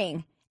the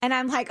ring. And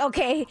I'm like,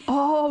 okay.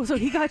 Oh, so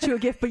he got you a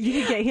gift, but you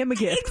didn't get him a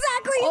gift.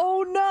 Exactly.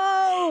 Oh,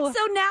 no.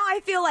 So now I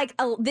feel like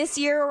this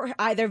year,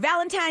 either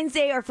Valentine's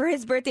Day or for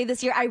his birthday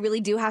this year, I really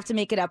do have to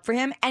make it up for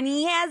him. And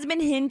he has been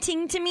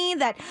hinting to me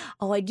that,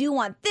 oh, I do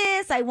want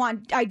this. I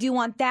do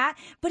want that.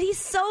 But he's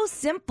so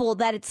simple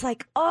that it's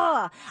like,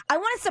 oh, I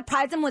want to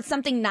surprise him with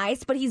something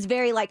nice, but he's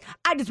very like,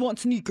 I just want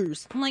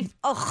sneakers. I'm like,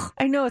 ugh.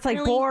 I know, it's like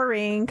really?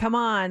 boring. Come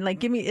on. Like,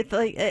 give me, it's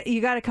like,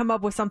 you got to come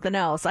up with something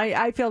else.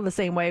 I feel the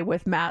same way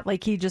with Matt.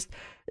 Like,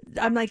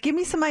 I'm like, give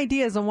me some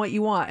ideas on what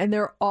you want. And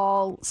they're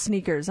all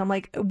sneakers. I'm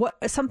like, what?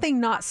 Something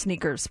not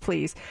sneakers,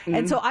 please. Mm-hmm.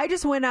 And so I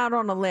just went out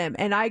on a limb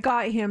and I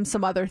got him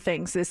some other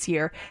things this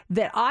year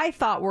that I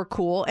thought were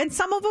cool. And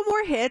some of them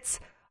were hits.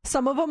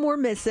 Some of them were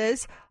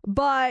misses,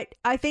 but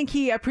I think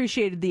he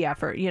appreciated the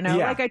effort, Yeah.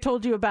 Like I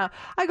told you about,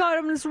 I got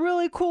him this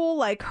really cool,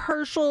 like,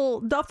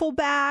 Herschel duffel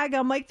bag.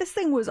 I'm like, this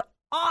thing was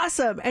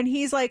awesome. And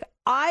he's like,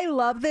 I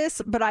love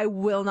this, but I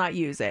will not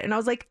use it. And I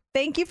was like,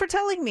 thank you for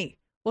telling me.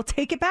 We'll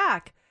take it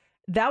back.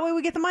 That way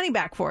we get the money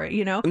back for it,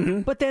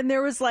 Mm-hmm. But then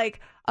there was like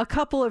a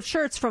couple of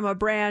shirts from a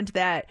brand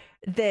that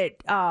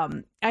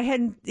I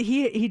hadn't,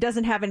 he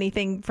doesn't have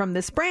anything from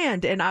this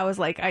brand. And I was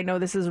like, I know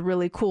this is a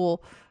really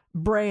cool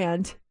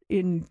brand.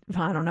 in,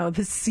 I don't know,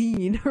 the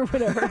scene or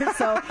whatever.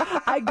 So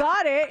I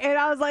got it, and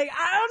I was like,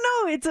 I don't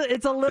know,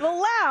 it's a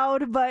little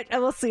loud, but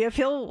we'll see if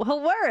he'll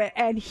wear it.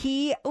 And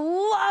he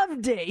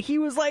loved it. He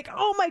was like,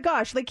 oh my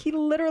gosh, like he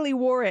literally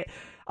wore it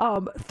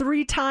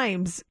 3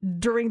 times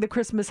during the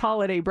Christmas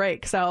holiday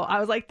break. So I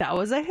was like, that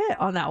was a hit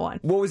on that one.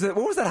 What was it?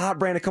 What was that hot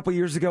brand a couple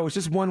years ago? It was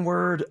just one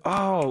word.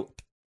 Oh,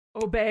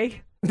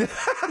 Obey.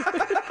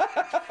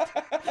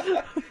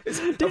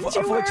 Didn't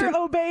you wear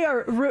Obey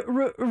or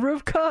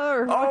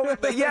Ruvka? Or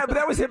but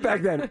that was hit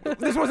back then.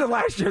 This wasn't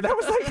last year. That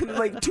was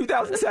like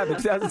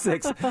 2007,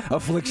 2006.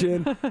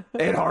 Affliction,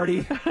 Ed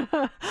Hardy.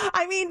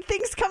 I mean,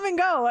 things come and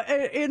go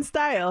in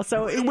style,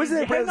 so hang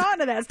on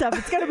to that stuff.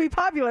 It's going to be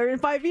popular in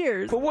 5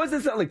 years. But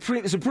wasn't that like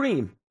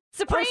Supreme?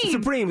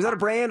 Supreme. Was that a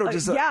brand or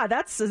just? Yeah,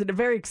 that's a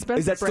very expensive.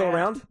 Is that brand. still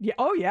around? Yeah.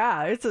 Oh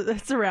yeah,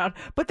 it's around.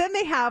 But then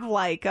they have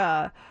like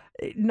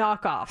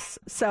knockoffs,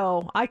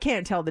 so I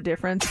can't tell the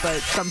difference, but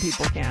some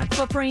people can.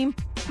 Supreme.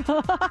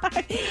 You're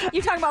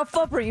talking about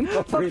Supreme.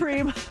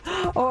 Supreme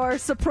or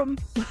Supreme.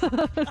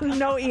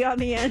 No E on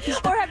the end.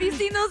 Or have you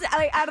seen those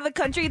out of the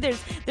country?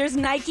 There's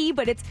Nike,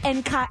 but it's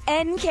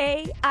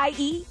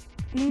NKIE.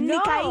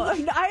 No,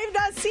 I have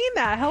not seen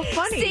that. How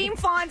funny. Same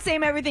font,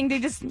 same everything. They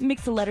just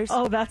mix the letters.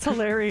 Oh, that's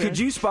hilarious. Could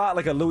you spot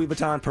like a Louis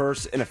Vuitton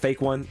purse and a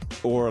fake one,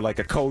 or like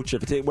a Coach,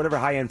 whatever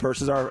high-end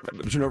purses are,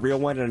 between a real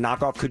one and a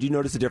knockoff? Could you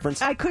notice the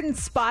difference? I couldn't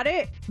spot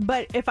it,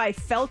 but if I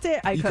felt it,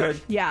 I could.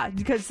 Yeah,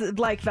 because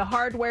like the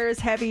hardware is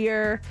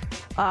heavier.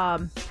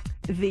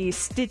 The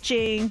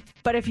stitching,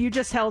 but if you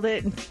just held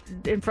it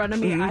in front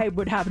of me, I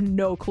would have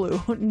no clue,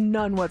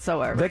 none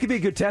whatsoever. That could be a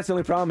good test. The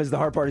only problem is the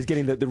hard part is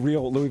getting the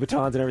real Louis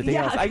Vuittons and everything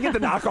else. I get the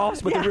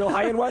knockoffs, but the real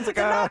high-end ones, like,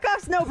 the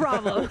knockoffs, no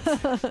problem.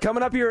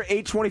 Coming up here,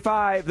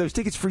 8:25, those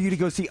tickets for you to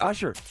go see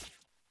Usher.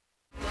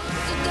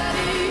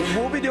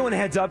 We'll be doing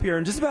heads up here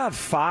in just about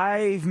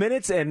 5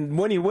 minutes, and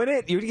when you win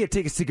it, you're going to get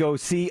tickets to go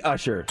see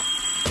Usher.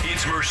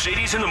 It's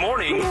Mercedes in the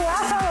morning.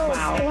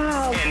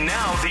 Wow. And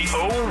now the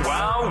Oh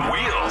Wow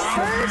Wheel.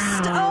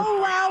 First Oh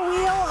Wow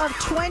Wheel of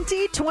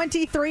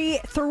 2023.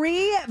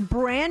 3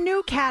 brand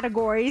new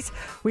categories.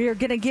 We are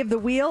going to give the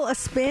wheel a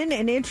spin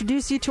and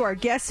introduce you to our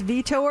guest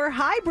vetoer.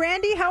 Hi,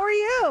 Brandy. How are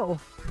you?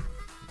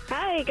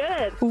 Hi,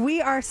 good.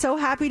 We are so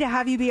happy to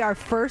have you be our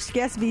first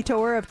guest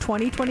vetoer of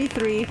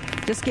 2023.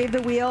 Just gave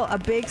the wheel a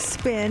big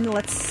spin.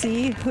 Let's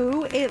see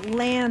who it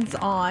lands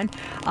on.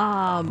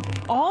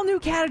 All new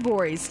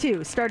categories,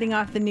 too, starting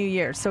off the new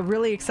year. So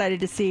really excited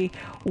to see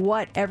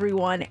what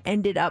everyone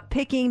ended up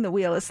picking. The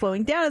wheel is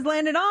slowing down. It's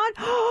landed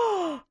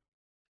on.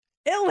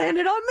 It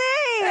landed on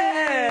me!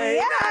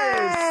 Hey,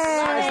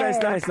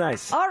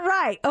 nice. All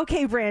right.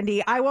 Okay,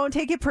 Brandy, I won't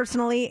take it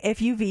personally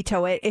if you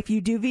veto it. If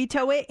you do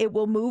veto it, it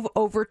will move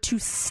over to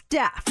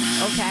Steph.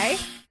 Okay?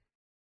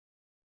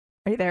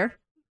 Are you there?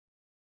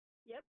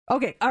 Yep.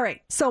 Okay, all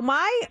right. So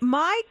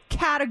my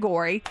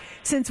category,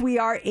 since we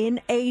are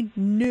in a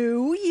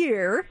new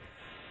year,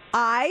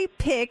 I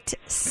picked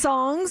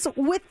songs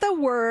with the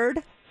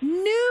word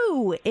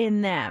new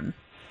in them.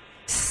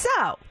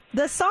 So,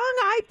 the song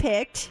I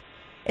picked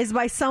is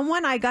by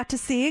someone I got to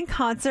see in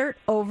concert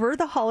over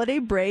the holiday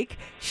break.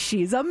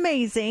 She's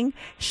amazing.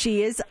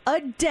 She is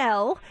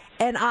Adele,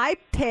 and I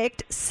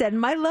picked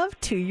Send My Love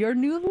to Your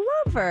New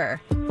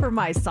Lover for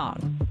my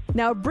song.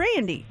 Now,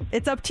 Brandy,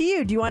 it's up to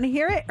you. Do you want to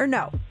hear it or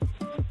no?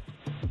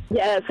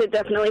 Yes, it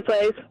definitely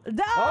plays.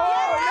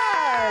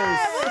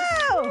 Oh,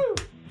 Woo!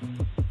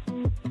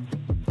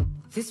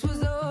 This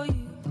was all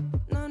you,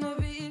 none of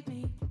it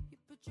me. You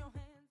put your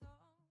hands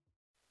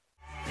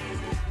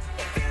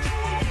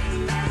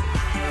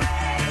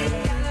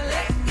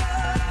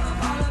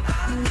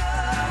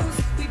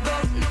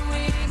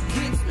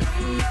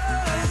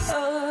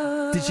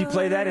Did she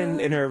play that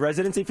in her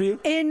residency for you?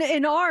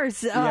 In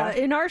ours,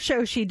 in our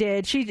show, she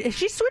did. She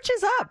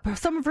switches up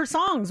some of her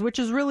songs, which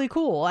is really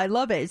cool. I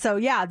love it. So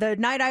yeah, the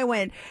night I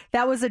went,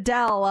 that was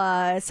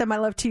Adele. Send My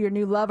Love to Your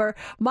New Lover.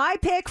 My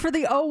pick for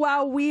the Oh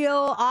Wow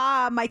Wheel.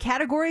 My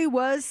category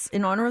was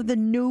in honor of the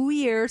new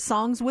year,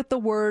 songs with the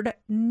word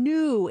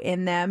new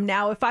in them.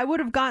 Now, if I would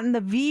have gotten the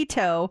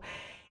veto,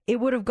 it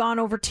would have gone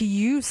over to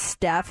you,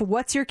 Steph.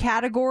 What's your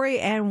category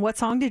and what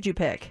song did you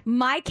pick?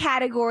 My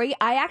category,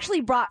 I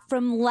actually brought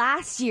from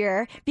last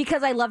year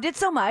because I loved it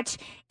so much.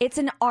 It's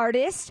an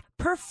artist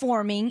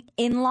performing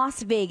in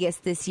Las Vegas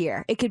this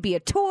year. It could be a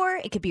tour,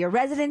 it could be a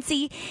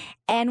residency.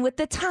 And with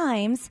the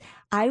times,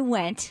 I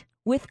went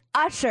with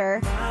Usher,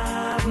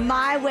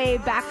 My Way,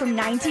 back from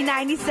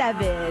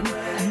 1997.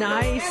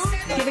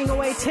 Nice. Giving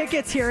away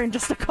tickets here in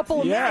just a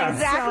couple of minutes.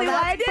 Exactly so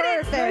why I did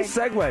it. Nice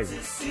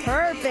segue.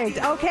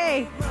 Perfect.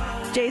 Okay.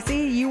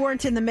 JC, you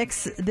weren't in the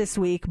mix this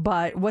week,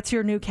 but what's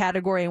your new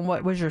category and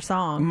what was your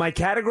song? My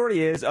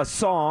category is a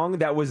song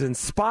that was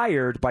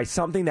inspired by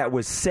something that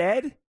was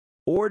said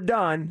or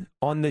done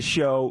on the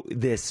show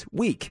this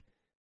week.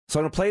 So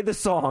I'm going to play the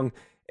song,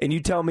 and you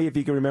tell me if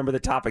you can remember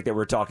the topic that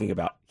we're talking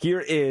about. Here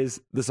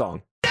is the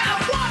song.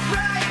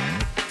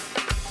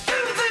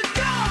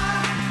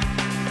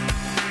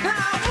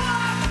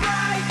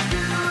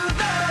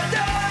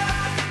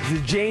 The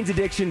Jane's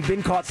Addiction,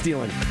 Been Caught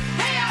Stealing.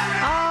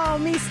 Oh, Oh,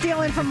 me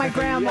stealing from my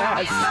grandma. I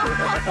like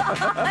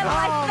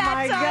that,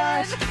 my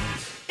Tyler. gosh.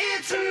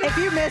 If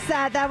you missed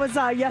that, that was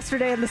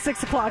yesterday in the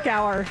 6 o'clock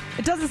hour.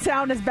 It doesn't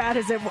sound as bad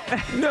as it.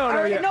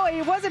 No, no,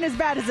 it wasn't as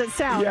bad as it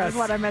sounds. Yes. Is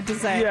what I meant to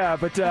say. Yeah,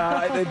 but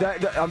I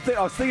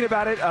was thinking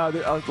about it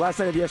last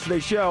night of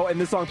yesterday's show,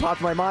 and this song popped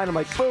in my mind. I'm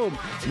like, boom,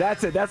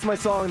 that's it. That's my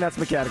song. That's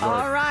my category.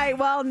 All right.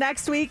 Well,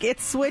 next week it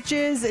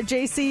switches.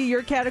 JC,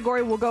 your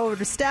category will go over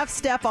to Steph.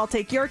 Steph, I'll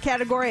take your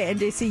category, and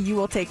JC, you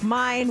will take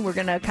mine. We're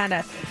gonna kind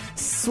of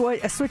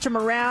switch them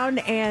around,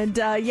 and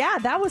yeah,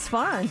 that was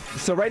fun.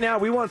 So right now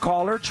we want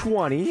caller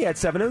 20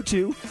 at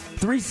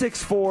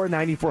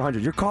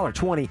 702-364-9400. Your caller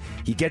 20,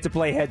 you get to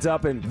play Heads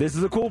Up, and this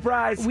is a cool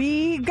prize.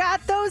 We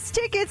got those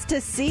tickets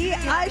to see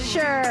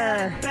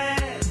Usher.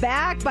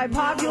 Back by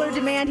popular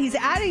demand. He's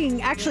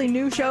adding actually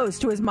new shows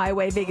to his My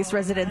Way Vegas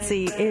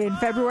residency in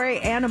February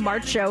and a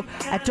March show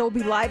at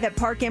Dolby Live at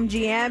Park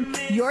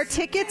MGM. Your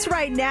tickets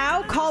right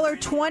now, caller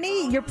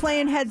 20, you're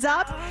playing Heads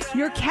Up.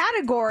 Your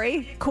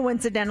category,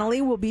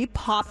 coincidentally, will be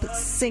pop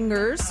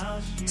singers.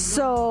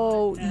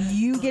 So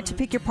you get to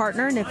pick your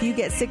partner, and if you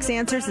get 6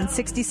 answers in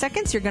 60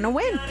 seconds, you're going to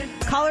win.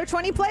 Caller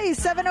 20 plays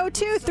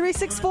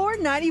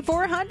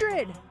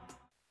 702-364-9400.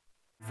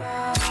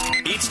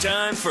 It's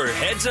time for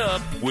Heads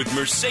Up with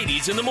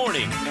Mercedes in the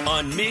Morning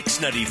on Mix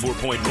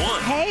 94.1.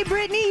 Hey,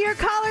 Brittany, you're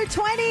caller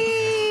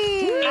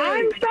 20.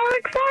 I'm so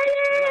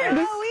excited. Oh, we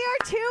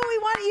are too. We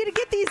want you to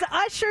get these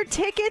Usher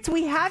tickets.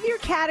 We have your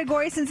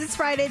category. Since it's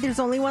Friday, there's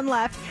only one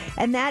left,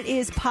 and that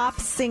is pop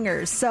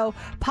singers. So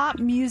Pop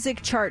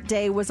Music Chart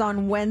Day was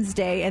on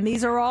Wednesday, and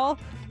these are all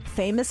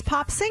famous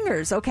pop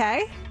singers,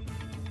 okay?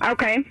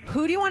 Okay.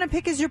 Who do you want to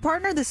pick as your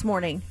partner this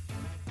morning?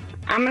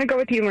 I'm going to go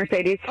with you,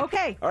 Mercedes.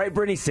 Okay. All right,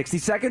 Brittany, 60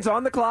 seconds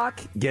on the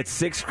clock. Get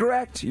 6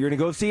 correct. You're going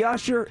to go see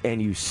Usher,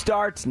 and you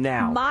start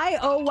now. My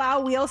Oh Wow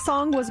Wheel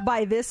song was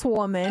by this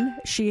woman.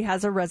 She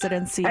has a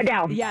residency.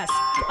 Adele. Yes.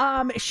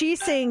 She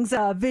sings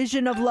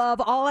Vision of Love,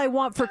 All I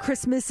Want for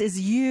Christmas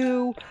Is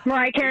You.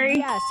 Mariah Carey.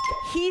 Yes.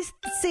 He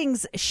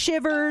sings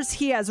Shivers.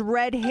 He has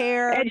red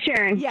hair. Ed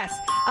Sheeran. Yes.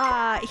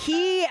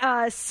 He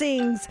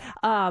sings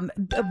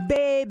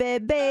Baby,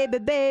 Baby,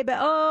 Baby,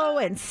 Oh,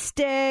 and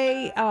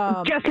Stay.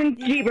 Justin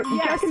Bieber.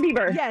 Yes, Justin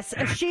Bieber. Yes,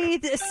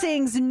 she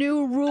sings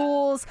New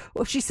Rules.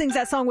 Well, she sings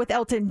that song with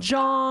Elton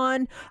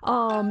John.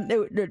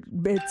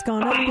 It's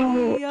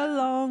gonna be a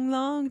long,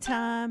 long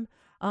time.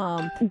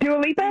 Dua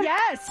Lipa?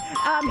 Yes.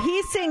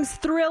 He sings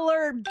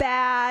Thriller,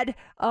 Bad,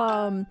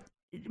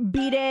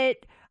 Beat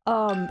It.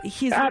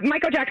 He's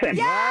Michael Jackson.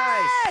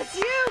 Yes,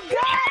 you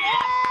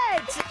got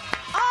it.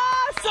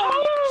 Awesome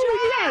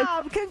job. Yes.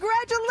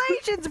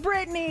 Congratulations,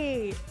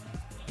 Brittany.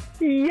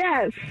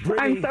 Yes.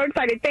 Brittany, I'm so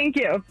excited. Thank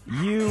you.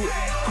 You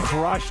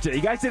crushed it.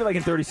 You guys did it like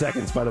in 30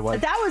 seconds, by the way.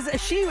 That was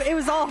it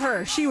was all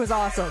her. She was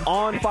awesome.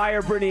 On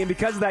fire, Brittany. And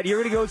because of that, you're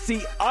going to go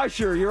see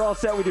Usher. You're all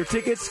set with your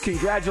tickets.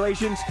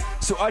 Congratulations.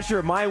 So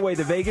Usher, My Way,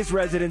 the Vegas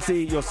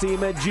residency. You'll see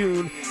him in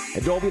June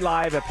at Dolby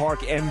Live at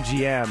Park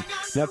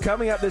MGM. Now,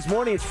 coming up this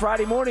morning, it's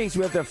Friday morning, so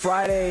we have the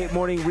Friday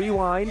morning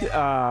rewind.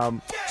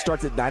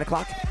 Starts at 9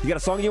 o'clock. You got a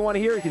song you want to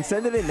hear? You can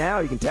send it in now.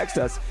 You can text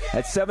us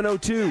at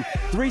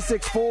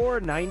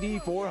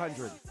 702-364-9400.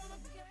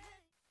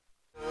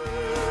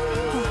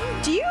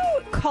 Do you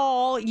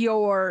call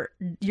your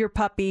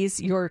puppies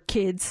your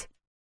kids?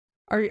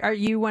 Are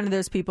you one of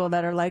those people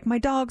that are like, my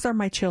dogs are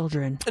my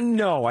children?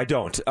 No, I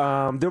don't.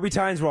 There'll be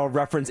times where I'll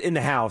reference in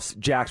the house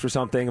Jax or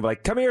something,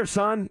 like, come here,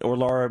 son. Or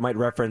Laura might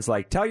reference,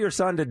 like, tell your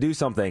son to do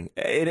something.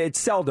 It's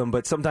seldom,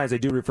 but sometimes I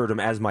do refer to him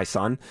as my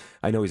son.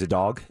 I know he's a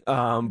dog.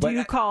 But do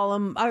you call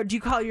him? Do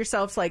you call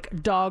yourselves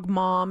like dog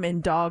mom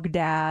and dog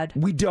dad?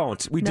 We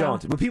don't. We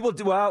don't. But people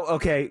do. Well,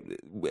 okay.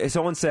 If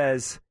someone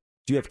says,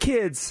 do you have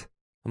kids?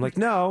 I'm like,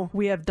 no.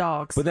 We have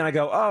dogs. But then I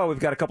go, oh, we've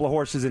got a couple of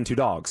horses and 2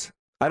 dogs.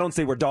 I don't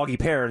say we're doggy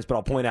parents, but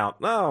I'll point out,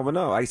 no.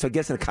 So I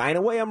guess in a kind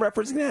of way I'm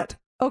referencing that.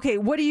 Okay,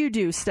 what do you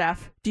do,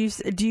 Steph? Do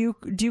you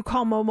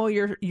call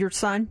Momo your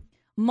son?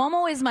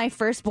 Momo is my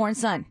firstborn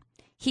son.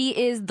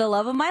 He is the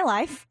love of my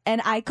life,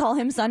 and I call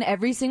him son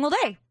every single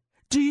day.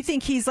 Do you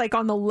think he's like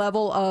on the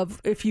level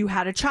of if you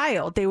had a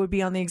child, they would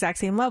be on the exact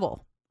same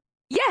level?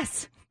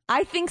 Yes,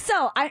 I think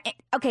so.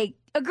 Okay,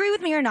 agree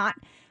with me or not,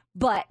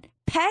 but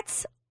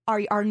pets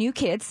are our new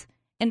kids,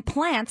 and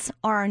plants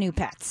are our new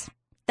pets.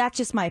 That's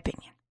just my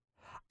opinion.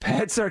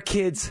 Pets are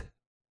kids.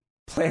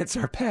 Plants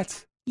are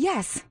pets.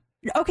 Yes.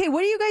 Okay,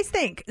 what do you guys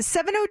think?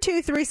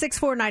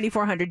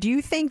 702-364-9400. Do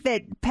you think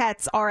that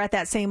pets are at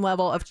that same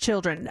level of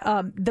children?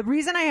 The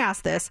reason I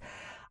asked this,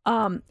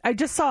 I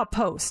just saw a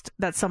post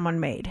that someone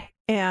made,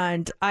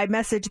 and I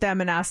messaged them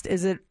and asked,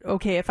 is it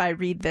okay if I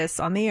read this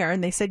on the air?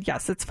 And they said,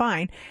 yes, it's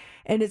fine.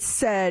 And it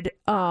said,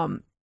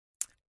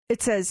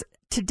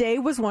 today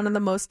was one of the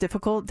most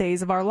difficult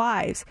days of our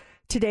lives.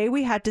 Today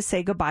we had to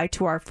say goodbye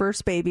to our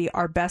first baby,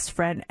 our best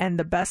friend, and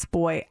the best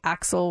boy,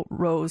 Axel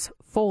Rose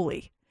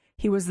Foley.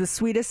 He was the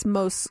sweetest,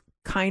 most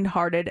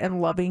kind-hearted,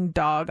 and loving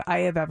dog I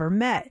have ever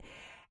met.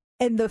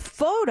 And the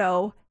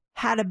photo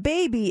had a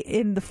baby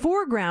in the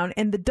foreground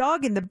and the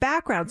dog in the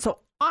background. So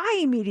I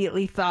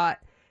immediately thought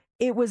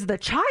it was the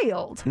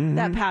child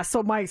that passed.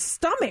 So my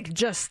stomach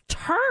just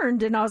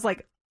turned and I was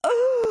like,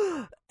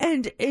 oh,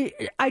 and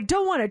I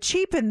don't want to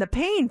cheapen the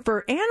pain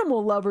for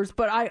animal lovers,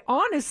 but I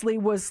honestly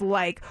was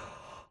like,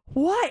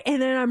 what?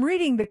 And then I'm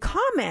reading the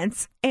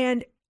comments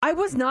and I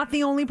was not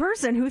the only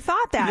person who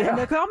thought that. And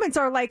the comments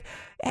are like,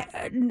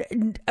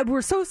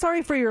 we're so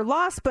sorry for your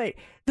loss, but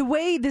the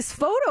way this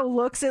photo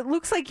looks, it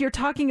looks like you're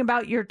talking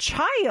about your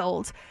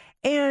child.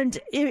 And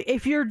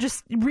if you're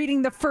just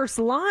reading the first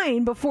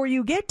line before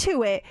you get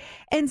to it,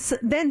 and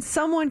then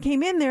someone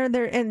came in there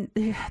and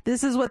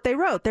this is what they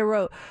wrote. They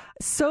wrote,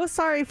 so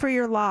sorry for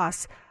your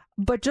loss,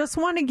 but just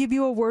want to give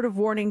you a word of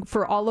warning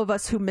for all of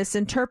us who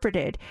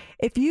misinterpreted.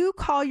 If you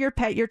call your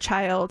pet your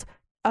child,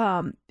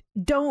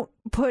 don't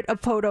put a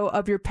photo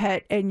of your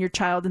pet and your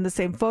child in the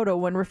same photo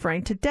when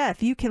referring to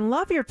death. You can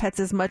love your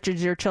pets as much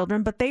as your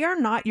children, but they are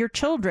not your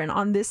children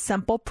on this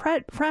simple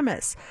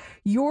premise.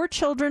 Your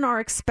children are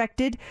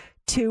expected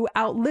to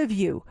outlive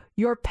you.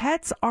 Your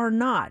pets are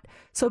not.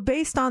 So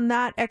based on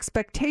that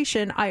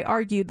expectation, I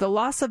argued the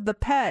loss of the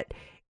pet,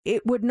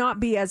 it would not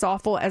be as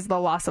awful as the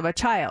loss of a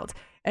child.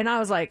 And I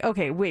was like,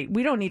 okay, wait,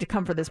 we don't need to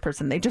come for this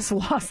person. They just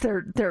lost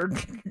their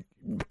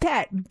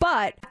pet.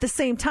 But at the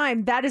same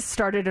time, that has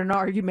started an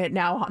argument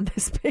now on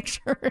this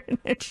picture. And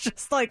it's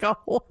just like a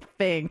whole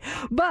thing.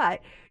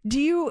 But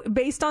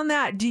based on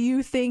that, do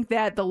you think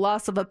that the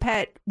loss of a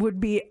pet would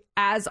be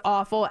as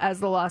awful as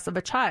the loss of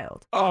a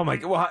child? Oh my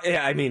God! Well,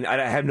 yeah, I mean,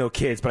 I have no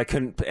kids, but I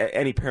couldn't.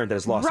 Any parent that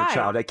has lost a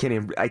child, I can't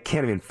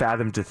even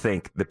fathom to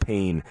think the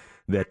pain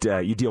that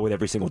you deal with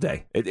every single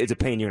day. It's a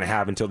pain you're going to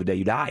have until the day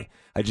you die.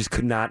 I just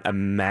could not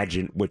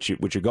imagine what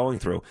you're going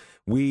through.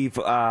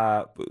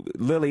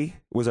 Lily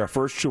was our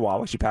first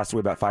Chihuahua. She passed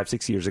away about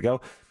 5-6 years ago.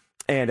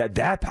 And I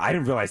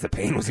didn't realize the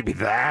pain was going to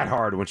be that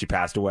hard when she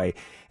passed away.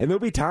 And there'll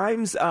be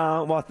times,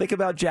 think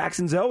about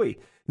Jackson Zoe,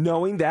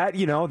 knowing that,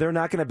 they're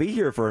not going to be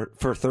here for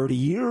 30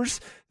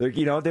 years.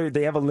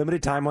 They have a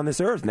limited time on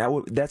this earth.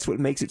 Now, that's what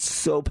makes it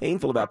so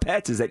painful about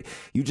pets is that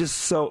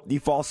you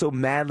fall so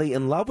madly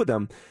in love with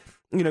them.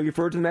 You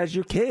refer to them as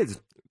your kids.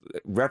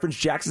 Reference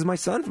Jax as my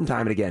son from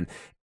time and again.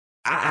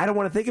 I don't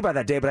want to think about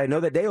that day, but I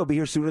know that day will be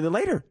here sooner than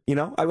later.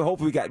 I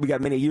hope we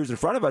got many years in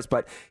front of us,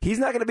 but he's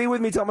not going to be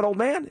with me till I'm an old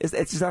man. It's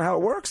just not how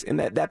it works. And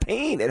that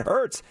pain, it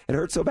hurts. It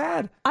hurts so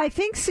bad. I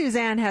think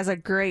Suzanne has a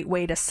great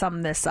way to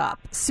sum this up.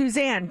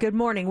 Suzanne, good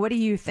morning. What do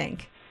you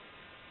think?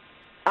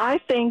 I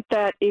think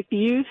that if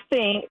you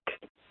think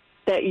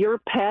that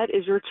your pet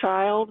is your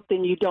child,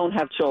 then you don't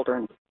have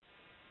children.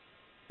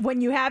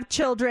 When you have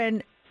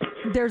children,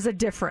 there's a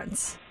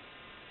difference.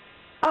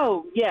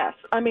 Oh, yes.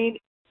 I mean,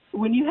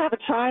 when you have a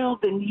child,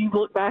 then you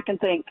look back and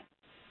think,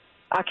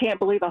 I can't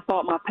believe I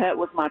thought my pet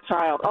was my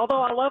child,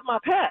 although I love my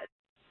pet.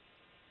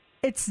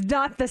 It's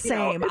not the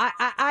same.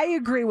 I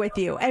agree with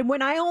you. And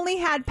when I only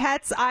had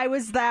pets, I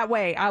was that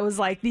way. I was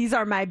like, these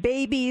are my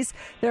babies.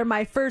 They're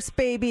my first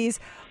babies.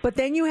 But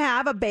then you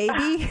have a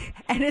baby,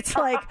 and it's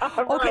like,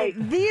 okay,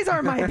 these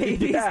are my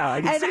babies.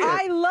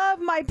 I love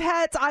my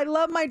pets. I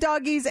love my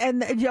doggies.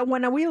 And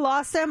when we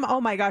lost them,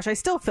 oh my gosh, I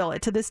still feel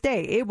it to this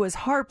day. It was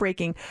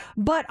heartbreaking.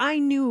 But I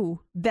knew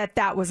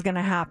that was going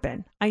to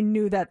happen. I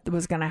knew that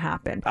was going to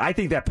happen. I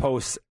think that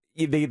post...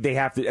 They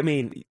have to. I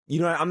mean,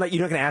 you're not going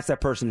to ask that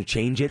person to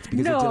change it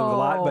because they're dealing with a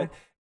lot. But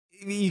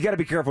you got to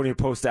be careful when you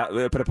put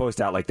a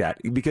post out like that,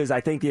 because I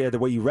think the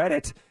way you read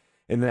it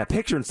and that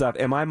picture and stuff.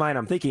 In my mind,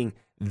 I'm thinking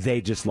they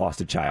just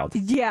lost a child.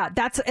 Yeah,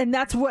 that's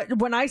what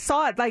when I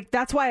saw it. Like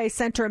that's why I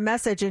sent her a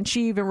message, and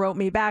she even wrote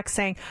me back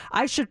saying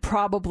I should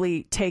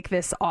probably take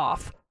this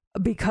off,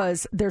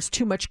 because there's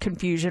too much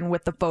confusion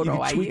with the photo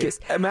I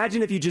used.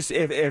 Imagine if you just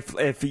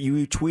if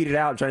you tweeted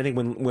out. I'm trying to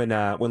think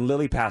when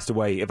Lily passed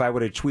away. If I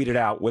would have tweeted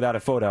out without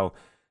a photo,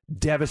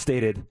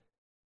 devastated,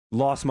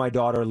 lost my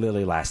daughter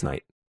Lily last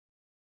night.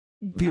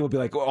 People would be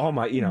like, oh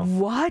my,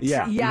 what?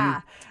 Yeah.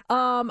 Yeah.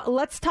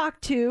 Let's talk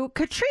to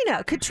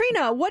Katrina.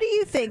 Katrina, what do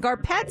you think? Are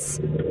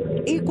pets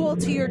equal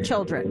to your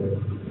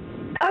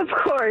children? Of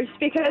course,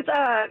 because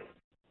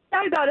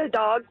I got a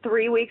dog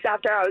 3 weeks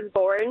after I was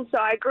born, so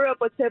I grew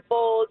up with pit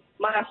bulls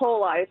my whole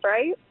life,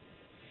 right?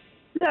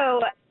 So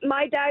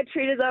my dad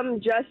treated them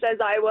just as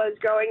I was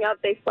growing up.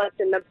 They slept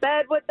in the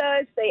bed with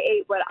us. They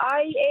ate what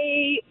I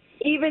ate.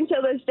 Even to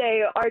this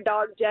day, our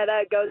dog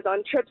Jetta goes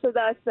on trips with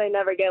us. They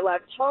never get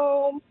left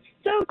home.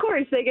 So, of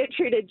course, they get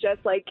treated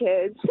just like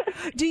kids.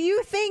 Do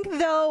you think,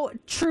 though,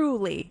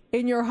 truly,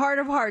 in your heart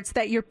of hearts,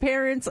 that your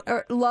parents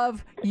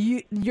love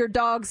your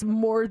dogs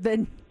more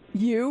than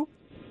you?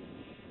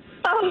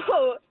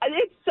 Oh,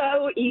 it's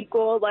so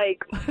equal.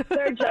 Like,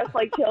 they're just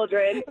like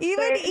children.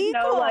 There's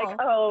equal.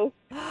 No,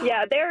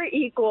 yeah, they're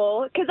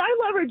equal. Because I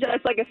love her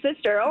just like a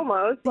sister,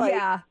 almost. Like,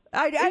 yeah.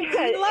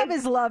 Love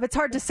is love. It's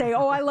hard to say,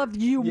 oh, I love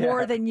you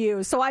more than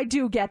you. So I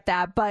do get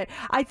that. But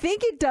I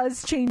think it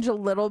does change a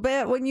little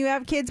bit when you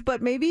have kids.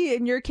 But maybe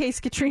in your case,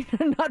 Katrina,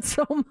 not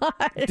so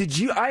much. Did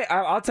you?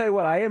 I'll tell you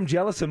what. I am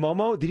jealous of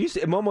Momo. Did you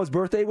see Momo's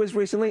birthday was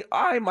recently?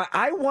 I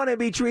want to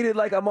be treated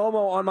like a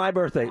Momo on my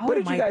birthday. What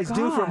did you guys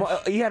do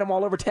for? You had him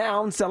all over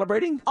town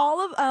celebrating.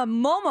 All of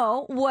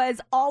Momo was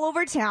all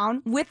over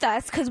town with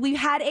us because we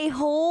had a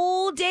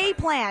whole day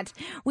planned.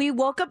 We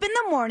woke up in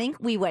the morning.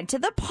 We went to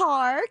the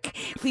park.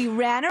 We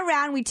ran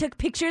around. We took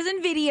pictures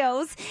and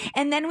videos,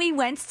 and then we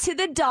went to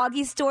the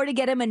doggy store to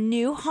get him a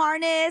new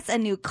harness, a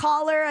new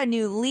collar, a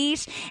new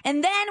leash,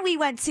 and then we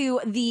went to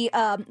the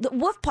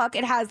Woof Puck.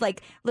 It has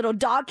like little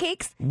dog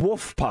cakes.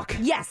 Woof Puck.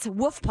 Yes,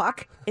 Woof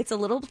Puck. It's a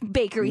little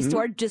bakery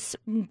store just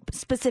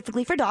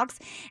specifically for dogs.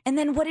 And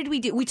then what did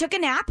we do? We took a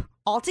nap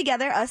all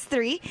together, us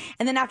three.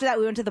 And then after that,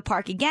 we went to the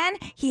park again.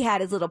 He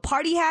had his little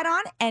party hat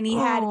on, and he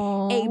had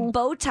a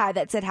bow tie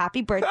that said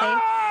happy birthday.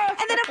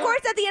 And then, of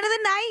course, at the end of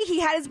the night, he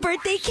had his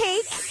birthday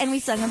cake, and we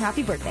sung him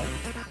happy birthday.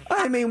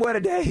 I mean, what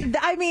a day.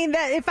 I mean,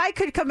 that if I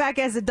could come back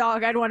as a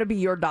dog, I'd want to be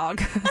your dog.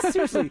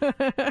 Seriously.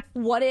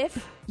 What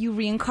if you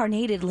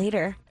reincarnated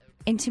later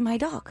into my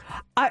dog?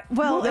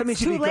 Well, it's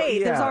too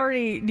late. There's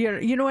already,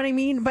 you know what I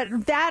mean?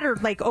 But that or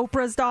like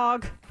Oprah's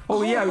dog.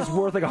 Oh, yeah, it was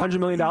worth like $100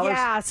 million?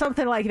 Yeah,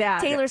 something like that.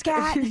 Taylor's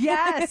cat?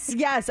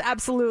 Yes,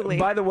 absolutely.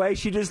 By the way,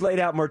 she just laid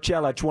out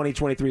Marcella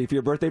 2023. For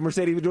your birthday,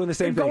 Mercedes, we're doing the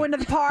same thing. Going to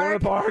the park. Going to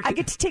the park. I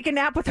get to take a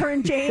nap with her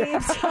and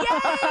James. Yay!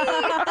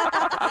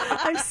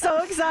 I'm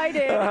so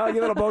excited. Your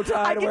little bow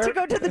tie I get to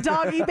go to the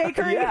doggy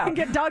bakery and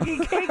get doggy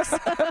cakes.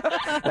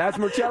 That's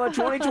Marcella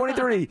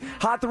 2023.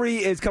 Hot 3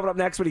 is coming up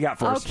next. What do you got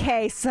for us?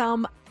 Okay,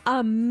 some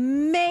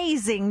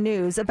amazing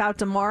news about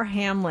Damar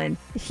Hamlin.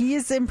 He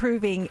is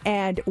improving,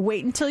 and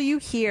wait until you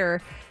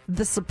hear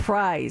the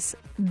surprise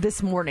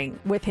this morning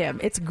with him.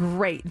 It's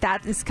great.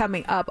 That is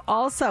coming up.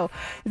 Also,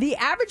 the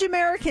average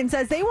American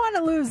says they want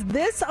to lose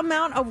this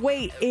amount of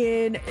weight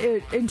in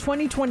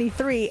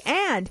 2023.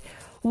 And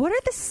what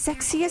are the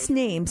sexiest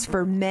names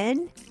for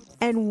men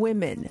and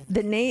women?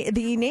 The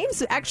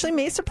names actually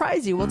may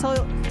surprise you. We'll tell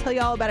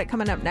you all about it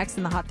coming up next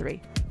in the Hot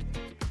 3.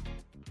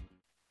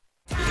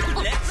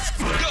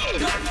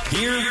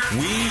 Here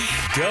we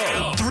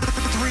go. 3,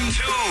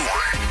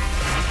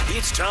 2.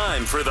 It's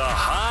time for the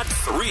Hot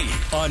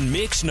 3 on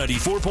Mix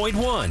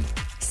 94.1.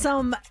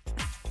 Some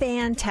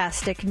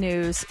fantastic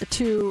news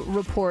to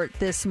report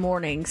this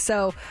morning.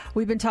 So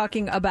we've been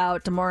talking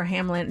about Damar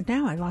Hamlin.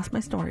 Now I lost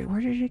my story.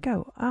 Where did it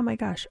go? Oh my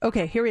gosh.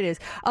 Okay, here it is.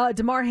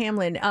 Damar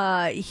Hamlin,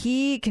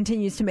 he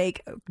continues to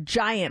make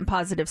giant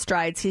positive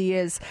strides. He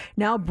is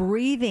now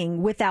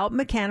breathing without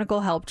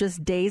mechanical help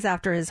just days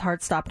after his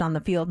heart stopped on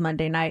the field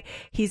Monday night.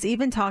 He's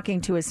even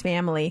talking to his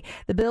family.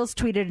 The Bills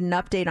tweeted an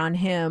update on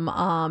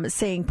him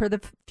saying, per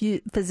the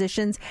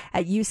physicians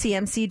at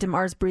UCMC,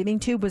 Damar's breathing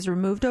tube was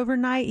removed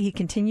overnight. He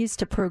continues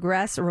to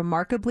progress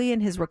remarkably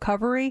in his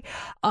recovery.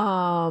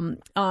 On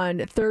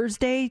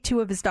Thursday, 2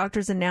 of his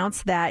doctors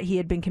announced that he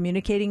had been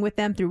communicating with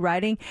them through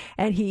writing,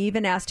 and he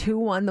even asked who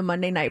won the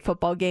Monday Night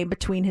Football game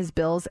between his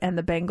Bills and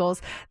the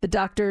Bengals. The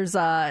doctors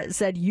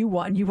said, you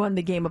won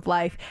the game of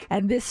life.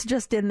 And this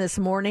just in this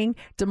morning,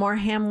 Damar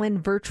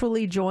Hamlin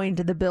virtually joined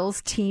the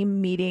Bills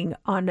team meeting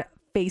on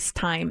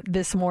FaceTime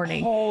this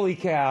morning. Holy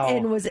cow.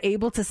 And was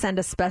able to send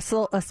a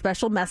special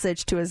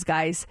message to his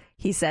guys.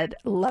 He said,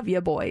 love you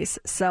boys.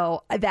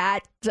 So that,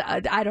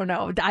 I don't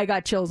know. I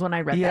got chills when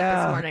I read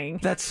that this morning.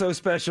 That's so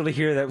special to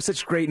hear. That was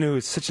such great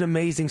news. Such an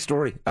amazing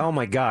story. Oh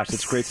my gosh,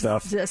 that's great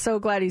stuff. So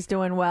glad he's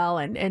doing well.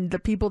 And the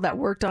people that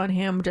worked on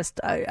him, just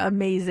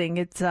amazing.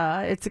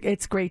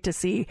 It's great to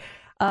see.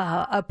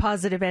 A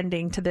positive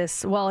ending to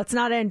this. Well, it's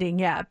not ending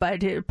yet, but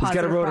positive he's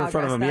got a road in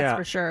front of him, that's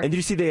for sure. And did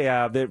you see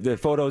the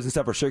photos and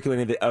stuff are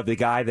circulating of the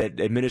guy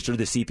that administered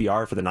the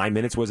CPR for the 9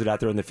 minutes? Was it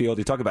out there in the field?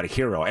 You talk about a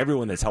hero.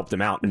 Everyone that's helped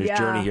him out in his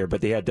journey here, but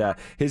they had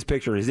his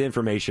picture, his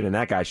information, and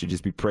that guy should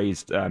just be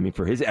praised.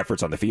 For his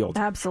efforts on the field.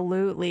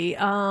 Absolutely.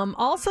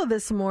 Also,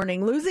 this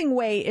morning, losing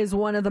weight is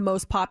one of the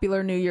most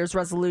popular New Year's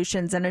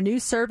resolutions, and a new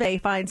survey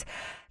finds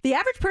the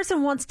average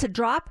person wants to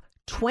drop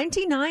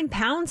 29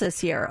 pounds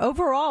this year.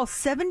 Overall,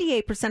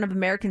 78% of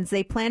Americans,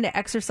 they plan to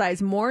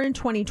exercise more in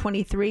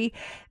 2023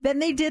 than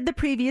they did the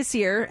previous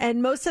year.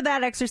 And most of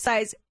that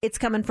exercise, it's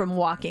coming from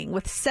walking,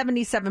 with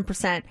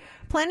 77%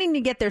 planning to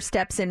get their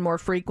steps in more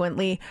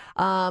frequently.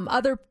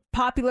 Other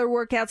popular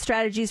workout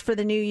strategies for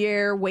the new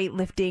year: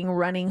 weightlifting,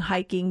 running,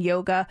 hiking,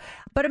 yoga.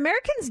 But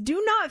Americans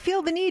do not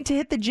feel the need to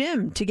hit the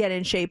gym to get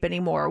in shape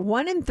anymore.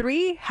 1 in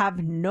 3 have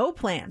no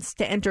plans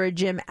to enter a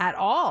gym at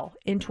all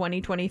in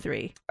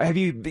 2023. Have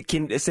you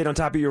can stayed on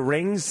top of your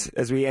rings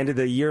as we ended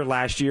the year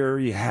last year?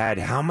 You had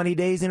how many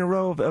days in a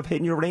row of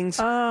hitting your rings?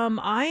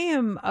 I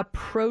am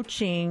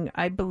approaching,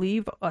 I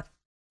believe,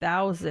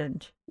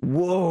 1,000.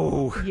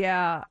 Whoa.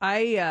 Yeah,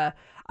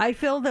 I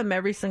fill them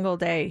every single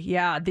day.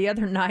 Yeah, the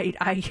other night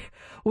I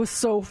was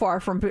so far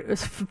from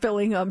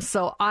filling them,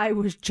 so I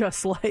was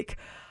just like,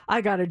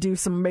 I got to do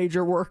some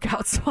major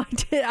workouts. So I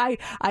did.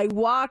 I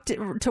walked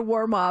to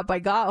warm up. I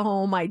got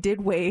home. I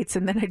did weights,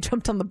 and then I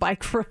jumped on the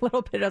bike for a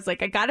little bit. I was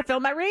like, I got to fill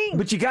my ring.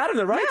 But you got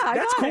it, right? Yeah,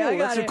 That's cool.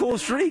 That's a cool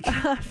streak.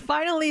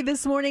 Finally,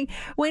 this morning,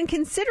 when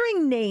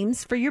considering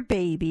names for your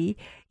baby,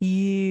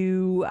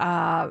 you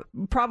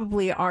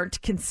probably aren't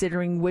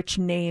considering which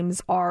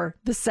names are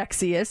the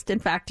sexiest. In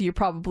fact, you're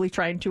probably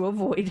trying to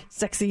avoid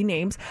sexy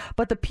names.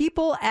 But the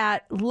people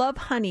at Love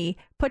Honey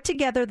put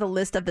together the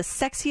list of the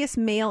sexiest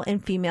male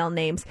and female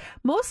names,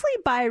 mostly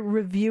by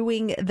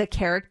reviewing the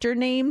character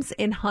names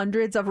in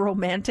hundreds of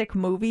romantic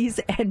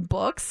movies and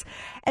books.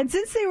 And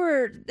since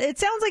it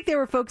sounds like they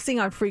were focusing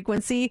on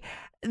frequency,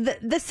 the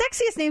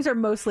sexiest names are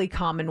mostly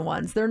common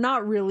ones. They're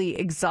not really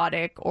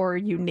exotic or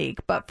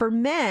unique. But for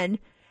men,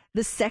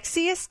 the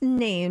sexiest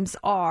names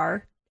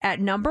are at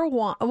number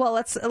 1. Well,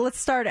 let's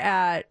start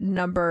at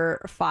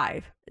number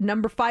 5.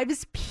 Number 5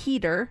 is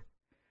Peter.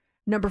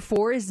 Number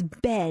 4 is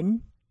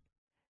Ben.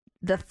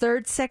 The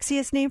third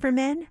sexiest name for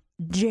men,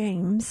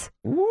 James.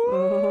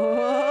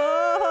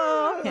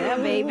 Whoa. Yeah,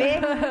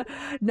 baby.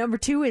 Number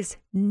 2 is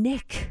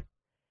Nick.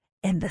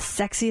 And the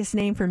sexiest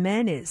name for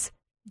men is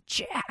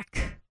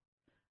Jack.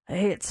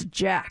 It's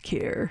Jack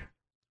here.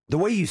 The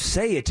way you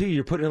say it, too,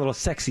 you're putting a little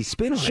sexy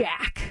spin on it.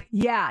 Jack.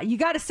 Yeah, you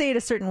got to say it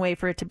a certain way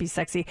for it to be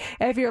sexy.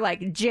 If you're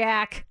like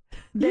Jack,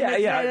 then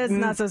it's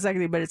not so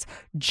sexy, but it's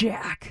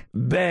Jack.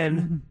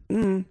 Ben.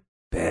 Ben.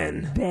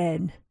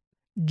 Ben.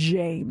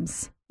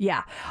 James.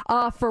 Yeah.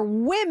 For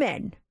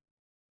women,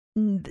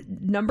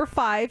 number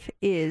 5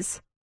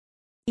 is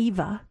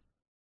Eva.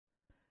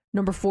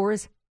 Number 4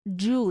 is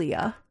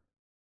Julia.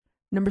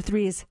 Number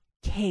 3 is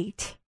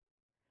Kate.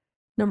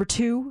 Number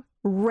 2,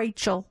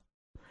 Rachel.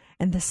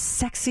 And the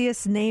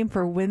sexiest name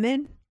for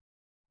women,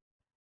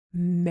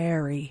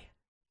 Mary.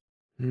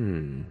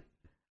 Mary.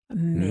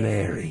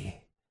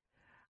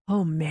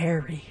 Oh,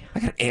 Mary.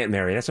 I got Aunt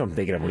Mary. That's what I'm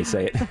thinking of when you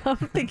say it. I'm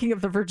thinking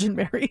of the Virgin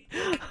Mary.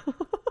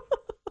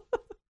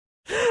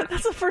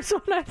 That's the first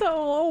one I thought,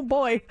 oh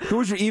boy. Who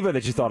was your Eva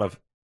that you thought of?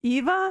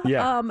 Eva?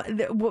 Yeah.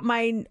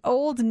 My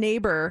old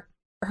neighbor,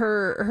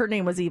 her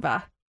name was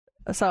Eva.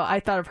 So I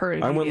thought of her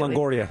immediately. I went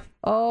Longoria.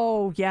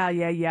 Oh,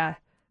 yeah.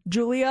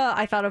 Julia,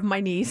 I thought of my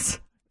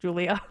niece.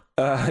 Julia.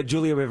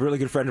 Julia, we have a really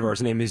good friend of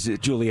ours. Her name is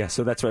Julia,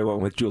 so that's why I went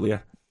with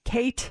Julia.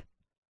 Kate.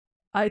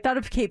 I thought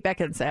of Kate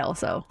Beckinsale,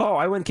 so. Oh,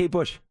 I went Kate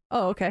Bush.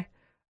 Oh, okay.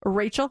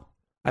 Rachel?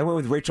 I went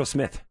with Rachel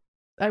Smith.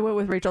 I went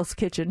with Rachel's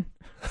Kitchen.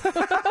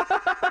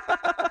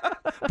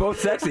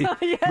 Both sexy.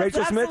 Yes,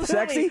 Rachel Smith,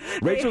 absolutely.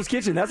 sexy. Rachel's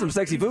Kitchen, that's some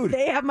sexy food.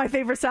 They have my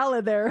favorite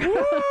salad there.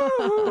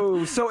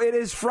 Woo! So it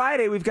is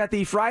Friday. We've got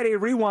the Friday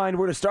Rewind.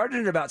 We're going to start it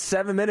in about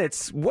 7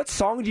 minutes. What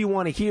song do you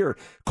want to hear?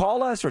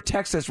 Call us or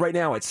text us right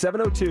now at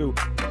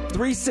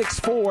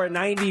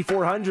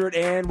 702-364-9400,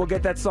 and we'll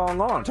get that song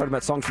on. I'm talking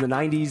about songs from the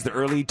 90s, the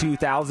early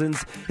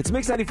 2000s. It's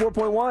Mix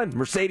 94.1,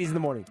 Mercedes in the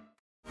Morning.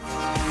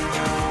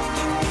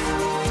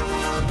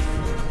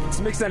 It's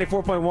Mix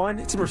 94.1.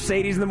 It's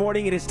Mercedes in the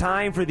Morning. It is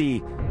time for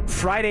the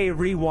Friday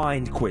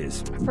Rewind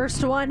quiz.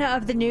 First one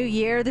of the new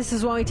year. This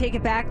is when we take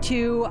it back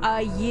to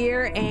a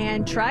year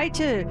and try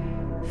to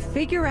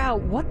figure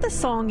out what the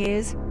song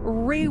is.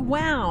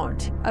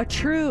 Rewound. A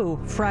true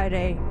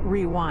Friday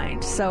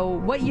Rewind. So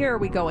what year are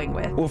we going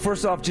with? Well,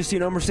 first off, just so you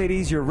know,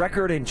 Mercedes, your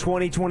record in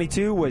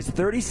 2022 was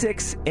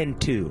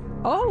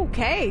 36-2.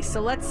 Okay,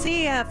 so let's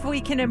see if we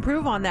can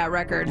improve on that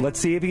record. Let's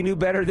see if you can do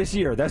better this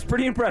year. That's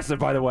pretty impressive,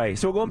 by the way.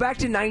 So we're going back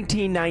to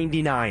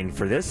 1999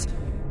 for this.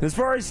 As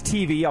far as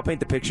TV, I'll paint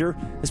the picture.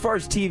 As far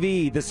as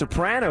TV, The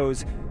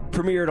Sopranos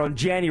premiered on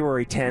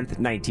January 10th,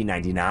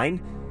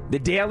 1999. The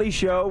Daily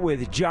Show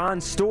with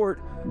Jon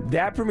Stewart,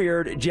 that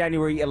premiered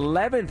January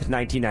 11th,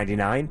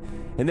 1999.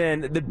 And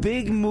then the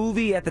big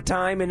movie at the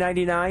time in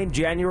 99,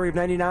 January of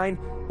 99,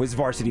 was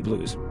Varsity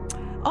Blues.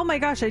 Oh my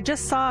gosh, I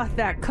just saw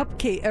that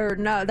cupcake, or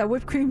no, that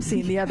whipped cream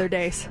scene the other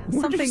day.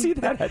 Where did you see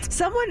that?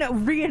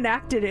 Someone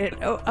reenacted it,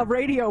 a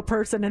radio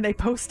person, and they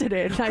posted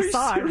it. And I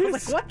saw it. I was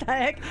like, what the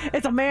heck?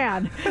 It's a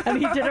man. And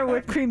he did a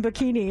whipped cream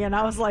bikini. And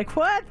I was like,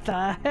 what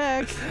the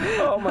heck?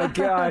 Oh my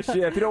gosh.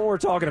 Yeah, if you don't know what we're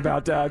talking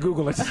about,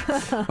 Google it.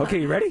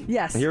 Okay, you ready?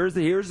 Yes. Here's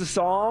the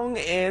song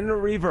in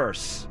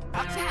reverse.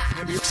 Does it have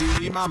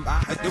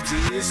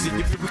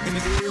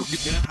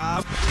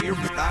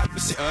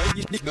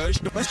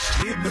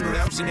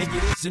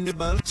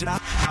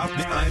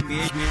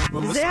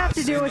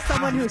to do with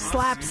someone who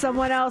slapped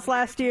someone else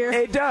last year?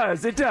 It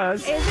does. It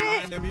does. Is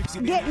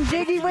it Getting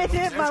Jiggy With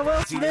It by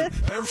Will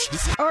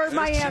Smith? Or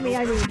Miami,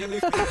 I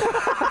mean.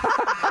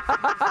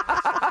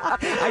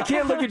 I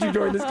can't look at you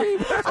during this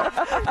game.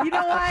 You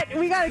know what?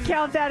 We got to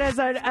count that as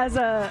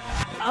a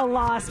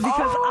loss because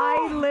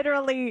I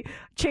literally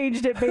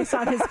changed it based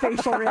on his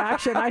facial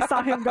reaction. I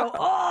saw him go,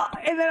 oh,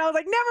 and then I was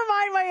like, never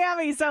mind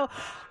Miami. So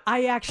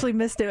I actually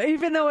missed it,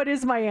 even though it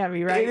is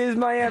Miami, right? It is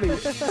Miami.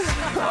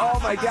 Oh,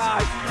 my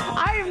gosh.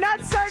 I am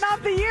not starting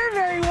off the year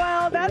very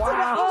well. That's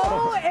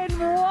wow. an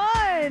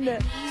 0-1. on.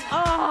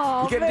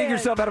 Oh, You got to dig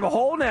yourself out of a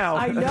hole now.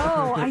 I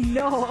know.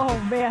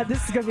 Oh, man,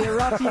 this is going to be a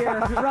rough year.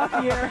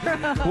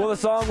 Well, the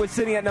song was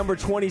sitting at number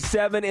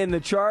 27 in the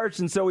charts,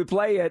 and so we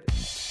play it.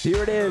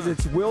 Here it is.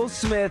 It's Will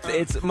Smith.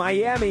 It's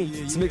Miami.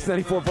 It's Mix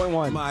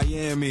 94.1.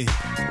 Miami.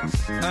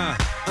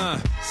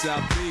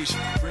 South Beach.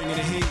 Bringing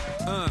the heat.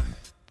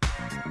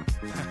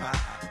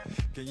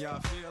 Can y'all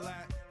feel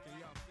that?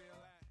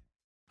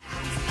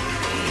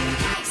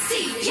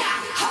 See ya,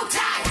 hold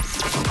tight.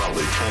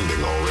 Probably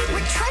trending already.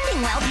 We're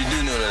trending well. You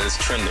do know that it's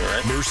trending,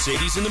 right?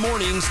 Mercedes in the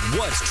mornings.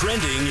 What's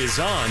trending is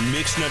on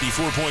Mix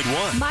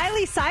 94.1.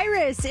 Miley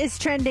Cyrus is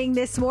trending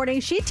this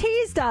morning. She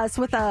teased us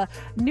with a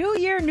new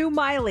year, new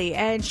Miley,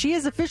 and she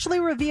has officially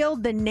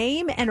revealed the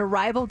name and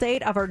arrival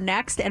date of her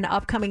next and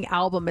upcoming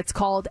album. It's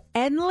called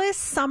Endless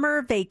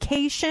Summer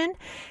Vacation.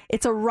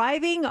 It's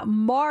arriving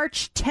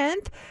March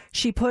 10th.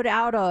 She put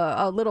out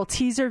a little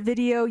teaser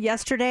video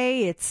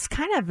yesterday. It's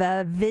kind of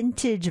a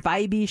vintage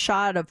vibey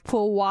shot of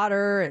pool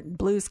water and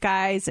blue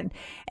skies, and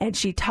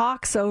she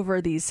talks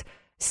over these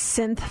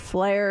synth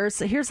flares.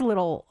 Here's a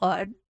little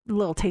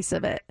taste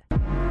of it.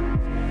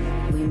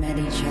 We met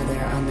each other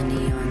on the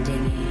neon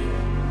dinghy,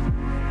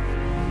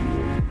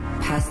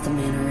 past the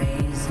manta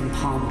rays and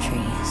palm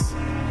trees.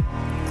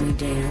 We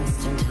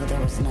danced until there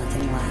was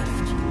nothing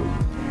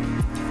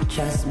left,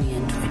 just me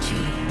and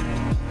Twitchy,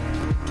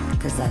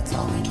 because that's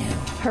all we knew.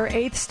 Her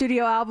 8th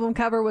studio album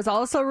cover was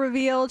also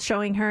revealed,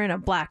 showing her in a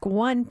black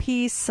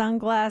one-piece,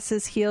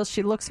 sunglasses, heels.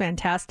 She looks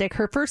fantastic.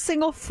 Her first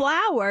single,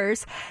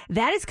 Flowers,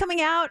 that is coming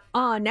out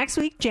next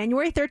week,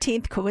 January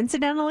 13th,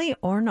 coincidentally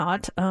or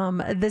not,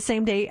 the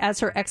same day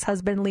as her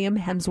ex-husband Liam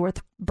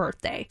Hemsworth's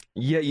birthday.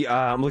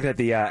 Yeah, I'm looking at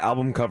the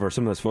album cover,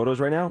 some of those photos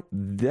right now.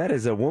 That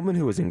is a woman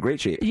who is in great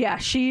shape. Yeah,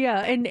 she,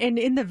 and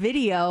in the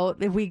video,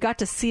 we got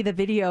to see the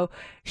video,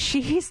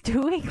 she's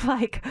doing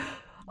like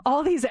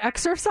all these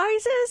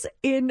exercises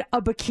in a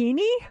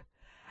bikini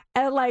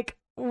and like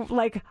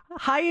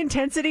high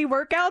intensity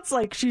workouts.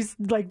 Like she's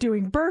like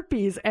doing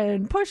burpees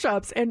and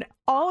push-ups and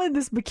all in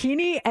this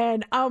bikini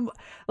and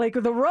like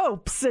the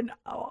ropes, and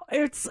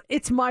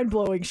it's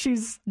mind-blowing.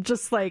 She's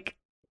just like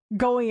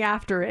going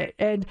after it.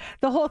 And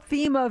the whole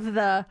theme of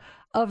the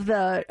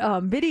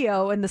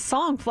video and the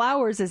song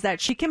Flowers is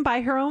that she can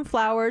buy her own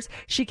flowers.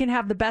 She can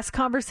have the best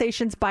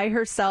conversations by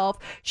herself.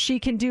 She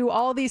can do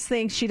all these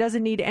things. She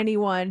doesn't need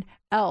anyone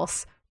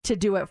else to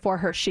do it for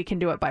her. She can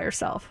do it by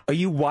herself. Are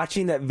you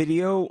watching that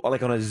video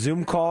like on a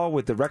Zoom call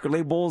with the record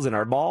labels and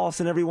our boss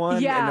and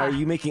everyone? Yeah. And are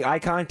you making eye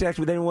contact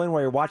with anyone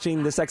while you're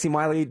watching the sexy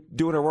Miley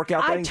doing her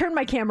workout thing? I turn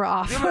my camera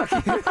off.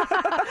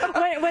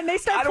 when they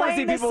start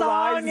playing the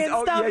song and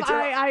stuff,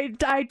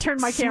 I turn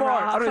my camera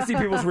off. I don't see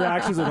people's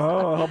reactions like,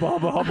 oh,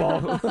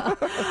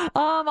 hubba.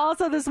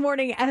 Also this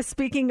morning,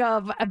 speaking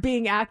of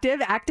being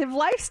active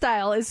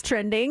lifestyle is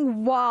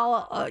trending,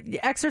 while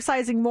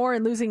exercising more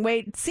and losing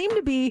weight seem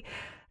to be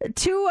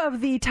two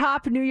of the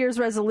top New Year's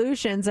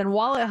resolutions. And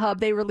Wallet Hub,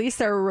 they released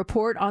their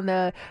report on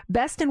the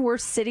best and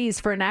worst cities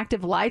for an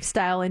active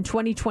lifestyle in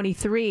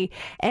 2023.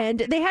 And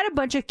they had a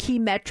bunch of key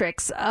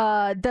metrics.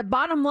 The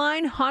bottom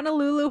line,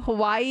 Honolulu,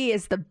 Hawaii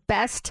is the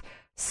best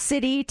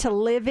city to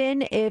live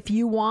in if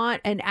you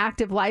want an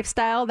active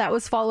lifestyle. That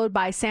was followed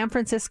by San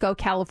Francisco,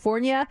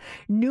 California,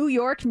 New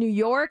York,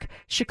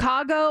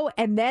 Chicago,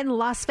 and then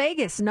Las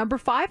Vegas, number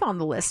 5 on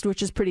the list,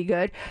 which is pretty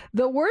good.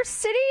 The worst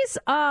cities,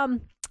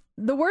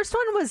 the worst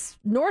one was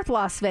North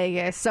Las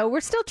Vegas, so we're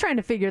still trying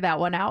to figure that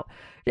one out.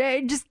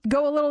 Just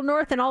go a little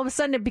north and all of a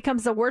sudden it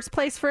becomes the worst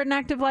place for an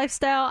active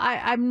lifestyle.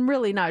 I'm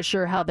really not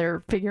sure how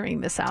they're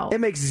figuring this out.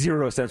 It makes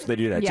zero sense when they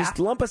do that. Yeah. Just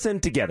lump us in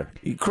together.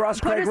 You cross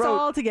Put Craig us Road.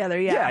 all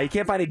together, yeah. Yeah, you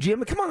can't find a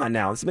gym. Come on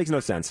now. This makes no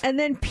sense. And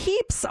then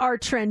Peeps are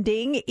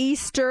trending.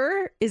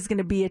 Easter is going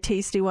to be a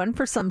tasty one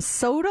for some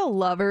soda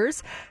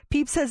lovers.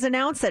 Peeps has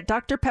announced that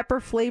Dr. Pepper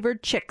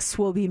flavored chicks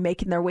will be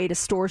making their way to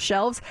store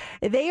shelves.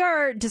 They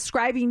are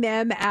describing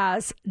them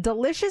as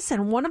delicious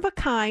and one of a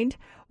kind,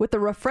 with a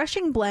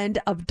refreshing blend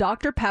of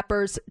Dr.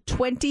 Pepper's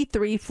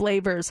 23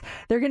 flavors.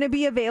 They're going to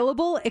be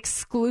available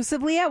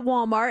exclusively at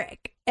Walmart.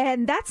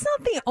 And that's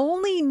not the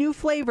only new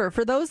flavor.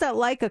 For those that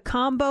like a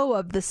combo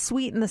of the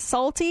sweet and the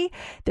salty,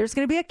 there's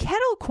going to be a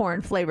kettle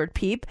corn flavored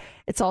Peep.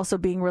 It's also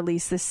being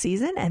released this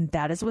season, and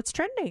that is what's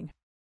trending.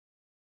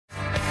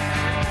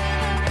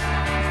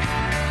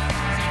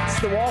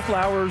 The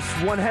Wallflowers,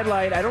 one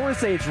headlight. I don't want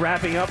to say it's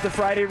wrapping up the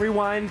Friday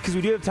Rewind because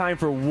we do have time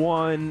for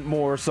one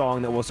more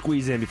song that we'll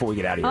squeeze in before we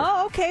get out of here.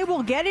 Oh, okay.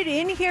 We'll get it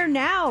in here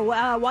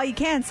now while you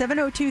can.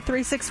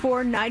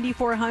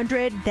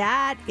 702-364-9400.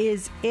 That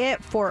is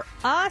it for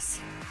us.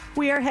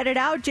 We are headed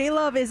out.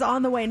 J-Love is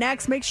on the way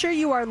next. Make sure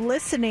you are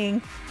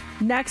listening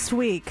next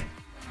week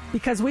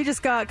because we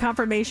just got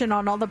confirmation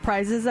on all the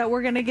prizes that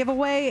we're going to give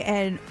away.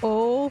 And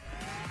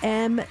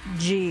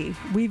OMG,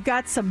 we've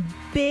got some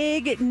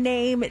big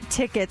name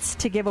tickets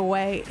to give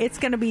away. It's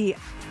going to be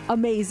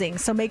amazing.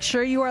 So make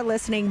sure you are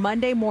listening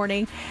Monday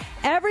morning.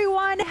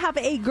 Everyone have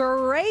a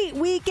great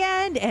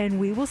weekend,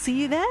 and we will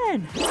see you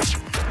then.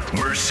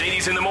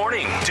 Mercedes in the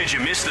Morning. Did you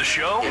miss the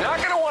show? You're not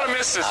going to want to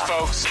miss this,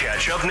 folks.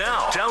 Catch up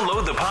now.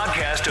 Download the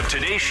podcast of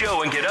today's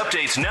show and get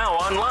updates now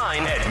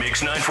online at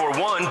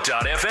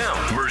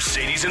mix941.fm.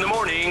 Mercedes in the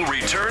Morning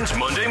returns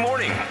Monday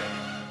morning.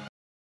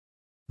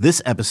 This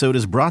episode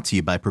is brought to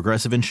you by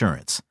Progressive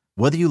Insurance.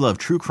 Whether you love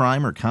true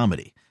crime or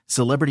comedy,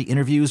 celebrity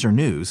interviews or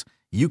news,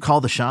 you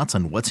call the shots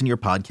on what's in your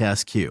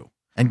podcast queue.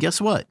 And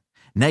guess what?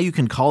 Now you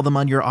can call them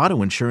on your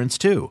auto insurance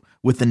too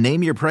with the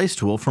Name Your Price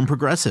tool from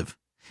Progressive.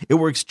 It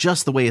works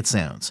just the way it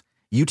sounds.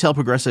 You tell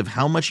Progressive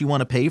how much you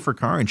want to pay for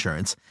car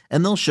insurance,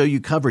 and they'll show you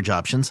coverage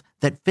options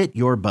that fit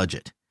your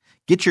budget.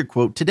 Get your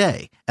quote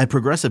today at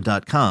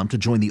Progressive.com to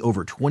join the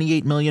over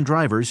 28 million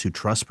drivers who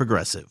trust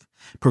Progressive.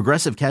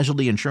 Progressive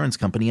Casualty Insurance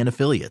Company and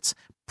Affiliates.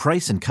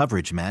 Price and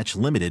coverage match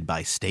limited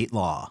by state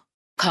law.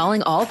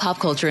 Calling all pop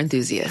culture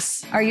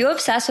enthusiasts. Are you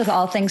obsessed with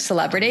all things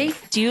celebrity?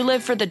 Do you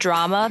live for the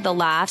drama, the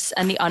laughs,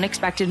 and the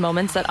unexpected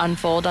moments that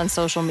unfold on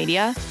social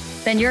media?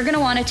 Then you're going to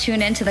want to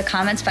tune in to the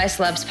Comments by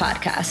Celebs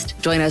podcast.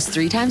 Join us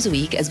 3 times a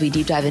week as we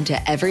deep dive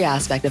into every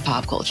aspect of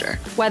pop culture.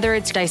 Whether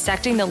it's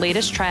dissecting the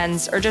latest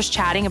trends or just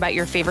chatting about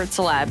your favorite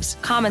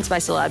celebs, Comments by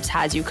Celebs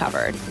has you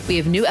covered. We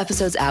have new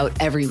episodes out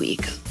every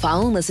week.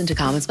 Follow and listen to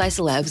Comments by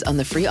Celebs on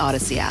the free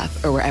Odyssey app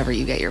or wherever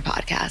you get your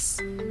podcasts.